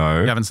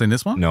 No. You haven't seen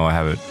this one? No, I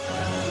haven't.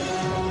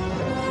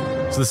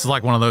 So this is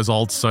like one of those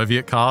old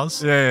Soviet cars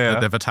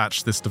that they've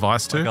attached this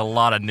device to. Like a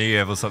lot of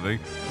Niev or something.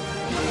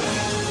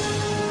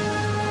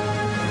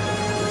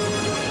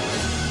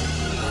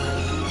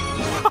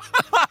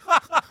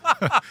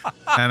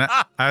 And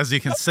as you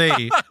can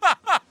see,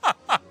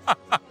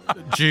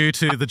 due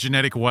to the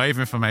genetic wave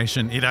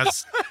information, it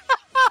has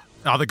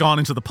either gone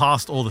into the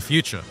past or the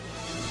future.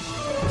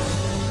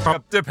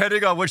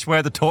 Depending on which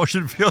way the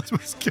torsion field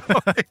was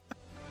going.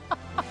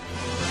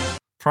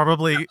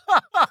 Probably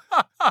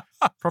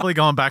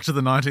going back to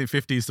the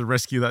 1950s to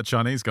rescue that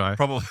Chinese guy.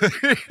 Probably.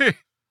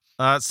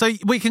 So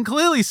we can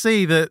clearly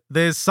see that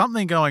there's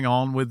something going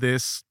on with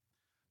this.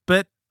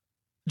 But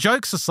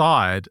jokes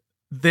aside,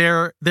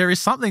 there is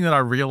something that I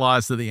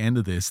realized at the end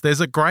of this. There's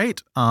a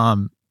great,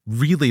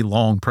 really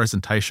long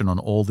presentation on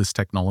all this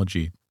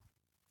technology.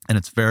 And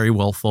it's very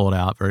well thought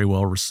out, very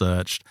well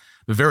researched,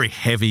 but very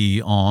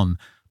heavy on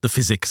the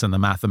physics and the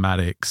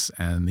mathematics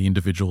and the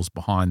individuals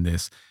behind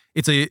this.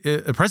 It's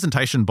a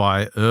presentation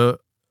by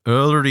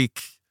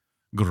Ulrich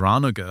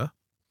Granuger,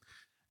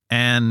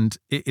 and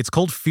it's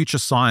called Future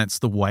Science,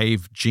 the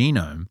Wave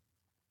Genome.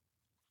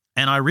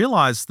 And I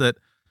realized that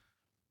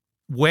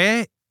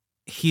where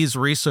his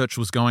research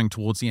was going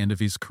towards the end of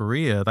his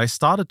career, they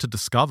started to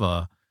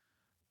discover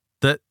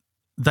that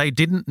they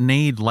didn't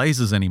need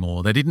lasers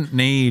anymore. They didn't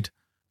need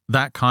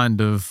that kind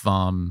of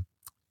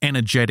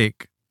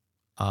energetic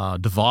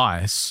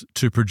device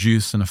to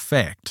produce an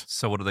effect.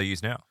 So what do they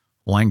use now?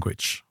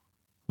 Language.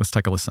 Let's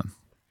take a listen.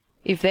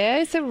 If there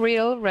is a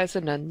real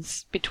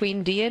resonance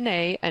between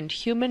DNA and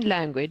human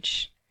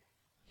language,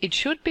 it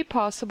should be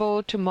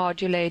possible to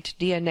modulate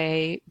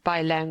DNA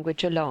by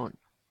language alone.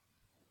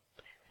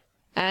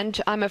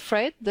 And I'm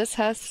afraid this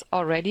has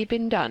already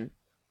been done,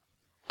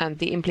 and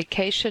the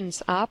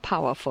implications are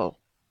powerful.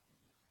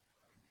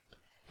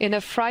 In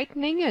a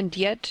frightening and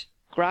yet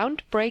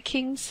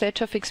groundbreaking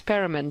set of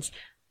experiments,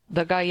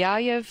 the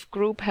Gayayev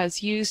group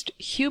has used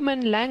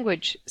human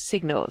language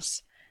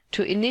signals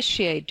to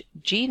initiate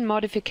gene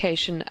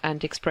modification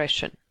and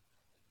expression.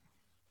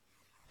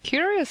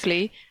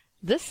 Curiously,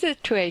 this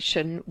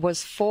situation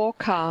was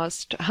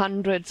forecast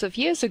hundreds of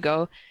years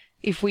ago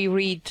if we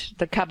read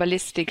the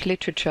Kabbalistic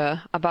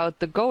literature about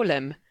the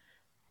golem,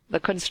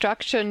 the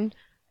construction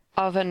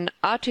of an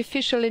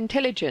artificial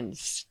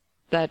intelligence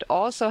that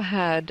also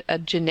had a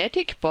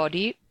genetic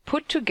body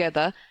put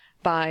together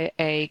by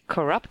a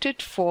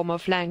corrupted form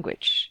of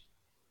language.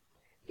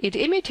 It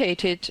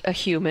imitated a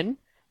human,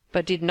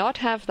 but did not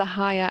have the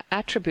higher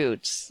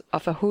attributes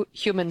of a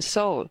human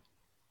soul.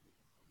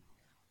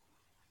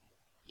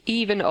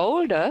 Even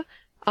older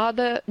are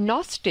the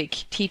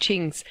Gnostic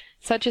teachings,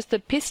 such as the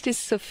Pistis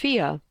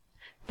Sophia,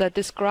 that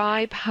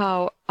describe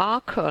how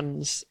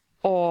archons,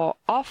 or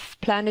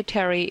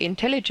off-planetary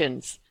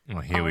intelligence,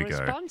 are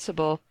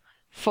responsible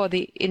for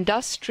the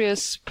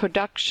industrious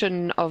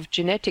production of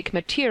genetic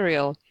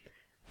material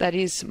that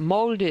is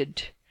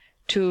molded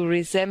to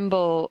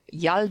resemble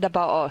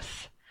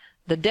Yaldabaoth,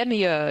 the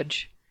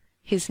demiurge,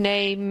 his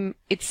name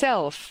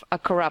itself a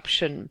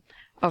corruption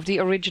of the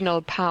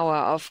original power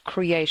of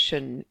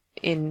creation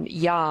in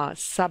Yah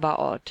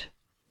Sabaoth.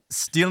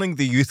 Stealing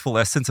the youthful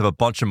essence of a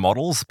bunch of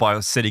models by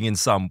sitting in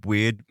some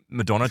weird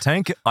Madonna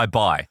tank, I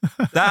buy.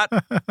 That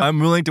I'm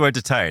willing to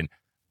entertain.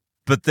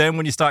 But then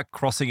when you start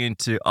crossing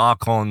into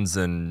archons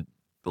and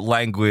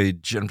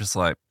language, I'm just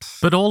like...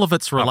 But all of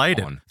it's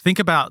related. Think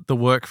about the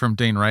work from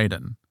Dean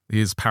Radin,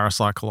 his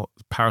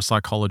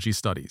parapsychology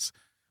studies,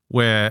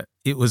 where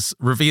it was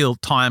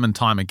revealed time and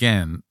time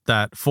again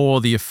that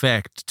for the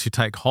effect to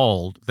take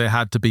hold, there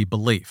had to be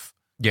belief.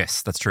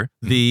 Yes, that's true.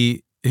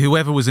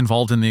 Whoever was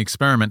involved in the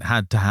experiment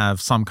had to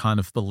have some kind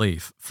of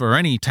belief for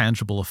any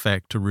tangible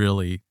effect to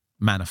really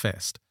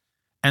manifest.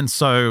 And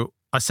so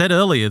I said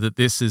earlier that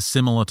this is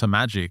similar to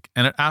magic,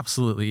 and it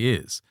absolutely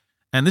is.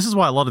 And this is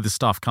why a lot of this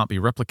stuff can't be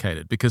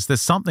replicated, because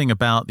there's something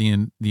about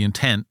the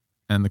intent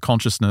and the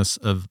consciousness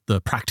of the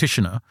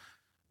practitioner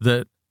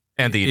that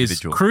and the is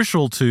individual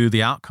crucial to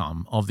the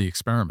outcome of the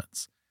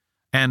experiments.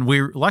 And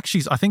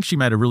I think she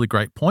made a really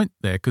great point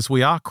there, because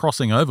we are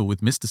crossing over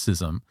with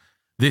mysticism.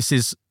 This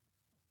is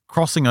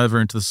crossing over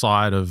into the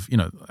side of,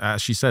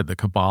 as she said, the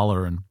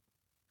Kabbalah and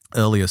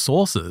earlier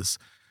sources.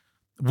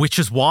 which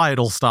is why it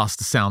all starts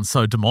to sound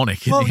so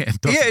demonic in the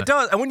end, doesn't it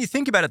does. And when you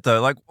think about it,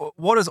 though, like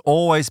what has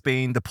always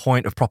been the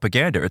point of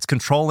propaganda? It's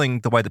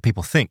controlling the way that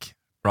people think,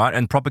 right?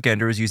 And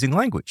propaganda is using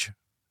language.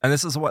 And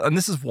this is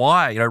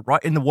why, you know,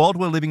 right in the world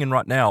we're living in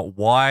right now,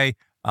 why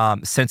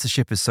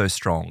censorship is so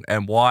strong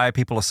and why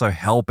people are so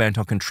hell-bent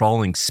on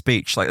controlling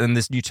speech. Like, in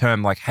this new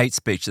term, like hate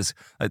speech,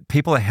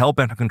 people are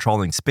hell-bent on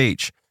controlling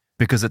speech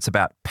because it's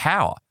about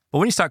power. But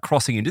when you start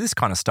crossing into this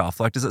kind of stuff,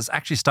 like, does it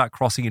actually start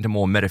crossing into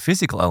more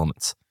metaphysical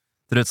elements?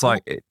 That it's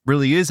like, it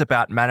really is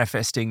about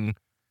manifesting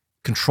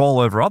control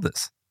over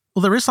others.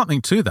 Well, there is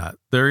something to that.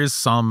 There is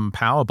some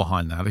power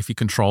behind that. If you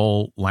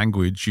control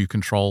language, you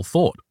control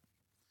thought.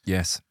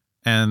 Yes.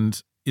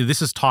 And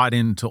this is tied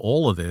into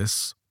all of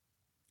this.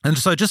 And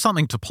so just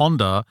something to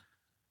ponder.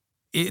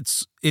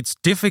 It's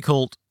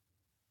difficult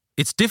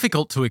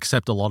to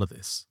accept a lot of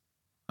this.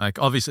 Like,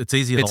 obviously, it's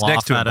easy to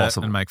laugh at it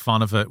and make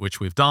fun of it, which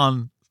we've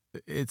done.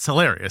 It's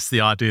hilarious,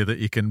 the idea that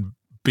you can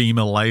beam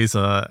a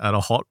laser at a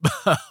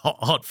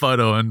hot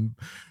photo and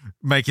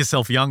make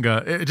yourself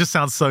younger. It just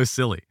sounds so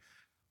silly.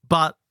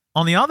 But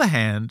on the other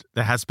hand,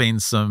 there has been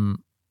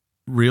some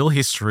real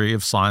history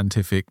of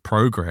scientific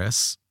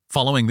progress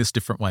following this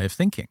different way of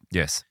thinking.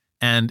 Yes.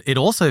 And it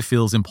also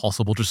feels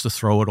impossible just to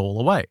throw it all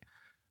away.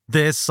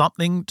 There's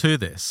something to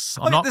this.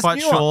 I'm not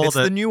quite sure. It's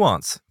the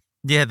nuance.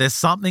 Yeah, there's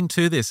something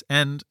to this.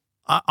 And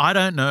I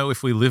don't know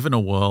if we live in a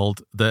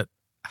world that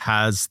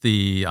has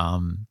the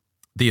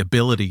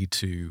ability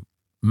to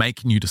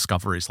make new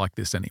discoveries like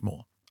this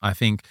anymore. I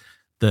think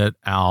that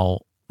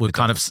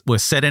we're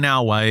set in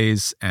our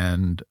ways,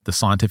 and the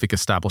scientific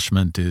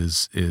establishment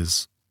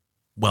is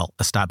well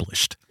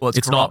established. Well,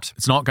 it's corrupt.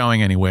 It's not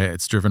going anywhere.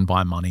 It's driven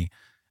by money.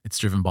 It's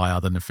driven by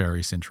other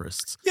nefarious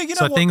interests. Yeah, you know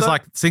so what,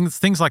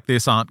 things like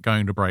this aren't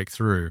going to break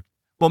through.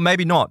 Well,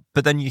 maybe not.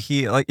 But then you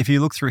hear, like, if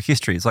you look through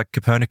history, it's like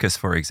Copernicus,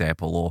 for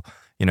example, or,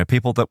 you know,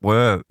 people that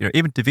were, you know,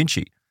 even Da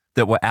Vinci,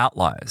 that were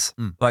outliers.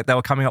 Like, they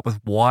were coming up with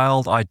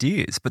wild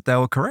ideas, but they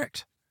were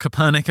correct.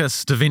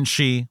 Copernicus, Da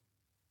Vinci,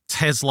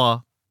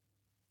 Tesla,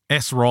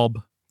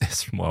 S-Rob.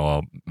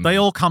 They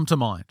all come to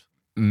mind.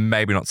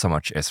 Maybe not so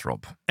much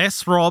S-Rob.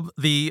 S-Rob,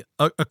 the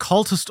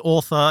occultist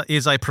author,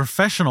 is a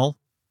professional.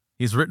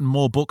 He's written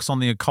more books on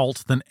the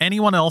occult than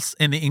anyone else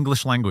in the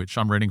English language.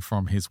 I'm reading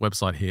from his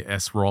website here,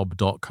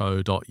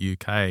 srob.co.uk.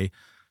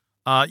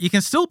 You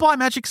can still buy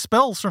magic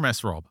spells from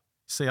S-Rob.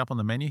 See up on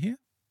the menu here?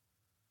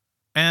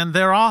 And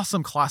there are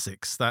some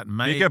classics that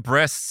may... Bigger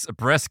breasts,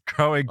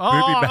 breast-growing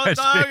booby magic.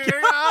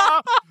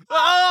 No,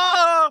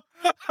 I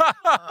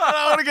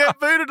don't want to get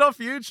booted off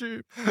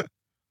YouTube.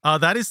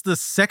 That is the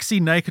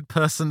sexy naked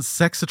person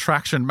sex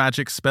attraction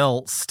magic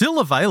spell, still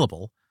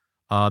available.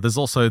 There's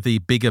also the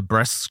bigger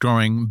breasts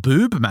growing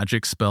boob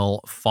magic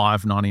spell,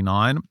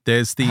 $5.99.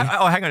 There's the...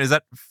 Oh, hang on. Is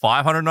that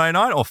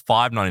 $599 or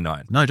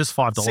 $5.99? No, just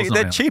 $5. See,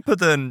 they're cheaper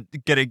than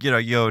getting, you know,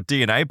 your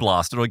DNA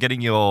blasted or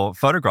getting your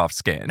photograph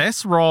scanned.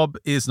 S-Rob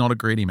is not a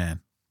greedy man.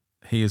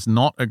 He is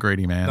not a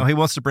greedy man. No, he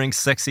wants to bring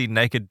sexy,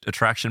 naked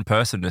attraction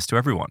personness to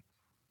everyone.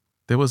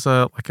 There was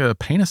a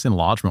penis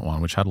enlargement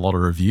one, which had a lot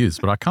of reviews,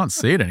 but I can't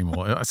see it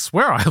anymore. I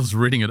swear I was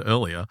reading it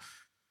earlier.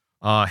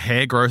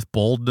 Hair growth,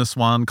 baldness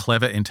one,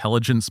 clever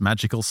intelligence,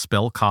 magical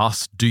spell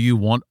cast, do you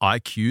want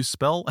IQ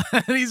spell?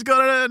 And he's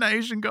got an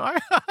Asian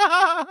guy.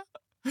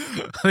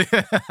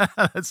 Yeah,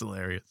 that's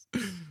hilarious.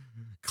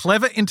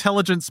 Clever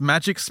intelligence,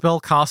 magic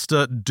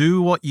spellcaster,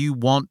 do what you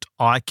want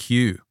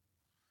IQ.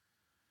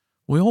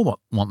 We all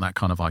want that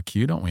kind of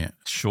IQ, don't we?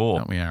 Sure.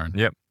 Don't we, Aaron?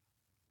 Yep.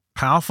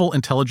 Powerful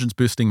intelligence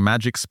boosting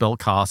magic spell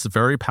cast,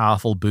 very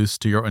powerful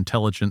boost to your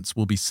intelligence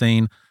will be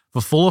seen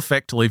for full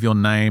effect to leave your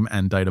name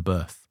and date of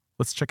birth.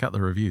 Let's check out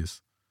the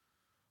reviews.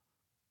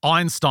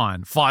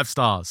 Einstein, 5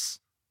 stars.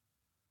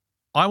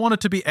 I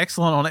wanted to be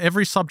excellent on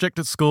every subject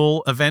at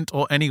school, event,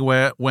 or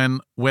anywhere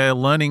where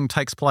learning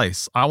takes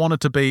place. I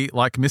wanted to be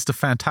like Mr.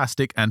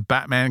 Fantastic and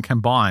Batman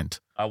combined.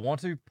 I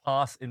want to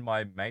pass in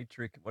my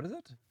matrix. What is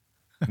it?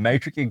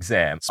 Matrix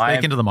exam.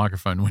 Speak into the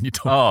microphone when you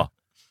talk. Oh,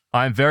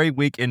 I'm very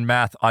weak in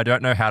math. I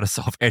don't know how to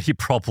solve any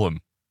problem.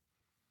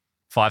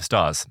 5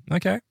 stars.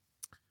 Okay.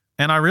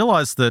 And I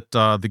realized that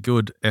the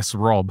good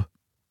S-Rob,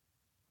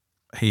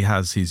 he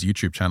has his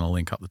YouTube channel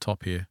link up the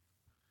top here.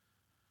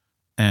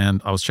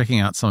 And I was checking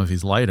out some of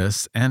his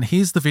latest, and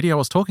here's the video I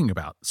was talking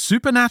about.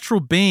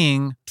 Supernatural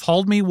being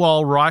told me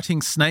while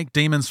writing Snake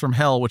Demons from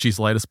Hell, which is his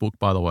latest book,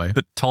 by the way.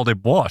 But told him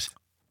what?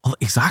 Well,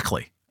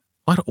 exactly.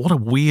 What a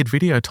weird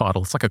video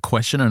title. It's like a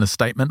question and a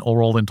statement all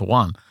rolled into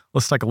one.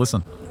 Let's take a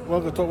listen.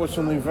 Well, I thought it was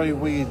something very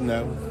weird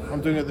now.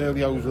 I'm doing it the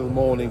early hours of the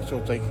morning, so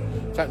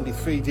it's happened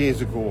 3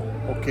 days ago,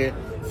 okay?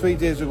 3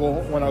 days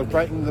ago, when I was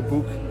writing the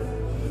book,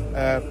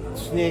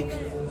 Snake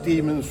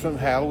Demons from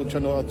Hell, which I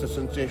know that's a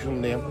sensational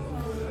name,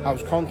 I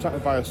was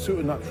contacted by a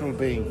supernatural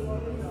being.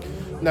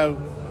 Now,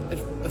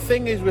 the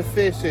thing is with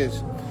this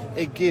is,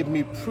 it gave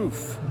me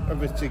proof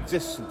of its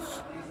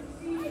existence.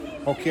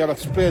 Okay, I'll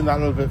explain that a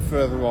little bit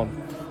further on.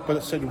 But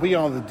it said we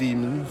are the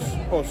demons,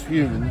 us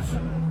humans.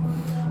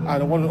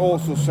 And what it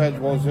also said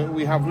was that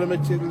we have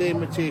limited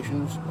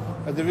limitations.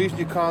 And the reason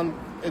you can't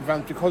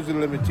advanced because of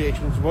the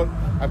limitations, but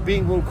a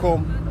being will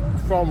come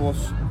from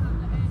us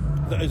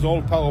that is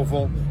all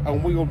powerful,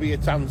 and we will be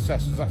its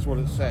ancestors. That's what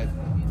it said.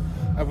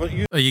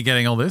 Are you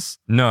getting all this?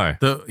 No.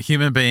 The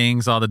human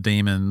beings are the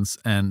demons,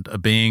 and a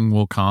being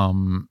will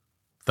come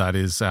that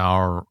is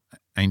our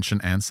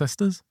ancient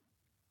ancestors.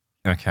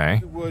 Okay.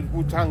 The word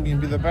Wu-Tang can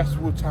be the best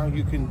Wu-Tang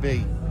you can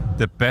be.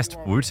 The best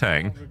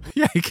Wu-Tang?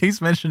 Yeah, he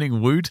keeps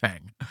mentioning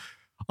Wu-Tang.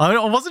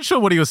 I wasn't sure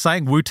what he was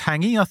saying.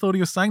 Wu-Tangy? I thought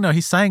he was saying, no,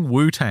 he's saying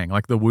Wu-Tang,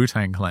 like the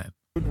Wu-Tang clan.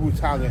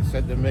 Wu-Tang, it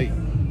said to me.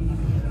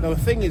 Now, the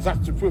thing is,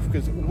 that's the proof,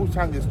 because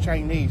Wu-Tang is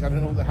Chinese. I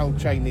don't know what the hell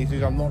Chinese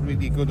is. I'm not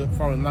really good at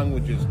foreign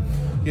languages.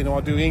 You know,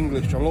 I do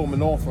English. Although I'm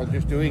an author, I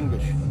just do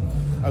English.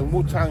 And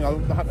Wu-Tang,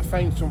 I had to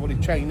find somebody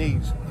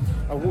Chinese.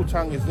 And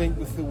Wu-Tang is linked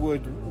with the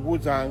word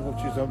Wudang,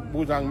 which is a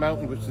Wudang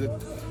mountain, which is a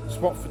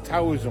spot for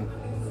Taoism.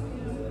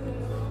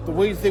 The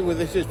weird thing with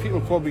this is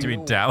people probably Do you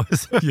mean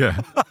Taoism? Yeah.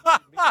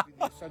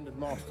 the ascended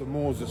master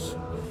Moses,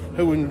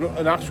 who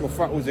in actual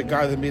fact was a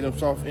guy that made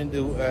himself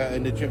into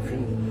an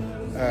Egyptian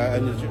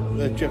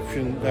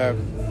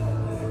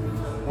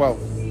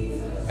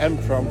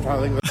emperor. I'm trying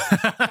to think of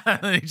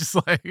He's just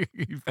like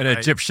An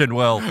Egyptian,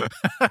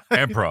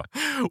 emperor.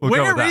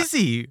 Where is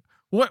he?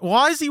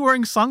 Why is he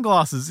wearing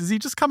sunglasses? Is he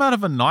just come out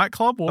of a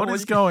nightclub? What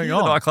is going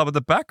on? The nightclub in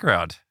the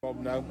background.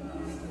 now.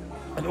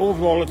 And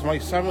overall, it's my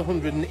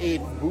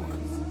 708th book.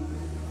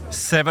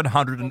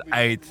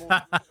 708th.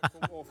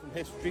 From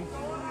history.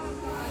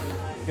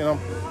 You know,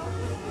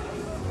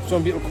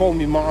 some people call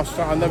me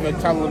master. I never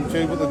tell them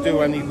to, but they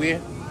do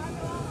anyway.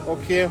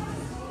 Okay.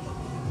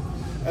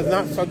 And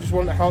I just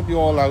want to help you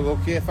all out.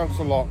 Okay, thanks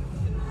a lot.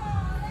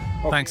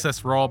 Okay. Thanks,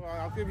 that's Rob.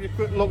 I'll give you a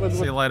quick look.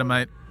 See you later,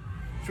 mate.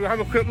 Should we have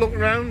a quick look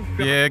around?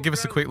 Yeah, give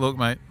us a quick look,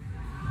 mate.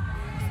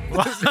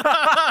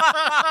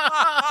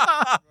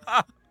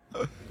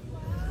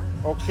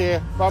 Okay.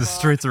 Bye-bye. The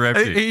streets are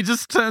empty. He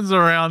just turns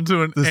around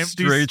to an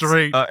empty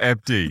street are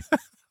empty.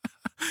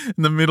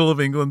 in the middle of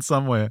England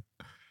somewhere.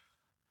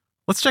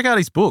 Let's check out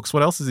his books.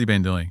 What else has he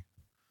been doing?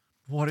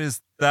 What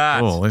is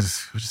that? Oh,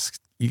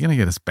 you're going to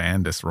get us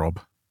banned, this, Rob.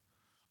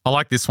 I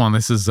like this one.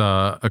 This is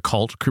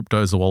occult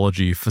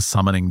cryptozoology for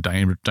summoning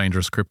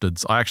dangerous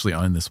cryptids. I actually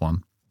own this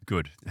one.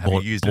 Good. Have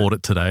you used Bought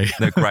it today.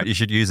 No, great. You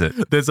should use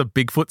it. There's a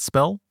Bigfoot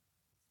spell.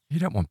 You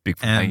don't want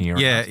Bigfoot hanging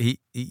around. Yeah,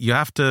 you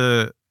have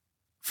to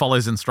follow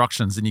his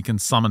instructions and you can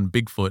summon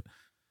Bigfoot.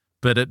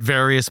 But at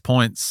various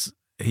points,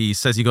 he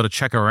says you got to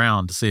check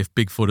around to see if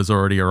Bigfoot has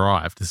already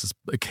arrived. This is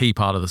a key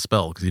part of the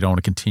spell because you don't want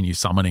to continue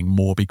summoning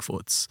more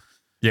Bigfoots.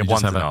 Yeah,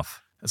 one's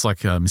enough. It's like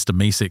Mr.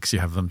 Meeseeks. You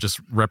have them just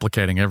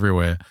replicating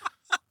everywhere.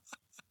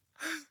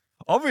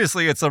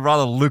 Obviously, it's a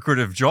rather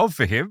lucrative job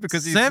for him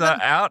because he's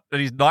out at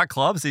his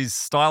nightclubs, these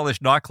stylish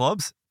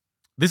nightclubs.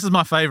 This is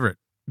my favorite.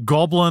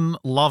 Goblin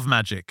Love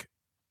Magic.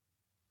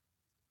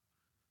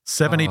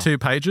 72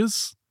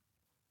 pages.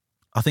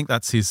 I think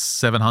that's his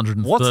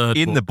 703rd What's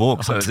in book. the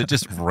book? So is it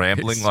just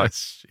rambling It's like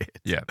shit.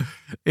 Yeah.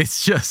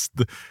 It's just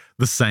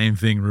the same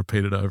thing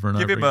repeated over and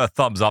Give over him again. a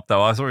thumbs up,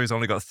 though. I saw he's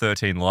only got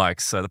 13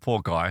 likes, so the poor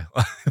guy.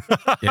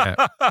 Yeah.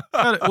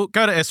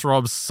 Go to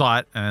S-Rob's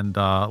site and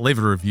leave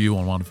a review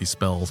on one of his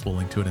spells. We'll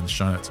link to it in the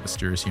show notes at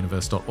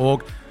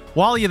mysteriousuniverse.org.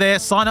 While you're there,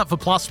 sign up for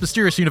Plus,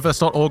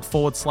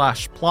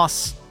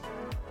 mysteriousuniverse.org/plus.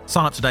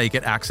 Sign up today. You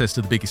get access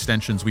to the big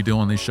extensions we do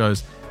on these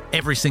shows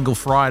every single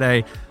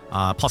Friday.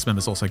 Plus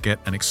members also get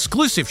an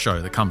exclusive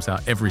show that comes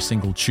out every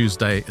single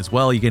Tuesday as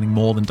well. You're getting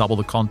more than double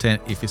the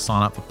content if you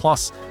sign up for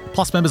Plus.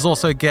 Plus members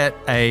also get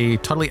a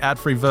totally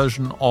ad-free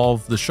version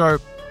of the show,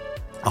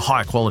 a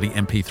higher quality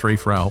MP3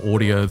 for our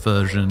audio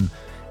version.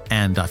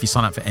 And if you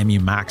sign up for MU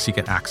Max, you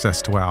get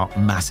access to our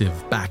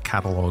massive back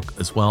catalogue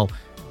as well.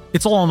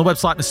 It's all on the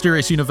website,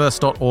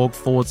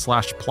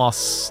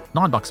 mysteriousuniverse.org/plus.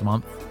 $9 a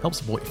month. Help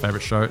support your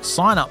favorite show.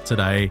 Sign up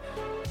today.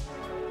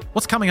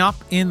 What's coming up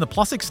in the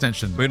Plus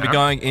extension? We're going to be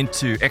going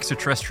into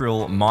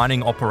extraterrestrial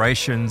mining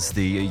operations,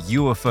 the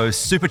UFO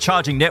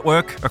supercharging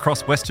network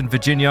across Western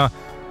Virginia,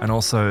 and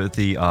also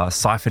the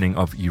siphoning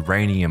of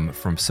uranium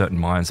from certain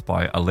mines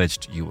by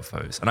alleged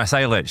UFOs. And I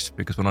say alleged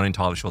because we're not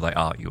entirely sure they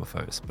are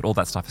UFOs. But all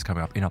that stuff is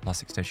coming up in our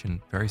Plus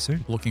extension very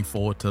soon. Looking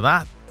forward to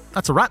that.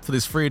 That's a wrap for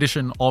this free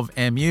edition of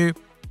MU.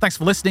 Thanks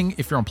for listening.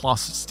 If you're on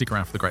Plus, stick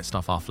around for the great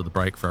stuff after the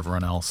break. For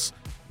everyone else,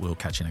 we'll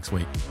catch you next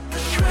week.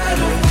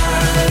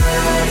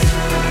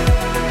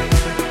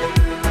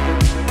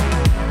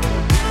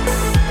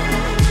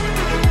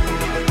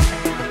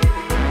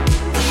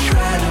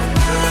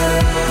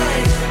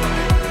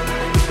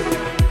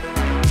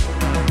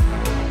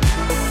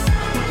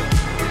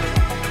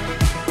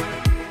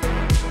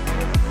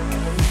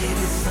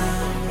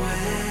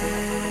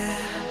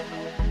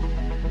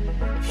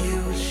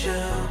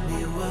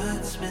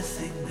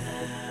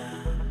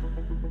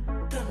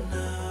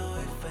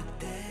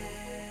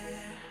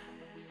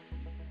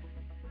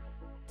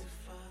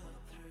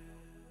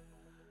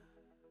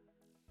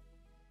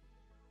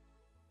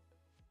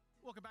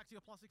 Welcome back to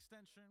your Plus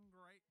extension.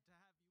 Great to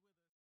have